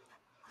 right?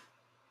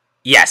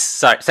 Yes,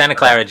 sorry, Santa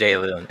Clara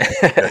Jalen.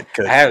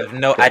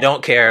 I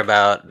don't care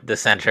about the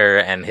center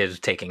and his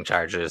taking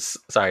charges.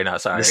 Sorry.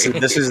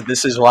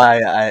 This is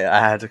why I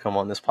had to come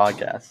on this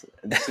podcast.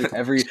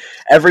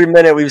 Every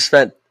minute we've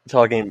spent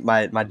talking,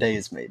 my day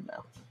is made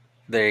now.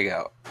 There you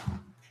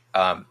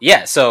go.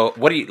 Yeah. So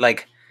what do you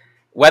like?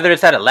 whether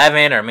it's at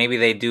 11 or maybe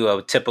they do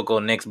a typical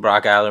Knicks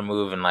Brock Aller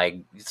move and like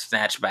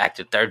snatch back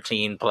to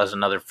 13 plus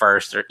another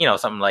first or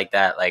something like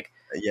that. Like,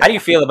 how do you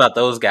feel about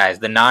those guys,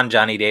 the non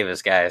Johnny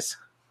Davis guys?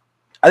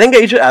 I think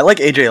I like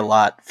AJ a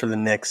lot for the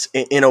Knicks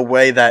in a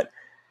way that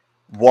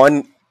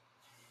one,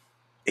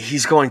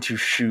 he's going to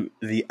shoot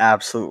the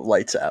absolute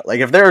lights out.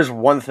 Like if there is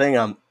one thing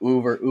I'm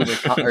uber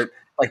or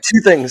like two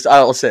things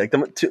I'll say, like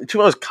the two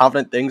most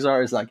confident things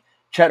is like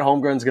Chet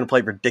Holmgren's going to play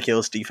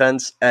ridiculous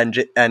defense and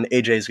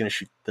AJ is going to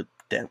shoot the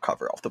damn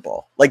cover off the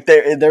ball. Like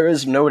there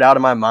is no doubt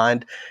in my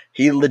mind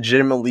he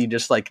legitimately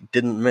just like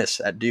didn't miss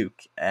at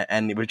Duke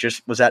and it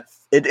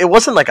it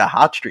wasn't like a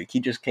hot streak. He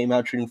just came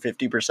out shooting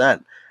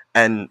 50%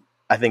 and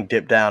I think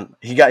dipped down.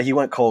 He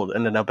went cold,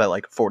 ended up at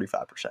like 45%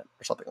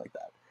 or something like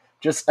that.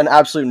 Just an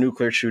absolute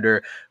nuclear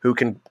shooter who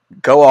can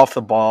go off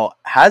the ball.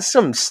 Has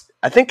some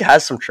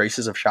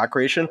traces of shot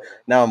creation.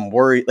 Now I'm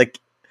worried. Like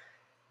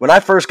when I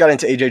first got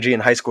into AJG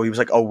in high school, he was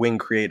like a wing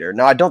creator.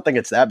 Now I don't think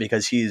it's that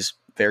because he's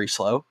very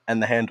slow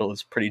and the handle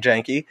is pretty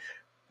janky.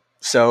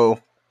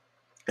 So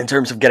in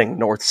terms of getting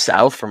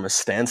north-south from a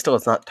standstill,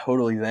 it's not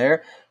totally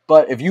there.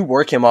 But if you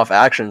work him off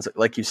actions,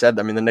 like you said,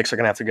 I mean, the Knicks are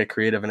going to have to get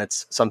creative, and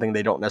it's something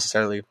they don't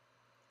necessarily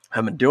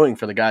have been doing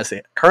for the guys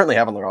they currently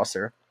have on the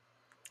roster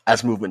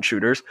as movement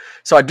shooters.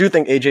 So I do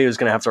think AJ is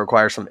going to have to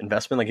require some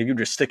investment. Like if you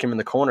just stick him in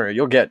the corner,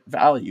 you'll get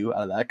value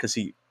out of that because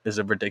he is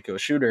a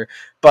ridiculous shooter,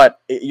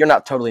 but you're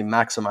not totally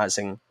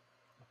maximizing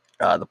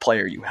the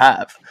player you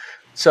have.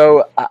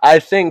 So I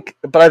think,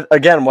 but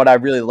again, what I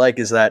really like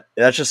is that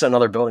that's just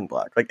another building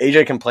block. Like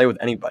AJ can play with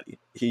anybody.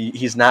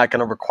 He's not going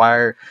to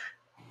require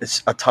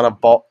a ton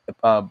of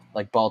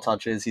ball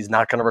touches. He's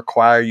not going to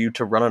require you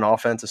to run an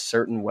offense a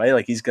certain way.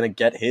 Like he's going to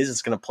get his.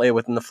 It's going to play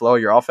within the flow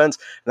of your offense.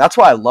 And that's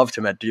why I loved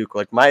him at Duke.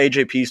 Like my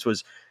AJ piece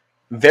was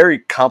very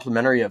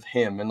complimentary of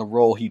him and the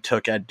role he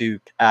took at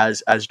Duke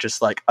as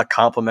just like a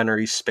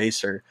complimentary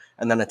spacer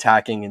and then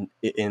attacking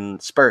in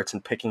spurts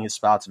and picking his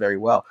spots very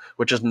well,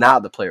 which is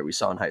not the player we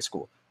saw in high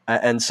school.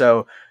 And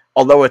so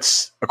although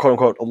it's a quote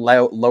unquote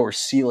lower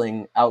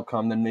ceiling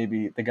outcome than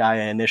maybe the guy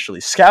I initially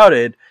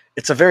scouted,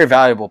 it's a very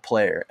valuable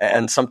player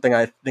and something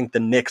I think the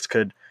Knicks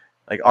could,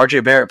 like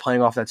RJ Barrett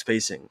playing off that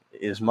spacing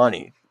is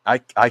money.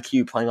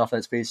 IQ playing off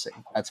that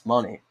spacing, that's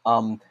money.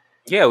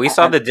 Yeah, we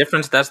saw the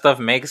difference that stuff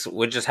makes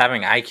with just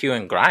having IQ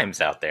and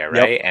Grimes out there,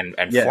 right? Yep.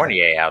 And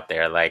Fournier out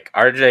there. Like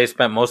RJ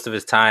spent most of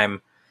his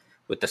time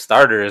with the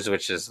starters,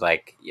 which is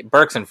like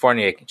Burks and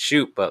Fournier can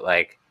shoot, but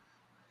like,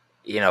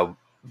 the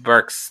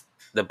Burks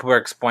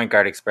point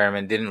guard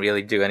experiment didn't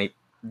really do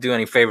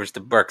any favors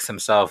to Burks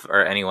himself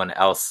or anyone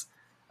else.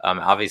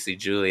 Obviously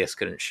Julius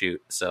couldn't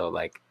shoot, so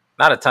like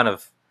not a ton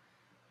of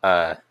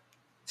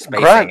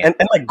spacing. And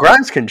like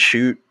Grimes can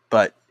shoot,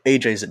 but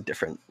AJ's a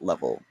different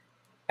level.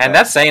 And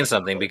that's saying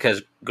something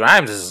because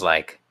Grimes is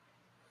like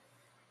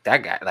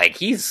that guy. Like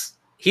he's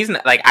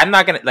not like, I'm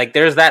not gonna like,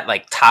 there's that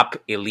like top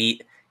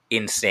elite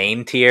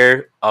insane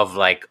tier of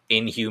like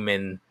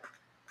inhuman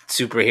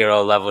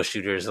superhero level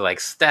shooters like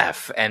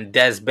Steph and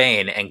Des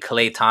Bane and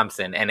Klay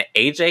Thompson, and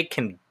AJ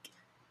can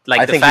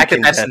like the fact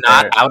that that's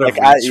not out of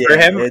reach for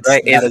him,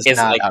 right? Is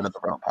not like, out of the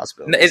realm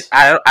possibility.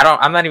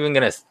 I'm not even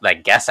gonna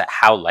like guess at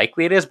how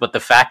likely it is, but the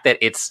fact that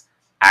it's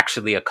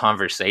actually a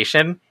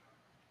conversation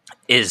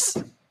is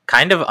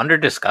kind of under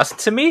discussed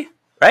to me,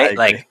 right?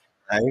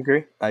 I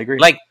agree.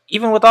 Like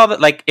even with all that,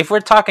 like if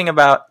we're talking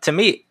about, to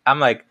me, I'm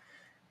like,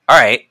 all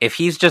right, if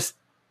he's just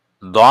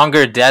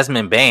longer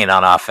Desmond Bane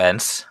on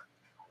offense,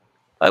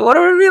 like what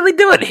are we really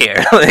doing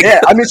here? Like, yeah,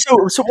 I mean, so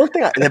one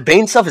thing, the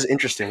Bane stuff is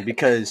interesting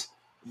because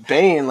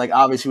Bane, like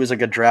obviously was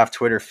like a draft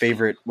Twitter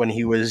favorite when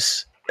he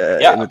was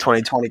in the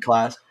 2020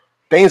 class.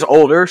 Bane's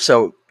older,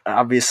 so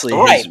obviously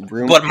his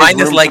room, but mine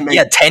is like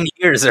 10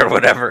 years or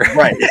whatever.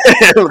 Right.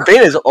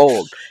 Bane is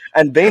old,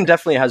 and Bane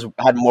definitely has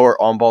had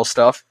more on-ball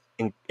stuff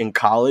in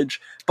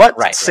college, but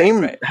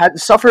had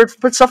suffered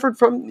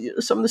from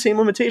some of the same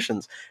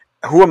limitations.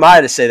 Who am I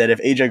to say that if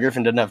AJ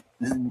Griffin didn't have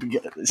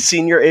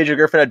senior AJ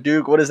Griffin at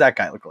Duke, what does that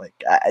guy look like?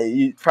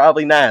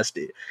 Probably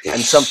nasty and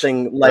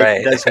something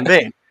like Desmond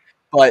Bane.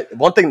 But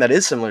one thing that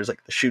is similar is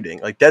like the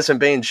shooting. Like Desmond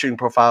Bane's shooting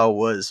profile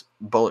was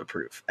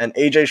bulletproof, and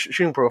AJ's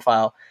shooting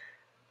profile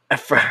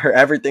for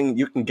everything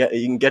you can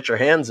get your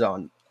hands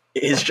on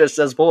is just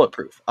as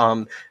bulletproof.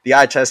 The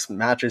eye test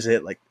matches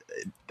it. Like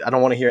I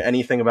don't want to hear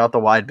anything about the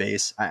wide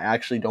base. I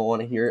actually don't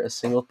want to hear a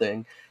single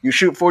thing. You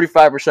shoot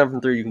 45%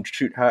 from three, you can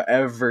shoot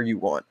however you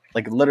want,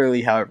 like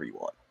literally however you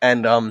want.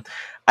 And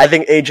I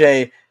think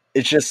AJ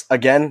is just,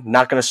 again,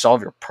 not going to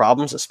solve your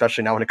problems,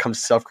 especially now when it comes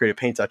to self-created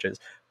paint touches,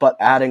 but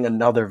adding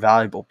another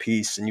valuable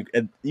piece. And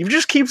you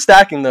just keep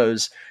stacking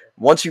those.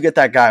 Once you get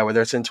that guy,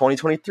 whether it's in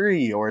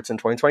 2023 or it's in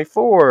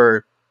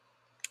 2024,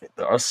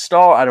 a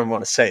star, I don't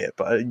want to say it,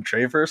 but a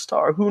Draver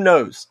star, who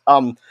knows?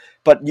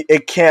 But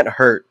it can't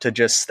hurt to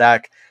just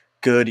stack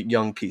good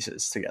young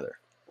pieces together.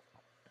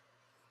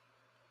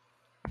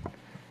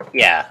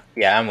 Yeah,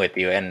 I'm with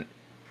you. And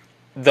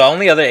the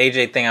only other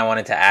AJ thing I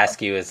wanted to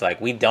ask you is,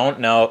 like, we don't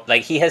know,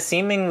 like, he has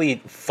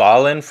seemingly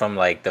fallen from,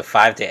 like, the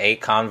 5 to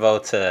 8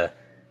 convo to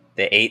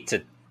the 8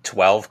 to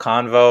 12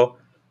 convo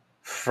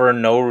for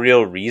no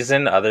real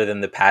reason other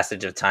than the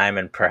passage of time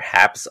and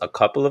perhaps a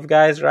couple of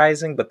guys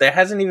rising, but there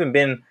hasn't even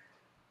been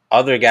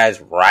other guys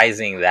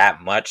rising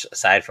that much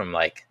aside from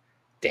like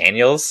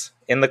Daniels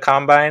in the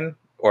combine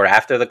or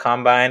after the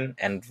combine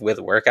and with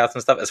workouts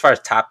and stuff. As far as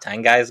top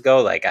 10 guys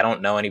go, like I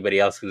don't know anybody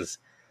else who's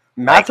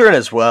Matherin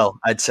as well,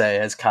 I'd say,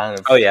 has kind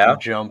of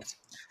jumped.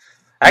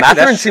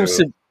 Actually, Matherin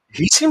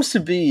seems to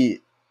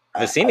be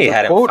Vicini the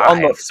had him quote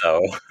 5,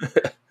 so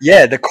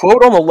yeah, the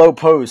quote on the low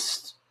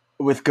post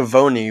with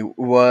Gavoni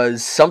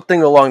was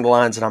something along the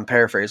lines, and I'm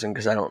paraphrasing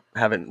because I don't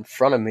have it in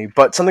front of me,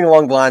 but something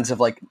along the lines of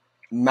like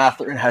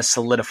Matherin has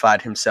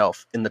solidified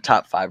himself in the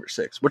top 5 or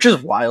 6, which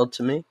is wild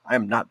to me. I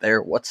am not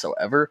there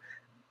whatsoever.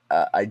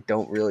 I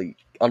don't really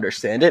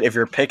understand it. If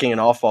you're picking an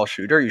off-ball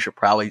shooter, you should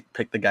probably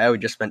pick the guy who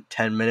just spent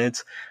 10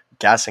 minutes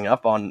gassing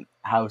up on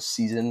how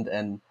seasoned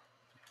and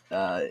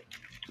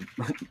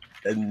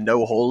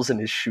no holes in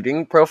his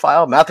shooting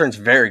profile. Matherin's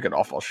very good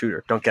off-ball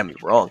shooter, don't get me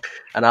wrong,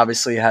 and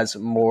obviously has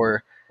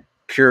more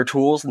pure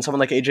tools than someone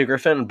like AJ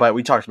Griffin. But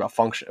we talked about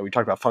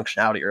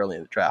functionality early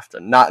in the draft,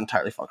 and not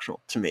entirely functional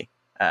to me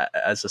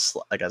as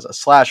a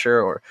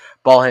slasher or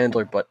ball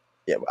handler. But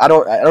yeah, I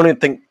don't even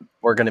think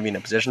we're going to be in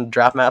a position to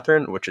draft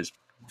Matherin, which is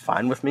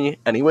fine with me,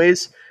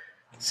 anyways.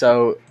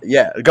 So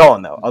yeah, go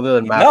on though. Other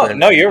than Matherin,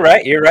 no, you're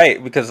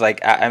right because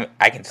like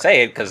I can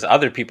say it because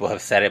other people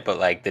have said it, but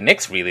like the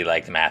Knicks really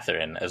liked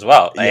Matherin as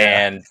well,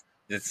 and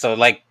so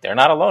like they're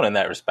not alone in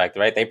that respect,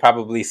 right? They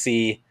probably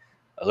see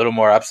a little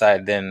more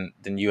upside than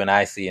you and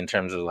I see in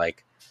terms of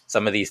like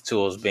some of these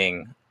tools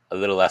being a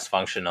little less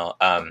functional.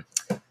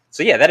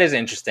 So yeah, that is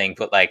interesting.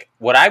 But like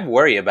what I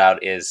worry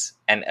about is,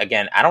 and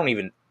again, I don't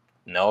even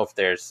know if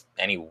there's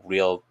any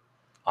real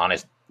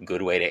honest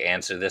good way to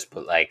answer this,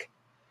 but like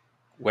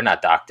we're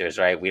not doctors,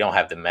 right? We don't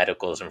have the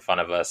medicals in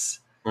front of us.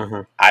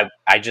 Mm-hmm.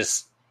 I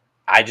just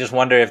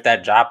wonder if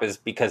that drop is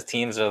because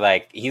teams are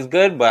like, he's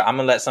good, but I'm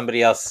gonna let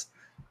somebody else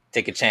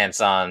take a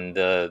chance on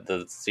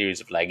the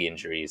series of leg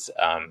injuries.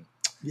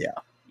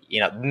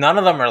 None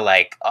of them are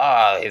like,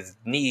 oh, his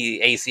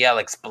knee ACL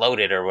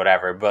exploded or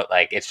whatever, but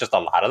like it's just a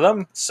lot of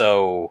them.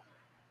 So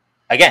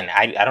again,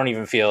 I don't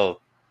even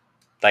feel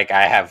like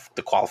I have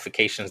the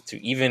qualifications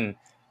to even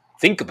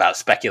think about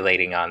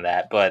speculating on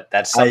that, but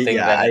that's something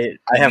the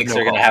Knicks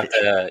are going to have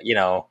to,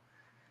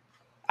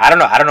 I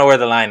don't know where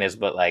the line is,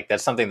 but like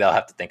that's something they'll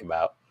have to think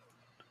about.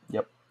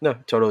 Yep. No,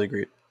 totally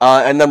agreed.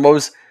 And then what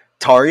was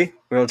Tari?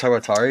 We want to talk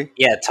about Tari?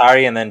 Yeah,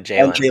 Tari and then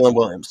Jalen. And Jalen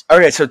Williams.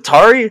 Okay, so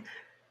Tari's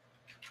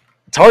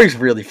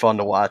really fun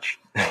to watch.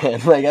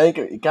 And like I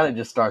think you kind of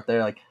just start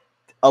there, like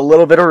a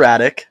little bit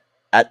erratic,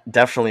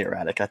 definitely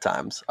erratic at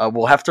times.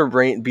 We'll have to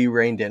be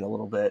reined in a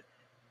little bit.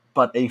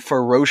 But a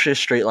ferocious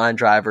straight line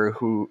driver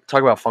who,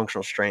 talk about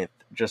functional strength,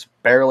 just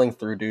barreling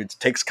through dudes,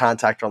 takes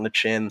contact on the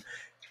chin,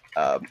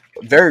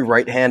 very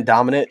right hand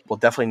dominant. Will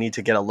definitely need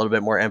to get a little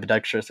bit more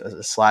ambidextrous as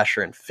a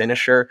slasher and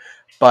finisher,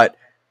 but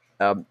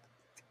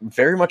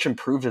very much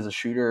improved as a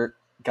shooter.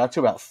 Got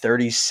to about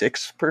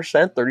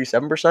 36%,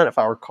 37%, if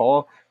I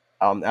recall,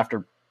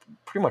 after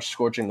pretty much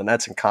scorching the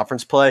Nets in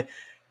conference play.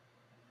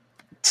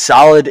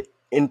 Solid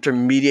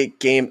intermediate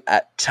game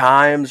at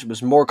times.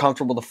 Was more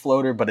comfortable with the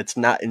floater, but it's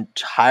not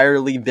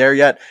entirely there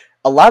yet.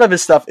 A lot of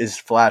his stuff is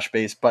flash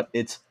based, but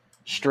it's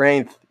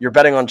strength. You're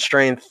betting on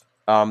strength,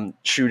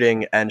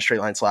 shooting, and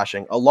straight line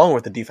slashing, along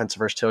with the defensive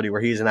versatility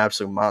where he's an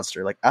absolute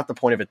monster. Like at the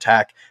point of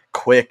attack,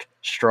 quick,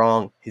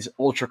 strong. He's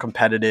ultra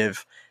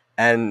competitive,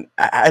 and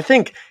I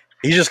think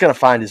he's just going to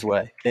find his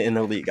way in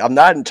the league. I'm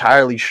not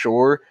entirely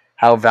sure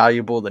how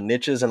valuable the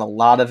niche is, and a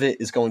lot of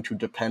it is going to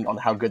depend on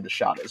how good the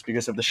shot is.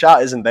 Because if the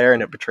shot isn't there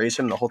and it betrays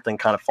him, the whole thing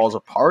kind of falls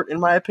apart, in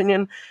my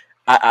opinion.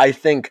 I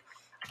think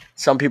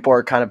some people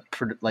are kind of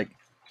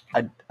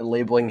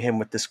labeling him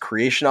with this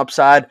creation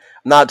upside. I'm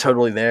not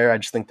totally there. I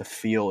just think the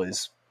feel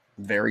is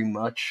very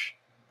much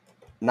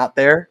not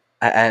there,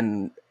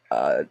 and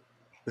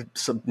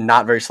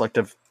not very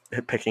selective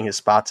at picking his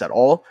spots at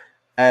all.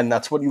 And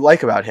that's what you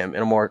like about him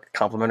in a more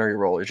complementary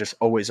role. He's just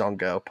always on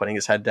go, putting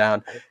his head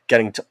down,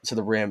 getting to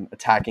the rim,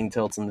 attacking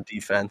tilts in the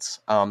defense.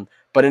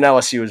 But in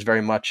LSU is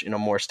very much in a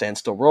more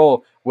standstill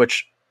role,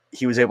 which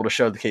he was able to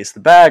show the case of the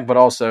bag, but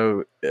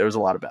also there was a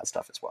lot of bad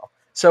stuff as well.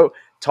 So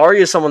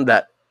Tari is someone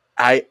that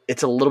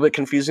it's a little bit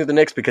confusing with the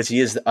Knicks because he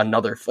is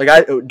another. Do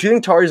you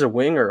think Tari's a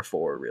wing or a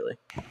forward, really?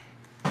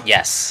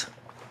 Yes.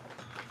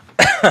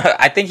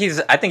 I think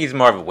he's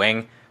more of a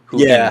wing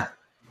who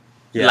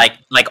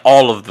like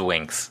all of the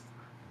wings.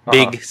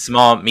 Big,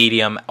 small,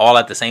 medium, all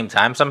at the same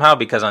time somehow,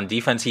 because on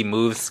defense he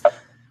moves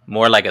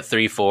more like a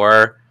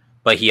 3-4,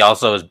 but he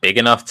also is big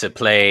enough to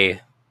play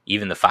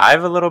even the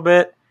 5 a little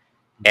bit,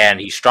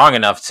 and he's strong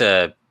enough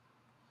to,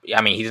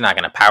 I mean, he's not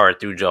going to power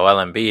through Joel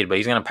Embiid, but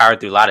he's going to power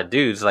through a lot of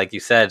dudes, like you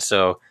said,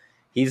 so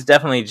he's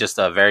definitely just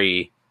a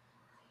very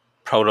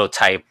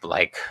prototype,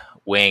 like,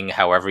 wing,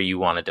 however you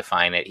want to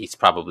define it. He's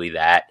probably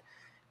that.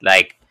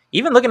 Like,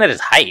 even looking at his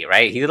height,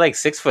 right? He's like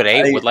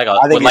 6'8" with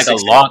a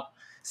long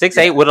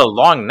 6'8" with a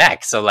long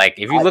neck. So like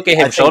if you look at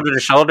him shoulder to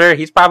shoulder,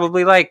 he's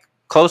probably like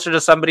closer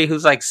to somebody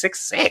who's like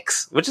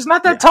 6'6", which is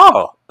not that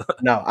tall.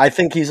 No, I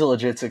think he's a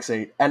legit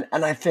 6'8", and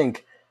I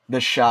think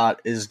the shot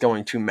is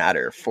going to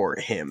matter for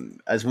him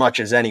as much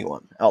as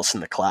anyone else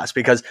in the class,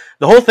 because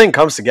the whole thing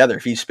comes together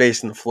if he's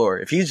spacing the floor.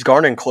 If he's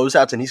garnering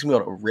closeouts and he's going to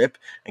be able to rip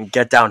and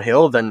get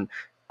downhill, then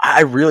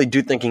I really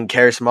do think he can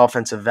carry some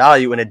offensive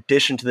value in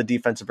addition to the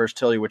defensive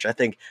versatility, which I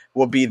think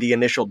will be the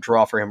initial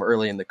draw for him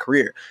early in the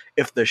career.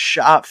 If the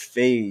shot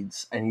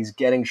fades and he's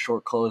getting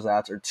short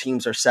closeouts or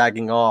teams are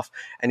sagging off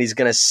and he's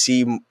going to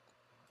see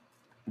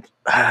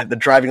the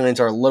driving lanes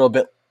are a little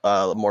bit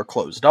more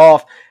closed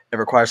off, it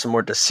requires some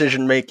more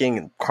decision-making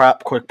and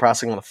quick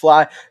processing on the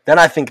fly, then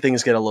I think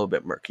things get a little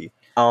bit murky.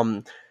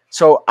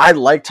 So I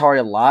like Tari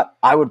a lot.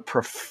 I would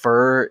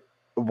prefer,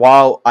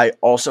 while I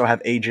also have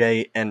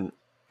AJ and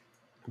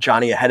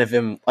Johnny ahead of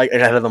them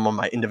on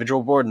my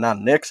individual board,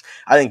 not Nick's,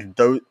 I think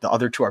the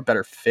other two are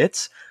better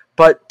fits.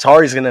 But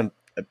Tari's going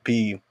to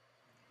be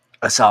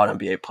a solid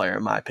NBA player,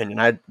 in my opinion.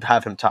 I'd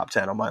have him top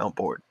 10 on my own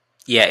board.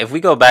 Yeah, if we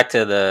go back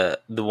to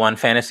the one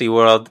fantasy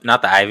world,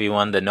 not the Ivy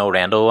one, the no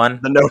Randall one.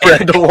 The no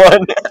Randall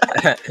one.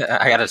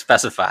 I got to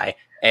specify.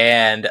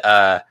 And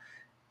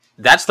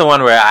that's the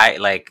one where I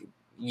like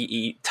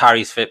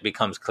Tari's fit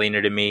becomes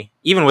cleaner to me,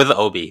 even with the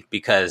Obi,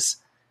 because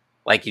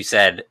like you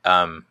said,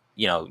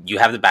 you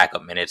have the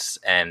backup minutes,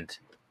 and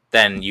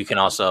then you can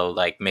also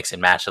like mix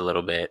and match a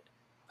little bit.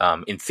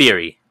 In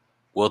theory,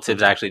 will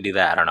Tibbs actually do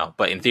that? I don't know,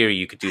 but in theory,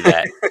 you could do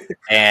that.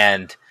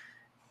 And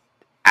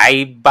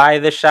I buy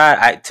the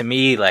shot. To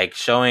me, like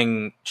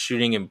showing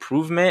shooting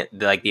improvement,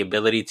 like the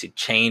ability to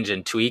change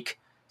and tweak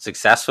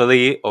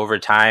successfully over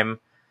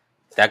time,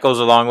 that goes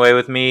a long way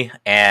with me.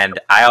 And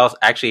I also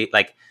actually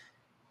like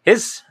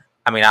his.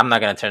 I mean, I'm not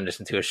going to turn this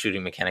into a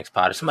shooting mechanics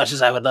pod as much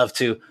as I would love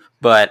to,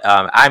 but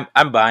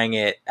I'm buying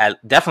it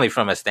definitely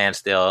from a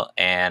standstill,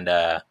 and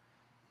I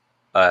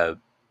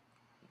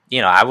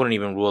wouldn't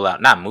even rule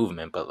out not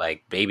movement, but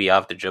like baby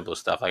off the dribble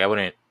stuff. Like I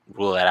wouldn't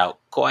rule that out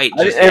quite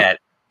just yet.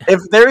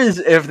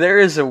 If there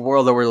is a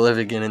world that we're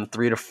living in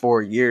 3 to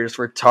 4 years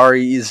where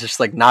Tari is just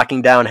like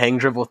knocking down hang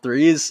dribble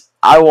threes,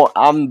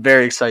 I'm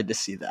very excited to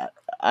see that.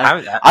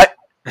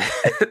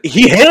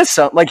 He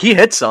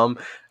hit some,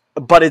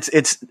 but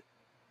it's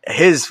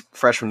his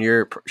freshman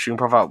year shooting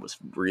profile was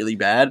really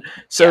bad.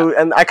 So,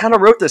 and I kind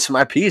of wrote this in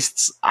my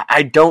piece.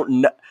 I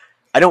don't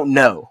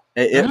know.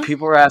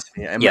 People are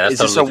asking me. Yeah, that's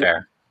totally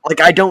fair. Like,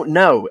 I don't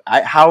know.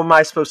 How am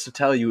I supposed to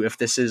tell you if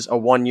this is a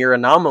 1 year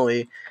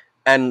anomaly?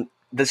 And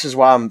this is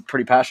why I'm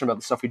pretty passionate about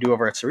the stuff we do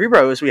over at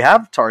Cerebro is we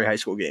have Tari high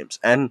school games,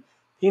 and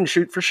he can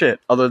shoot for shit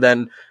other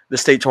than the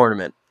state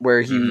tournament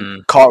where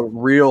he caught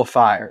real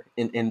fire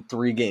in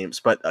 3 games.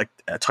 But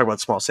talk about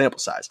small sample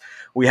size.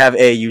 We have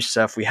AAU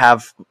stuff. We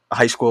have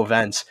high school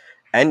events,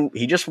 and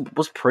he just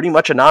was pretty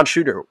much a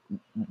non-shooter.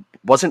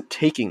 Wasn't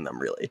taking them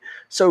really.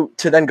 So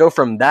to then go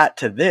from that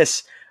to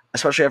this,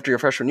 especially after your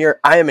freshman year,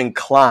 I am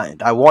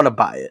inclined. I want to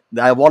buy it.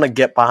 I want to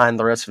get behind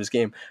the rest of his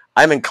game.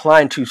 I'm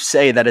inclined to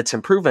say that it's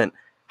improvement.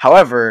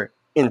 However,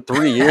 in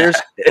 3 years,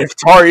 if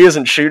Tari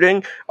isn't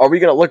shooting, are we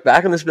going to look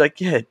back on this and be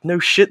like, yeah, no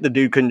shit, the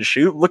dude couldn't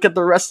shoot. Look at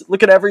the rest.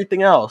 Look at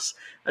everything else.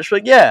 I just be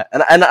like, yeah.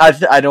 And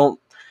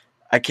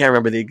I can't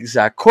remember the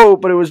exact quote,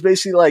 but it was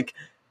basically like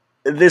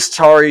this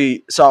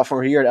Tari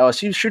sophomore year at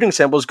LSU shooting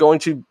sample is going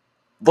to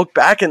look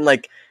back and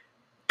like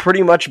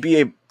pretty much be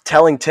a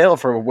telling tale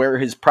for where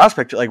his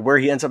prospect, like where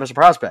he ends up as a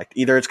prospect.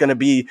 Either it's going to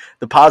be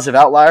the positive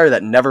outlier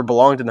that never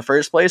belonged in the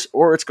first place,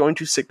 or it's going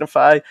to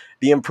signify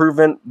the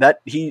improvement that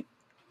he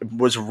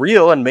was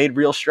real and made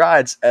real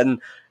strides. And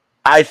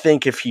I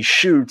think if he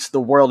shoots, the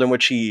world in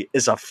which he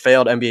is a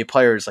failed NBA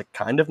player is like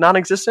kind of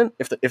non-existent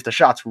if the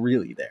shot's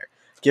really there,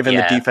 given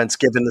the defense,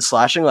 given the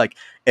slashing. Like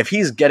if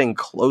he's getting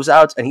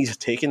closeouts and he's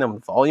taking them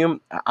with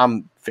volume,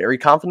 I'm very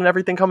confident in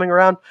everything coming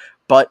around.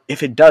 But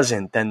if it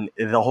doesn't, then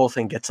the whole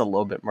thing gets a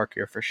little bit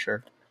murkier for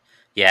sure.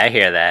 Yeah, I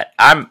hear that.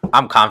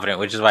 I'm confident,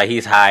 which is why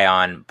he's high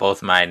on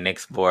both my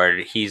Knicks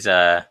board. He's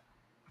I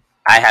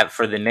have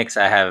for the Knicks,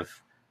 I have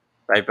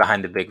right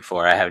behind the big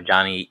four, I have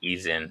Johnny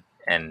Eason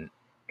and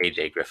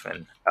AJ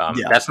Griffin.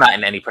 That's not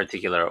in any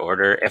particular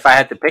order. If I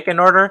had to pick an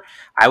order,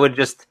 I would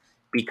just,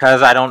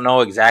 because I don't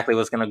know exactly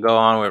what's going to go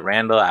on with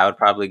Randall, I would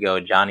probably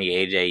go Johnny,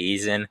 AJ,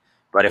 Eason.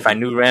 But if I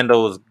knew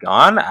Randall was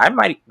gone, I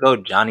might go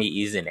Johnny,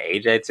 Eason,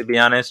 AJ, to be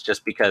honest,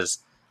 just because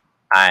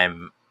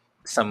I'm,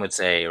 some would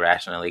say,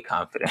 rationally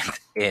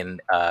confident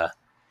in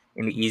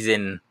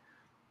Eason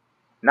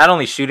not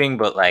only shooting,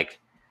 but like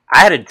I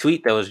had a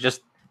tweet that was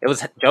just, it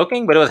was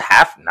joking, but it was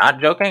half not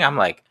joking. I'm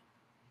like,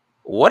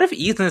 what if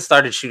Ethan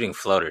started shooting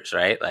floaters,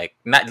 right? Like,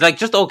 not like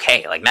just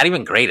okay, like not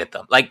even great at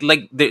them. Like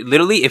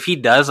literally, if he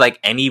does like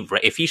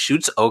if he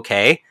shoots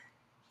okay,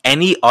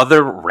 any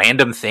other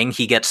random thing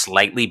he gets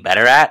slightly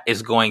better at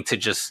is going to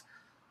just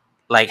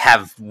like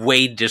have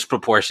way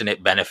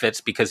disproportionate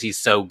benefits because he's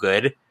so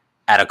good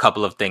at a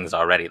couple of things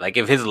already. Like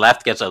if his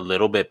left gets a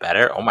little bit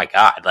better, oh my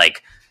God,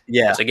 like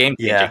it's a game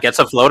changer. Yeah. Gets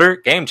a floater,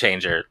 game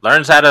changer.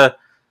 Learns how to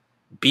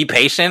be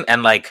patient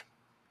and like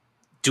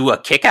do a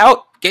kick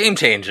out, game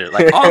changer.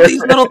 Like all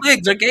these little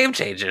things are game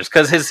changers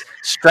because his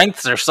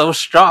strengths are so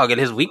strong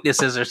and his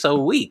weaknesses are so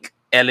weak,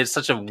 and it's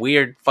such a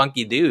weird,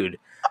 funky dude.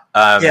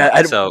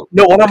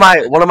 One of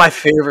my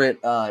favorite.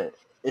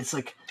 It's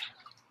like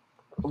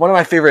one of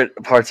my favorite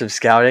parts of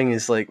scouting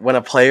is like when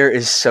a player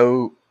is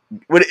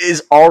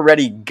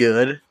already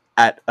good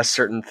at a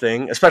certain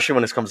thing, especially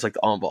when it comes to like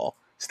the on ball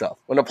stuff.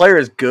 When a player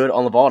is good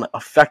on the ball and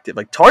effective,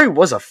 like Tari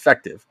was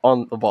effective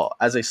on the ball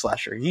as a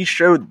slasher. He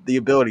showed the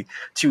ability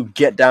to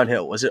get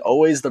downhill. Was it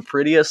always the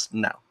prettiest?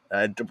 No.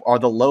 Are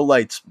the low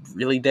lights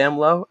really damn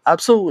low?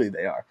 Absolutely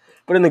they are.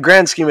 But in the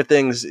grand scheme of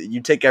things,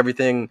 you take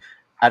everything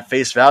at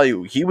face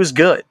value. He was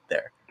good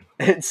there.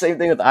 And same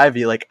thing with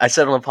Ivy. Like I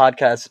said on the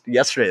podcast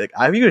yesterday, like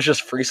Ivy was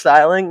just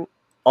freestyling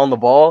on the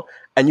ball,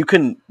 and you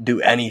couldn't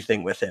do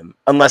anything with him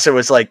unless it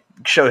was like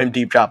show him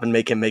deep drop and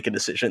make him make a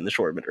decision in the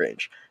short mid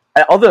range.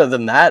 Other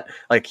than that,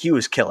 like he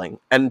was killing.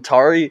 And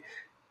Tari,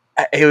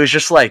 it was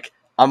just like,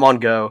 I'm on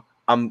go.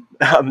 I'm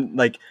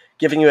like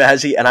giving you a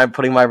hezzy, and I'm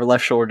putting my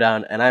left shoulder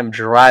down, and I'm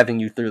driving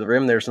you through the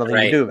rim. There's nothing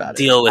you do about it.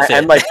 Deal with it.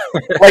 And like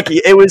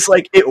it was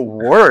like it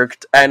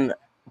worked. And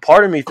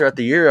part of me throughout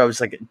the year, I was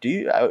like,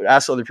 I would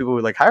ask other people who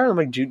were like hire. I'm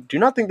like, do you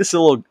not think this is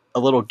a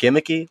little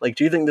gimmicky? Like,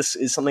 do you think this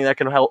is something that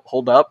can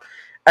hold up?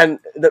 And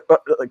the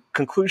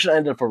conclusion I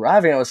ended up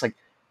arriving, I was like,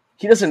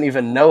 he doesn't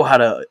even know how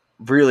to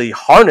really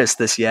harness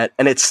this yet,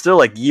 and it's still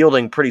like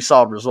yielding pretty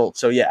solid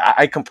results. So yeah,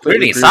 I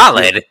completely pretty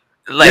solid.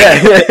 Like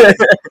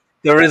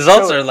the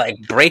results are like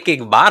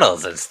breaking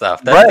bottles and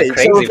stuff. That's right. The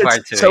crazy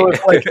part to me. So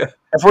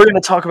if we're going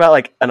to talk about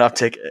like an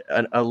uptick,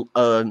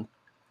 a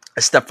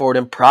step forward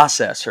in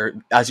process,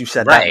 or as you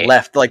said, that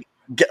left, like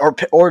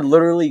or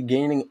literally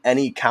gaining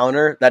any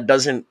counter that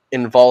doesn't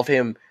involve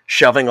him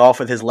shoving off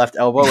with his left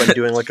elbow and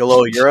doing like a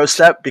little Euro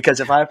step.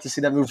 Because if I have to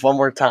see that move one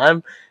more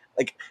time,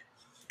 like.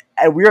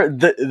 And we're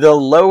the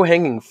low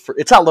hanging fruit.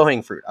 It's not low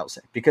hanging fruit, I would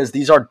say, because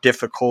these are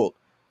difficult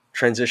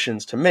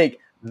transitions to make.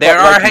 There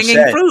are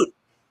hanging fruit.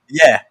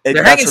 Yeah,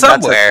 they're hanging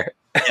somewhere.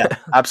 Yeah,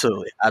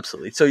 absolutely.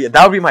 So yeah,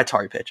 that would be my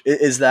Tari pitch.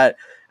 Is that,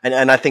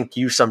 and I think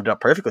you summed it up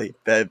perfectly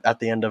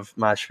at the end of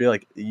my spiel.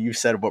 Like you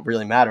said, what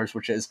really matters,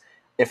 which is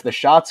if the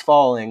shot's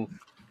falling,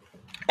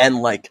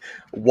 and like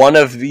one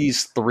of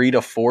these 3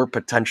 to 4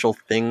 potential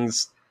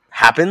things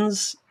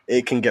happens,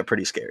 it can get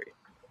pretty scary.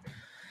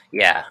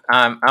 Yeah,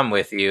 I'm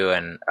with you,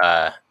 and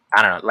I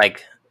don't know,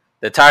 like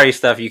the Tari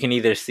stuff. You can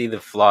either see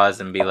the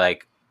flaws and be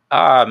like,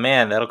 "Oh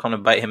man, that'll come to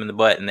bite him in the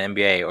butt in the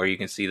NBA," or you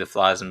can see the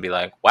flaws and be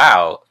like,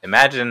 "Wow,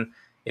 imagine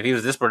if he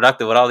was this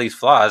productive with all these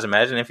flaws.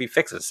 Imagine if he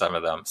fixes some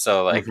of them."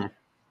 So, like,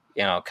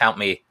 count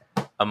me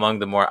among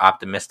the more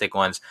optimistic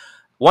ones.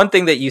 One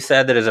thing that you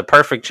said that is a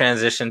perfect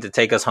transition to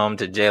take us home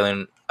to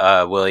Jalen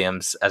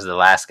Williams as the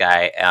last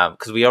guy,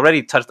 because we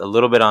already touched a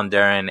little bit on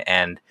Duren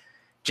and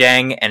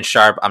Jang and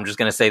Sharp. I'm just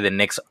going to say the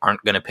Knicks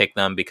aren't going to pick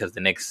them because the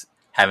Knicks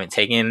haven't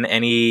taken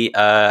any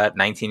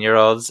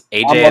 19-year-olds.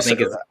 AJ, I think,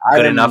 is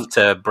good enough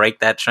to break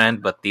that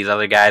trend, but these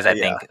other guys, I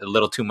think, a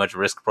little too much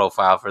risk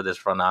profile for this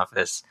front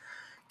office.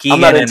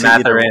 Keegan and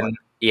Mathurin,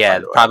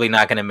 probably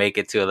not going to make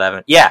it to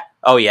 11. Yeah.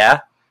 Oh,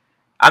 yeah.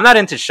 I'm not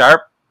into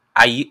Sharp,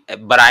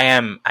 but I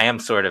am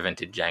sort of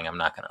into Jang. I'm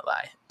not going to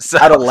lie. So,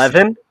 at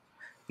 11?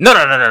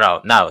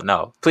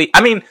 No. Please.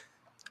 I mean,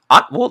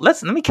 well,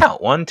 let me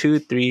count. 1, 2,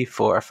 3,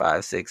 4,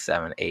 5, 6,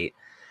 7, 8.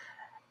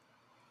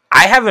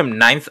 I have him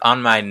 9th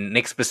on my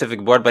Knicks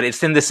specific board, but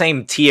it's in the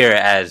same tier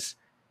as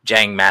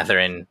Jang,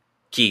 Mathurin,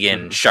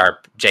 Keegan,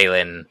 Sharp,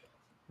 Jalen,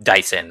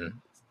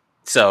 Dyson.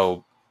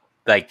 So,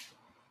 like,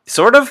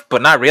 sort of,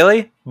 but not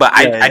really. But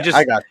I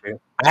got you.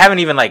 I haven't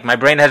even, like, my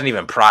brain hasn't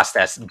even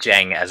processed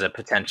Jang as a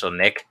potential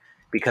Knick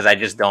because I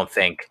just don't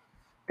think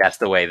that's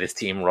the way this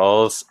team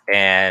rolls.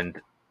 And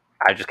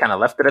I just kind of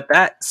left it at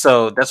that.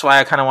 So that's why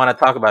I kind of want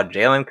to talk about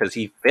Jalen, because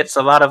he fits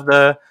a lot of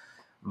the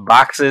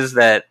boxes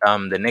that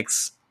the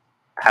Knicks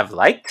have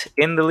liked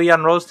in the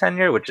Leon Rose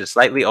tenure, which is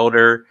slightly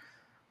older,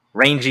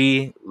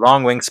 rangy,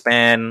 long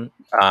wingspan,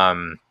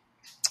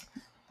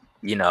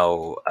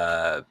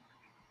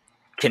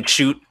 can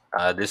shoot.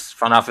 This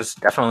front office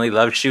definitely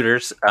loves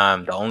shooters.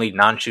 The only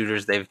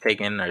non-shooters they've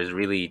taken is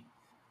really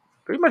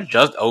pretty much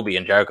just Obi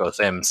and Jericho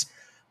Sims.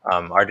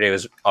 RJ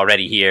was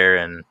already here,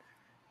 and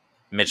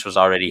Mitch was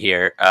already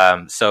here.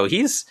 So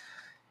he's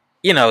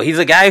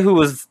a guy who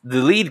was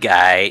the lead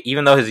guy,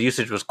 even though his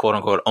usage was quote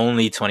unquote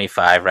only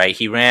 25, right?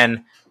 He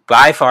ran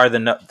by far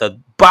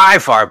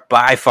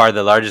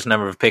the largest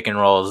number of pick and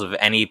rolls of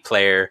any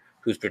player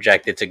who's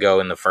projected to go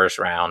in the first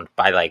round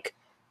by like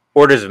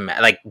orders of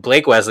like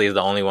Blake Wesley is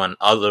the only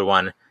other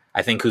one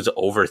I think who's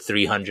over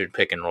 300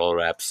 pick and roll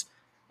reps,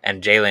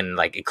 and Jalen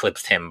like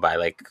eclipsed him by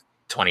like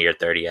 20 or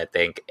 30, I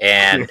think.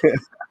 And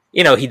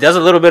he does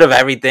a little bit of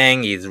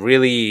everything. He's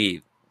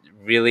really,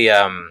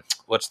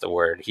 what's the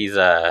word? He's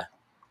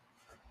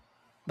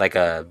like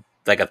a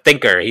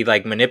thinker. He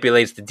like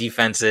manipulates the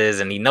defenses,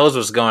 and he knows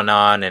what's going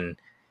on. And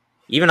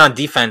even on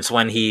defense,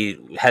 when he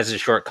has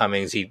his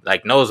shortcomings, he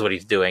like knows what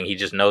he's doing. He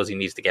just knows he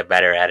needs to get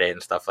better at it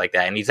and stuff like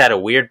that. And he's had a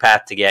weird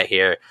path to get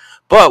here.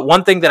 But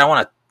one thing that I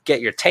want to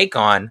get your take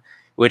on,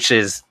 which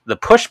is the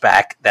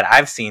pushback that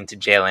I've seen to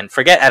Jalen.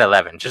 Forget at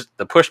 11, just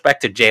the pushback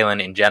to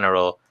Jalen in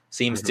general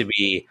seems to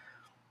be,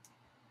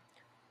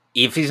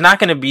 if he's not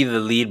going to be the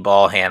lead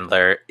ball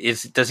handler,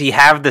 does he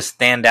have the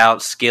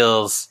standout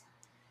skills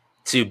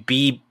to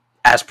be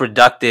as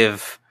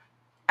productive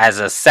as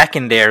a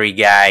secondary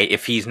guy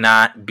if he's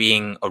not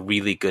being a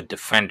really good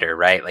defender,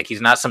 right? Like, he's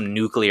not some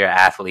nuclear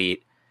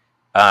athlete.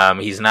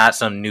 He's not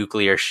some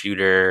nuclear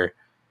shooter.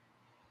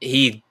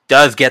 He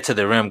does get to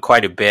the rim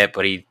quite a bit,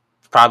 but he's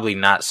probably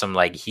not some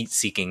like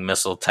heat-seeking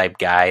missile type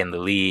guy in the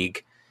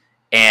league.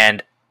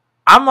 And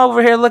I'm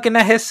over here looking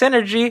at his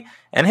synergy,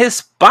 and his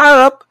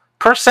spot-up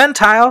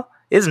percentile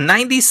is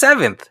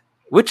 97th,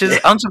 which is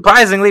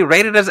unsurprisingly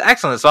rated as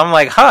excellent. So I'm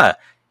like,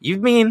 you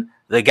mean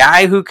the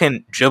guy who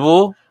can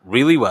dribble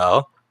really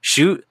well,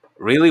 shoot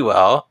really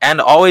well, and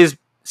always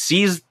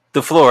sees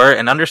the floor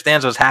and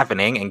understands what's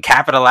happening and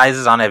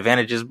capitalizes on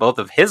advantages both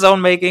of his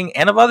own making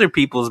and of other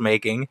people's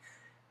making,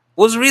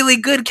 was really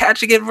good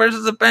catching it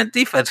versus a bent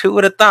defense. Who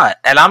would have thought?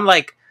 And I'm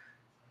like,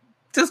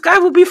 this guy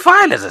will be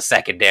fine as a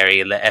secondary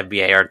in the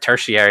NBA or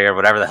tertiary or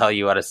whatever the hell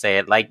you want to say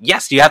it. Like,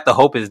 yes, you have to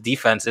hope his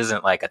defense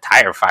isn't like a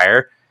tire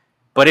fire,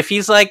 but if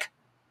he's like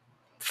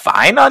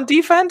fine on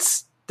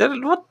defense,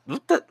 then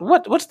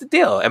what's the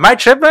deal? Am I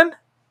tripping?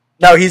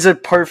 No, he's a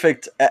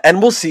perfect,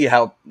 and we'll see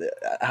how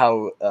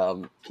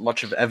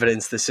much of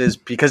evidence this is,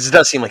 because it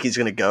does seem like he's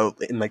going to go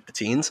in like the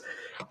teens.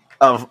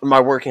 Of my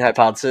working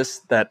hypothesis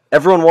that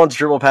everyone wants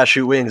dribble pass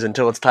shoot wings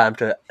until it's time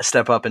to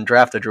step up and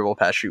draft a dribble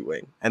pass shoot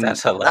wing. And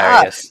that's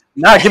hilarious.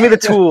 Give me the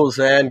tools,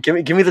 man. Give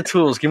me the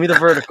tools. Give me the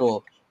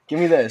vertical. Give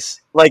me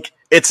this. Like,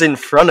 it's in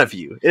front of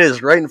you. It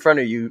is right in front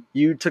of you.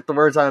 You took the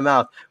words out of my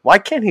mouth. Why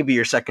can't he be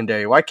your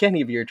secondary? Why can't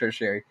he be your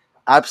tertiary?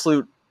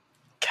 Absolute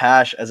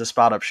cash as a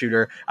spot up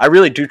shooter. I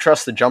really do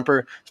trust the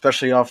jumper,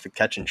 especially off the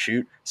catch and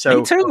shoot. So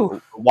me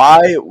too.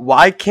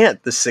 Why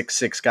can't the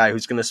 6'6" guy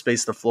who's going to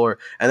space the floor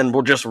and then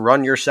we'll just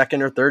run your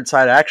second or third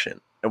side action?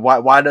 And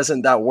why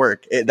doesn't that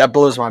work? That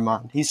blows my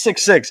mind. He's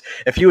 6'6".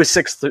 If he was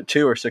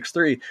 6'2" or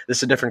 6'3", this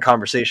is a different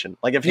conversation.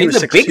 Like, if he's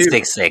was a big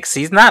 6'6",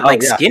 he's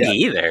not skinny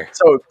either.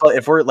 So, but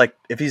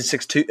if he's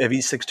 6'2",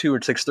 or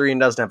 6'3" and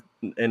doesn't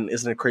have and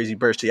isn't a crazy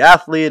bursty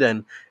athlete,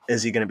 and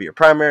is he going to be your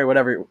primary,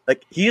 whatever?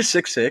 Like, he is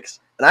 6'6".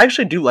 And I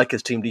actually do like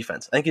his team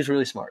defense. I think he's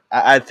really smart.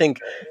 I think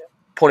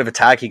point of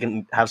attack, he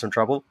can have some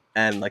trouble.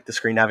 And, like, the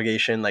screen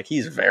navigation, like,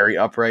 he's very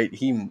upright.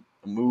 He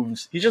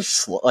moves. He's just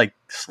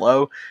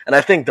slow. And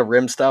I think the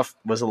rim stuff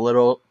was a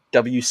little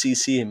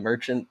WCC and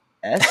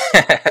Merchant-esque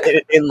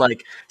in,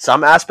 like,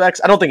 some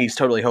aspects. I don't think he's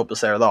totally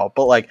hopeless there at all.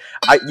 But, like,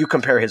 you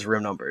compare his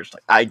rim numbers.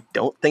 Like, I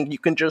don't think you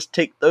can just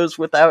take those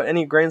without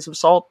any grains of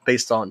salt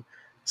based on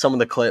some of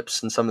the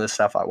clips and some of the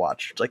stuff I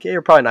watched. It's like, yeah,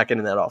 you're probably not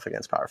getting that off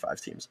against Power 5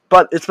 teams.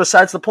 But it's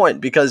besides the point,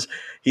 because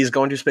he's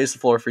going to space the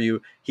floor for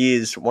you.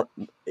 He's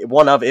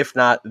one of, if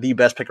not the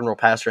best pick-and-roll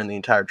passer in the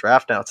entire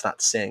draft. Now, it's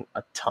not saying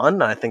a ton,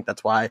 and I think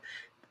that's why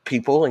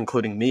people,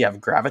 including me, have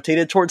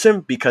gravitated towards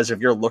him, because if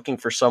you're looking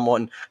for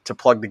someone to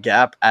plug the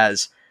gap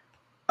as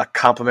a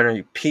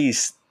complementary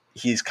piece,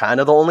 he's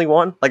kind of the only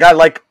one. Like, I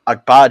like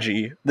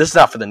Agbaji. This is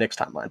not for the Knicks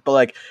timeline, but,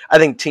 like, I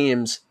think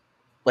teams,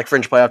 like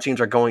fringe playoff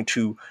teams, are going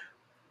to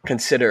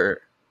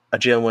consider a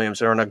Jalen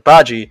Williams or an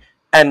Agbaji,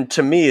 and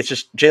to me, it's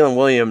just Jalen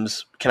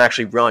Williams can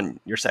actually run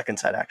your second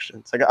side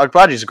actions. Like,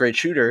 Agbaji's a great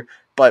shooter,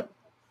 but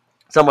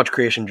it's not much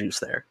creation juice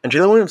there, and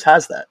Jalen Williams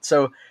has that.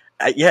 So,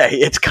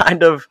 it's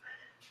kind of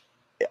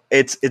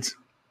it's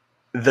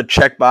the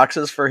check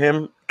boxes for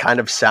him kind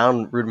of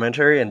sound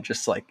rudimentary and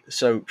just like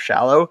so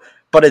shallow,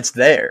 but it's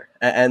there,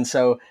 and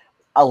so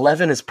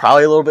 11 is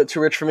probably a little bit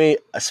too rich for me,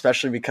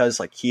 especially because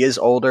like he is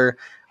older.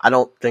 I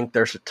don't think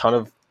there's a ton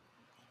of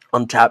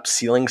untapped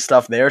ceiling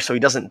stuff there, so he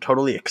doesn't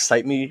totally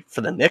excite me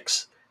for the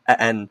Knicks.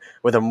 And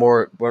with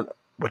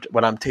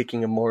when I'm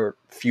taking a more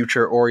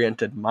future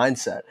oriented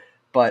mindset,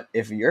 but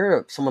if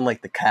you're someone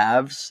like the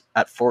Cavs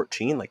at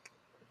 14,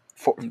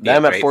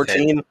 them at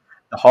 14, fit.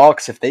 The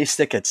Hawks, if they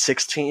stick at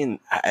 16,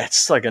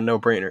 it's like a no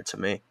brainer to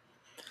me.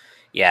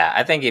 Yeah,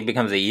 I think it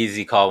becomes an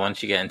easy call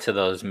once you get into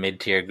those mid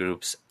tier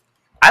groups.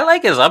 I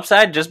like his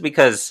upside just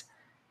because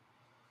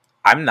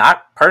I'm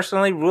not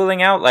personally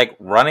ruling out like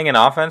running an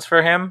offense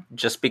for him,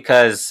 just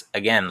because,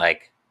 again,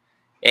 like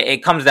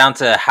it comes down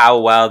to how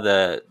well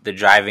the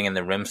driving and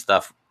the rim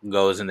stuff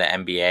goes in the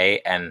NBA,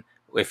 and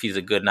if he's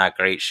a good, not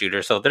great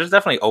shooter. So there's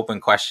definitely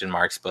open question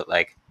marks, but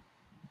like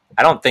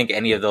I don't think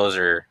any of those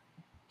are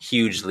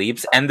huge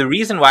leaps. And the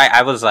reason why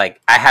I was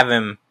like, I have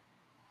him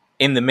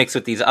in the mix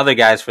with these other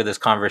guys for this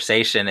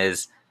conversation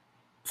is,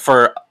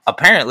 for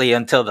apparently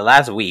until the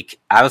last week,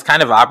 I was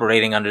kind of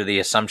operating under the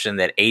assumption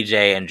that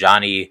AJ and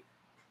Johnny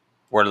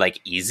were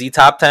like easy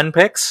top 10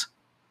 picks.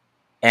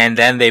 And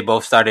then they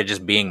both started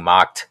just being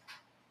mocked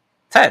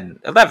 10,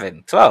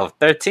 11, 12,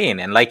 13.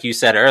 And like you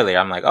said earlier,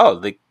 I'm like,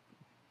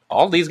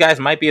 all these guys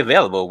might be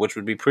available, which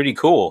would be pretty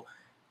cool.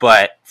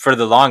 But for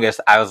the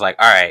longest, I was like,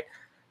 all right,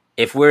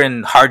 if we're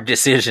in hard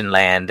decision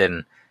land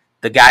and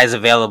the guys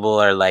available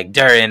are like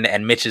Duren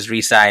and Mitch is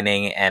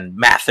re-signing and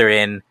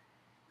Matherin,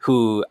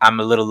 who I'm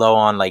a little low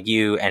on like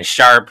you, and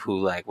Sharp,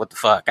 who like, what the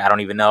fuck, I don't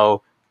even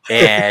know.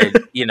 And,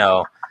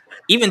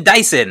 even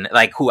Dyson,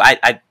 like who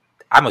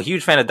I'm a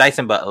huge fan of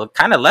Dyson, but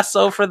kind of less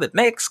so for the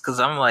Knicks because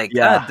I'm like,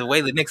 the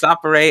way the Knicks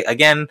operate,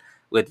 again,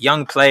 with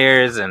young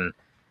players and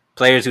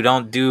players who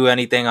don't do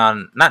anything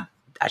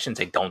I shouldn't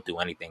say don't do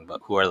anything,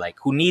 but who are like,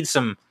 who need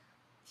some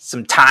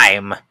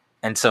time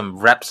and some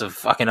reps of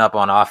fucking up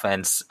on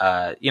offense,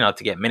 to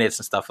get minutes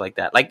and stuff like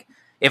that. Like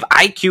if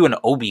IQ and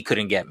Obi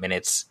couldn't get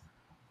minutes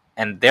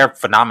and they're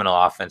phenomenal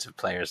offensive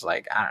players,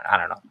 like, I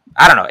don't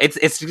know. It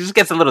just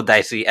gets a little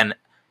dicey, and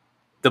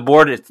the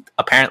board is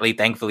apparently,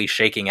 thankfully,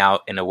 shaking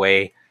out in a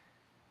way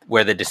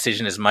where the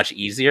decision is much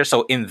easier.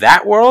 So in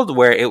that world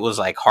where it was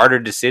like harder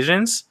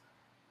decisions,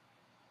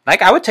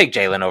 like I would take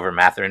Jalen over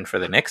Mathurin for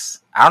the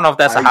Knicks. I don't know if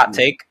that's a hot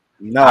take.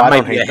 No, I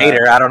might be a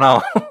hater. I don't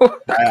know.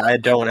 I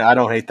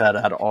don't hate that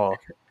at all.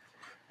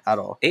 At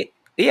all.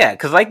 Yeah,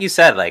 because like you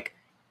said, like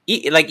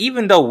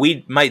even though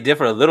we might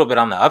differ a little bit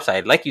on the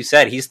upside, like you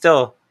said,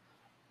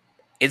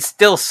 it's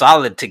still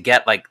solid to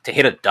get to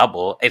hit a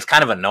double. It's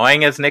kind of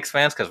annoying as Knicks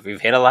fans because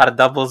we've hit a lot of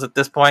doubles at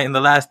this point in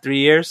the last 3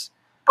 years.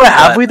 But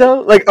have we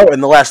though? In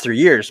the last 3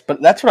 years.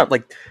 But that's what I'm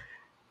like.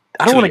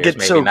 I don't want to get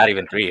maybe not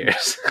even 3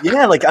 years.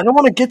 Yeah, I don't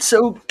want to get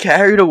so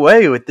carried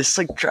away with this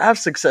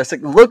draft success.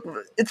 Look,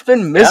 it's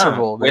been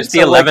miserable. Yeah, it's the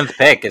 11th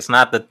pick. It's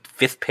not the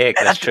 5th pick.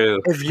 That's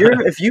true. If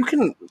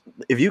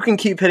you can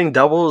keep hitting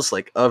doubles,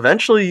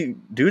 eventually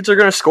dudes are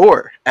gonna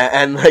score.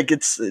 And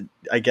it's,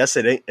 I guess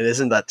it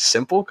isn't that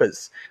simple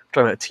because we're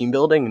talking about team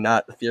building,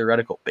 not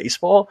theoretical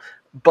baseball.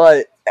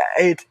 But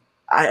I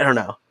don't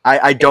know.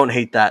 I don't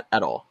hate that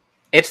at all.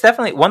 It's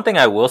definitely one thing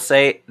I will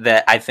say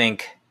that I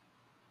think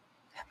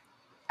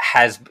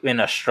has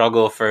been a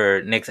struggle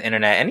for Knicks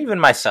internet and even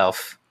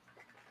myself,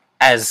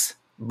 as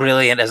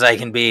brilliant as I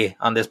can be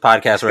on this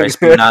podcast where I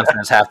spew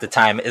nonsense half the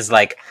time, is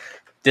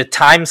the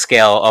time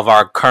scale of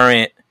our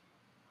current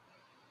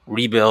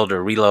rebuild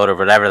or reload or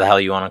whatever the hell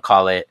you want to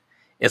call it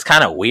is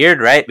kind of weird,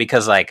 right?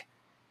 Because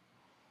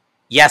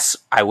yes,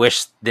 I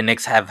wish the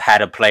Knicks have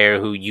had a player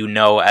who,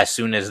 as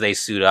soon as they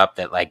suit up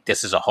that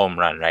this is a home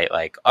run,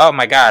 right? Oh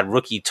my God,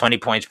 rookie 20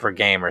 points per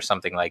game or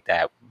something like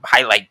that.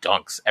 Highlight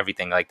dunks,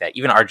 everything like that.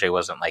 Even RJ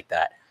wasn't like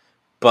that.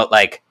 But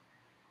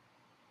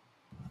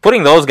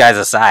putting those guys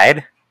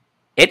aside,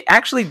 it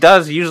actually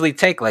does usually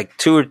take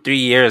 2 or 3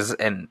 years.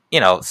 And,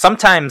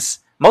 sometimes,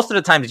 most of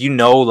the times, when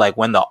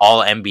the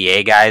all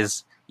NBA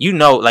guys, we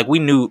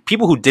knew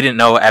people who didn't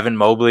know Evan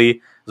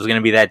Mobley was going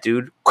to be that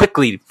dude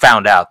quickly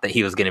found out that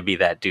he was going to be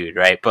that dude,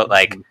 right? But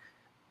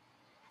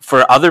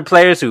for other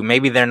players who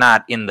maybe they're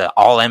not in the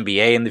all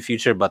NBA in the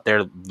future, but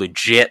they're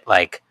legit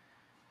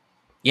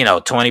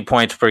 20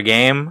 points per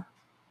game,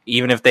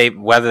 even if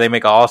whether they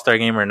make an all-star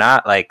game or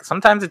not,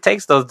 sometimes it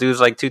takes those dudes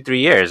 2-3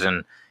 years,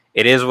 and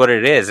it is what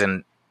it is.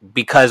 And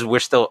because we're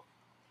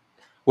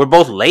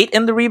both late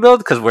in the rebuild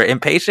because we're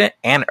impatient,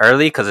 and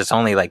early because it's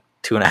only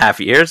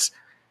 2.5 years.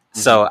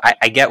 So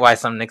I get why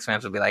some Knicks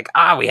fans would be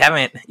we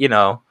haven't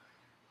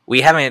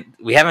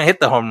hit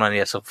the home run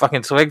yet, so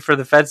fucking swing for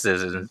the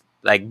fences. And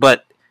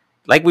but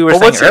we were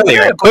saying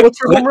earlier, what's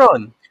your home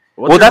run?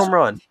 What's your home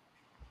run?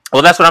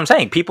 Well, that's what I'm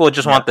saying. People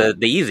just want the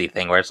easy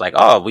thing where it's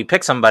we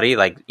pick somebody,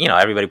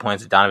 everybody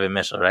points at Donovan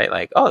Mitchell,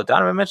 right?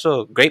 Donovan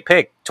Mitchell, great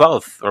pick,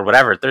 12th or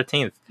whatever,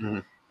 13th. Mm-hmm.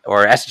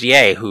 Or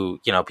SGA,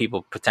 who,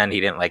 people pretend he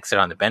didn't sit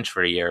on the bench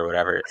for a year or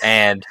whatever,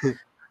 and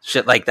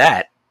shit like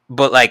that.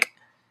 But like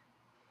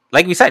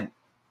we said,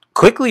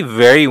 Quickly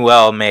very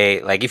well may,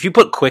 if you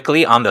put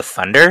Quickly on the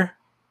Thunder,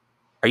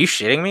 are you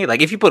shitting me?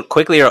 If you put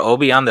Quickly or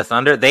Obi on the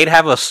Thunder, they'd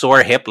have a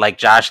sore hip like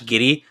Josh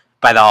Giddey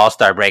by the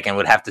All-Star break and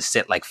would have to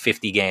sit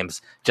 50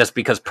 games just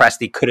because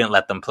Presti couldn't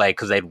let them play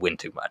because they'd win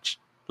too much.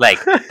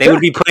 They would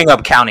be putting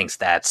up counting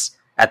stats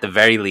at the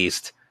very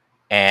least.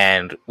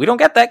 And we don't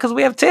get that because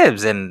we have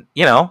Tibbs. And,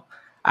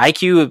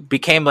 IQ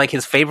became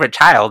his favorite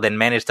child and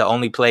managed to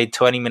only play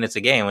 20 minutes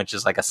a game, which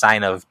is a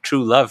sign of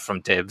true love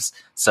from Tibbs.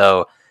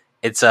 So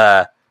it's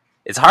hard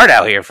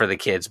out here for the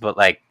kids, but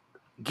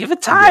give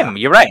it time.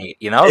 Yeah. You're right.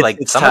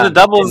 It's some time. Of the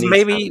doubles,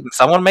 maybe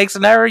someone makes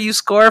an error, you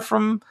score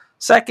from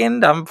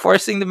second. I'm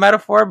forcing the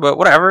metaphor, but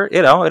whatever,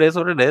 it is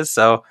what it is.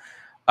 So,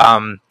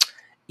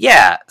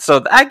 yeah.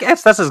 So I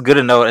guess that's as good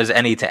a note as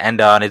any to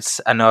end on.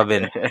 I know I've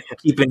been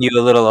keeping you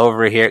a little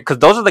over here because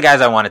those are the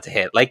guys I wanted to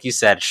hit. Like you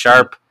said,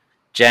 Sharp,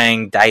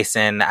 Jang,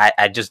 Dyson.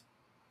 I just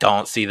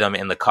don't see them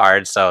in the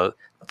cards. So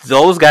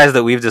those guys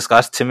that we've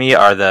discussed to me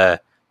are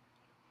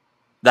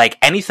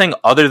anything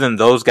other than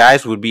those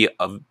guys would be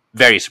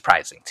very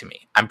surprising to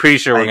me. I'm pretty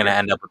sure we're going to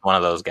end up with one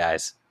of those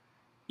guys,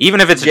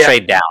 even if it's a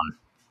trade down.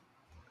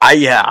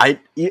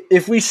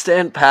 If we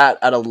stand pat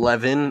at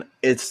 11,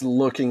 it's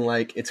looking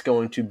like it's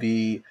going to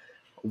be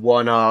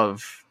one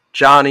of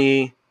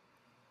Johnny,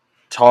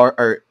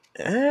 Tari.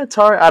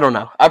 I don't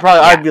know.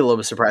 I'd be a little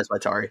bit surprised by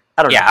Tari.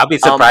 I don't know. Yeah, I'll be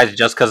surprised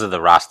just because of the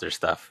roster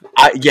stuff.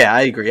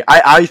 I agree.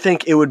 I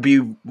think it would be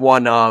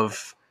one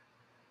of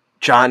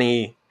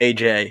Johnny,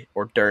 AJ,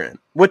 or Duran,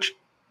 which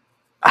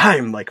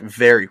I'm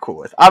very cool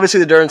with. Obviously,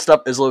 the Duran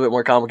stuff is a little bit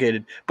more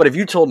complicated, but if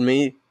you told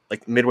me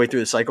like midway through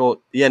the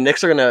cycle,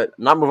 Knicks are gonna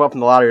not move up in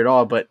the lottery at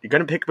all, but you're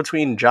gonna pick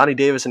between Johnny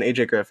Davis and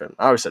AJ Griffin.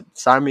 I always said,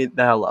 sign me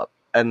the hell up,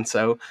 and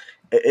so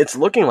it's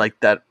looking like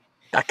that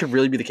could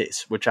really be the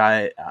case, which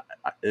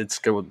it's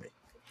good with me.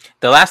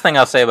 The last thing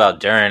I'll say about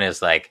Duren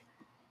is like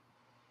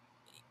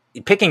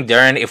picking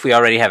Duren if we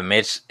already have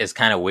Mitch is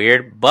kind of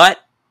weird, but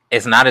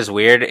it's not as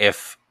weird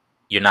if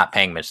you're not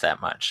paying Mitch that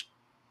much,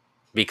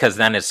 because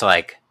then it's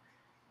like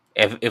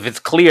if it's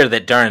clear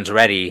that Duren's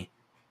ready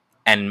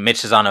and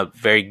Mitch is on a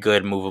very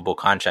good movable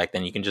contract,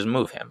 then you can just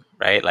move him,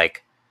 right?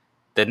 Like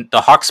the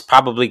Hawks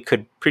probably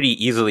could pretty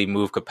easily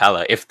move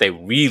Capella if they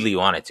really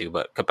wanted to,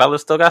 but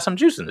Capella's still got some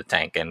juice in the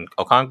tank, and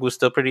Okongwu's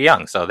still pretty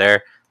young, so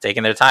they're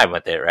taking their time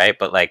with it, right?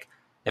 But like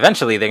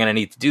eventually they're going to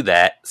need to do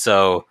that.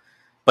 So,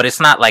 but it's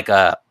not like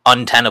a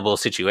untenable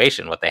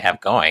situation what they have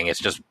going. It's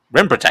just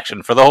rim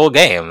protection for the whole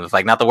game. It's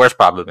like not the worst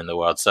problem in the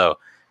world. So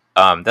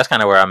that's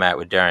kind of where I'm at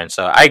with Duren.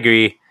 So I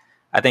agree.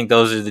 I think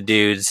those are the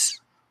dudes.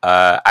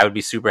 I would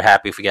be super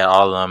happy if we get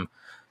all of them.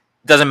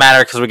 Doesn't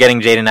matter because we're getting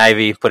Jaden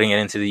Ivey, putting it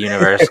into the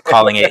universe,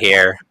 calling it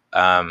here.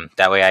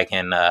 That way I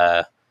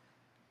can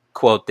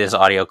quote this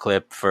audio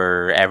clip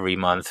for every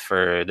month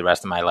for the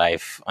rest of my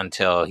life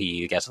until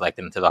he gets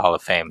elected into the Hall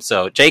of Fame.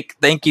 So, Jake,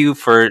 thank you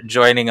for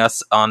joining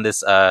us on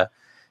this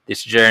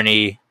this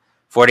journey.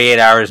 48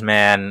 hours,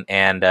 man.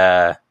 And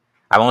I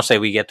won't say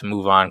we get to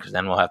move on because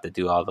then we'll have to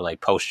do all the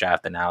like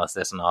post-draft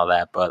analysis and all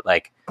that. But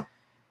like,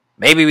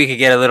 maybe we could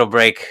get a little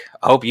break.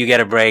 I hope you get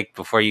a break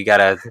before you got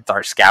to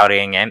start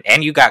scouting.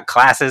 And you got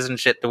classes and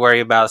shit to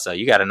worry about. So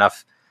you got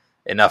enough.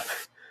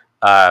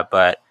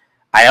 But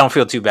I don't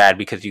feel too bad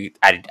because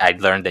I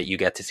learned that you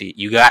got to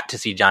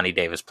see Johnny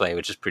Davis play,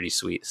 which is pretty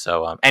sweet.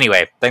 So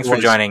anyway, thanks for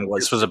joining.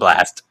 This was a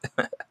blast.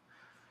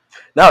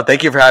 No,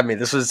 thank you for having me.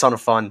 This was a ton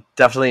of fun.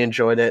 Definitely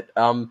enjoyed it.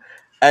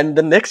 And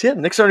the Knicks,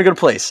 Knicks are in a good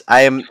place.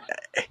 The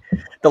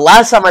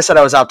last time I said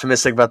I was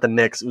optimistic about the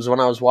Knicks, it was when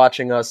I was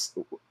watching us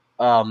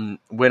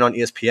win on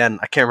ESPN.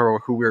 I can't remember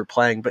who we were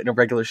playing, but in a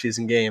regular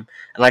season game,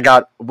 and I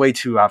got way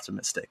too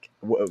optimistic.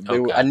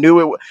 Okay. I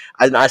knew it.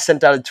 I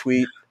sent out a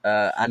tweet.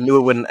 I knew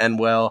it wouldn't end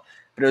well,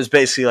 but it was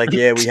basically like,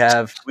 we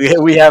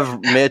have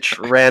Mitch,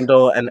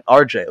 Randall, and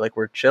RJ. Like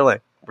we're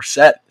chilling, we're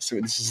set. So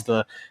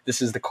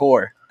this is the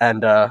core,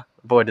 and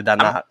boy, did that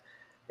not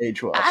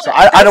age well. So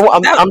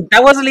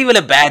that wasn't even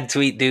a bad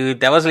tweet, dude.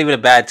 That wasn't even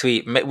a bad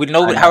tweet. We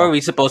know how are we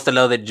supposed to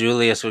know that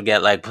Julius would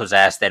get like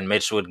possessed and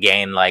Mitch would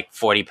gain like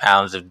 40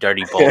 pounds of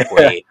dirty bulk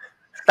weight?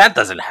 That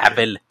doesn't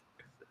happen.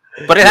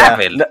 But it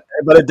happened.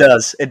 But it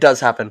does. It does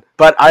happen.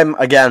 But I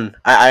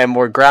am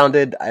more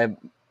grounded. I am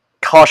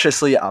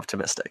cautiously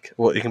optimistic.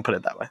 Well, you can put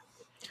it that way.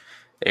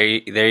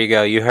 There you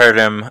go. You heard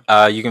him.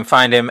 You can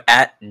find him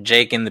at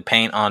Jake in the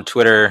Paint on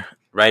Twitter,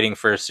 writing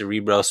for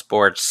Cerebro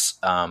Sports,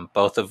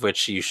 both of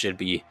which you should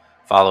be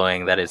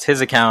following. That is his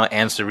account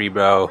and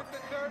Cerebro.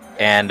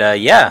 And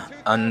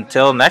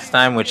until next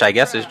time, which I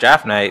guess is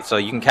draft night, so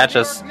you can catch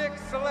us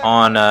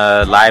on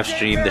live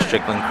stream. The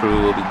Strickland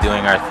crew will be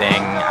doing our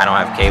thing. I don't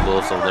have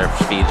cable, so their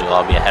feeds will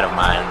all be ahead of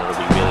mine, and it'll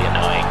be really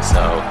annoying.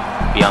 So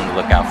be on the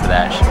lookout for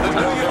that. Should be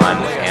fun.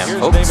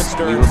 And folks,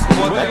 we will see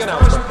you next time.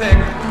 First pick,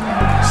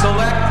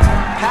 select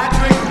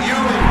Patrick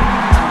Ewing.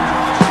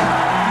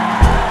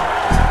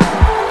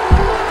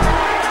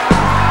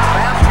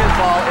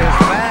 Basketball is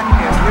back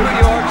in New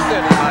York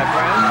City, my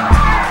friend.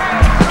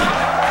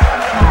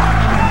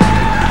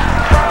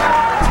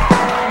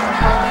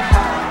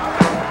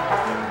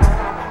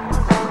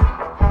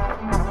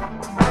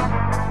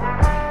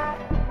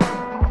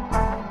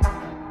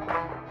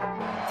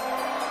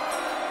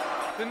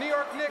 The New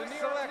York Knicks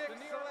select.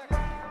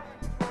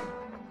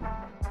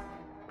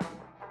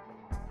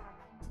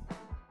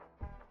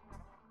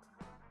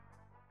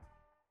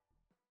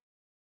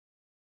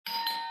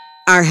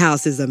 Our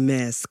house is a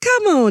mess.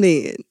 Come on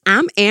in.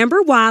 I'm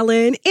Amber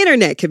Wallen,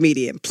 internet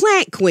comedian,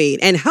 plant queen,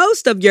 and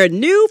host of your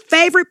new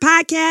favorite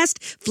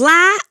podcast,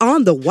 Fly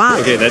on the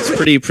Wallen. Okay, that's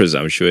pretty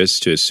presumptuous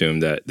to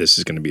assume that this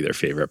is going to be their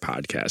favorite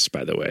podcast,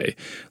 by the way.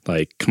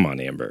 Like, come on,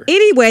 Amber.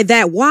 Anyway,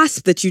 that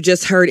wasp that you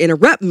just heard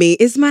interrupt me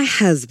is my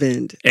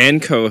husband. And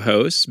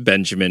co-host,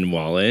 Benjamin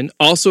Wallen,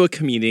 also a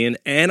comedian,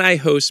 and I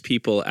host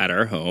people at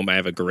our home. I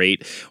have a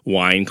great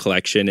wine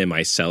collection in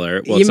my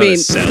cellar. Well, you mean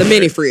the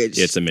mini fridge?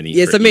 Yeah, it's a mini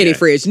fridge. It's a mini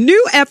fridge.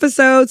 New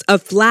episodes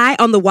of Fly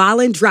on the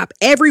Wallen drop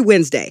every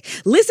Wednesday.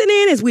 Listen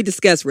in as we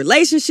discuss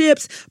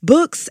relationships,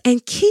 books,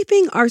 and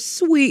keeping our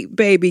sweet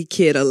baby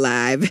kid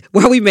alive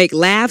while we make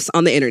laughs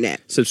on the internet.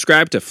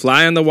 Subscribe to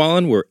Fly on the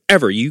Wallen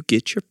wherever you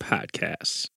get your podcasts.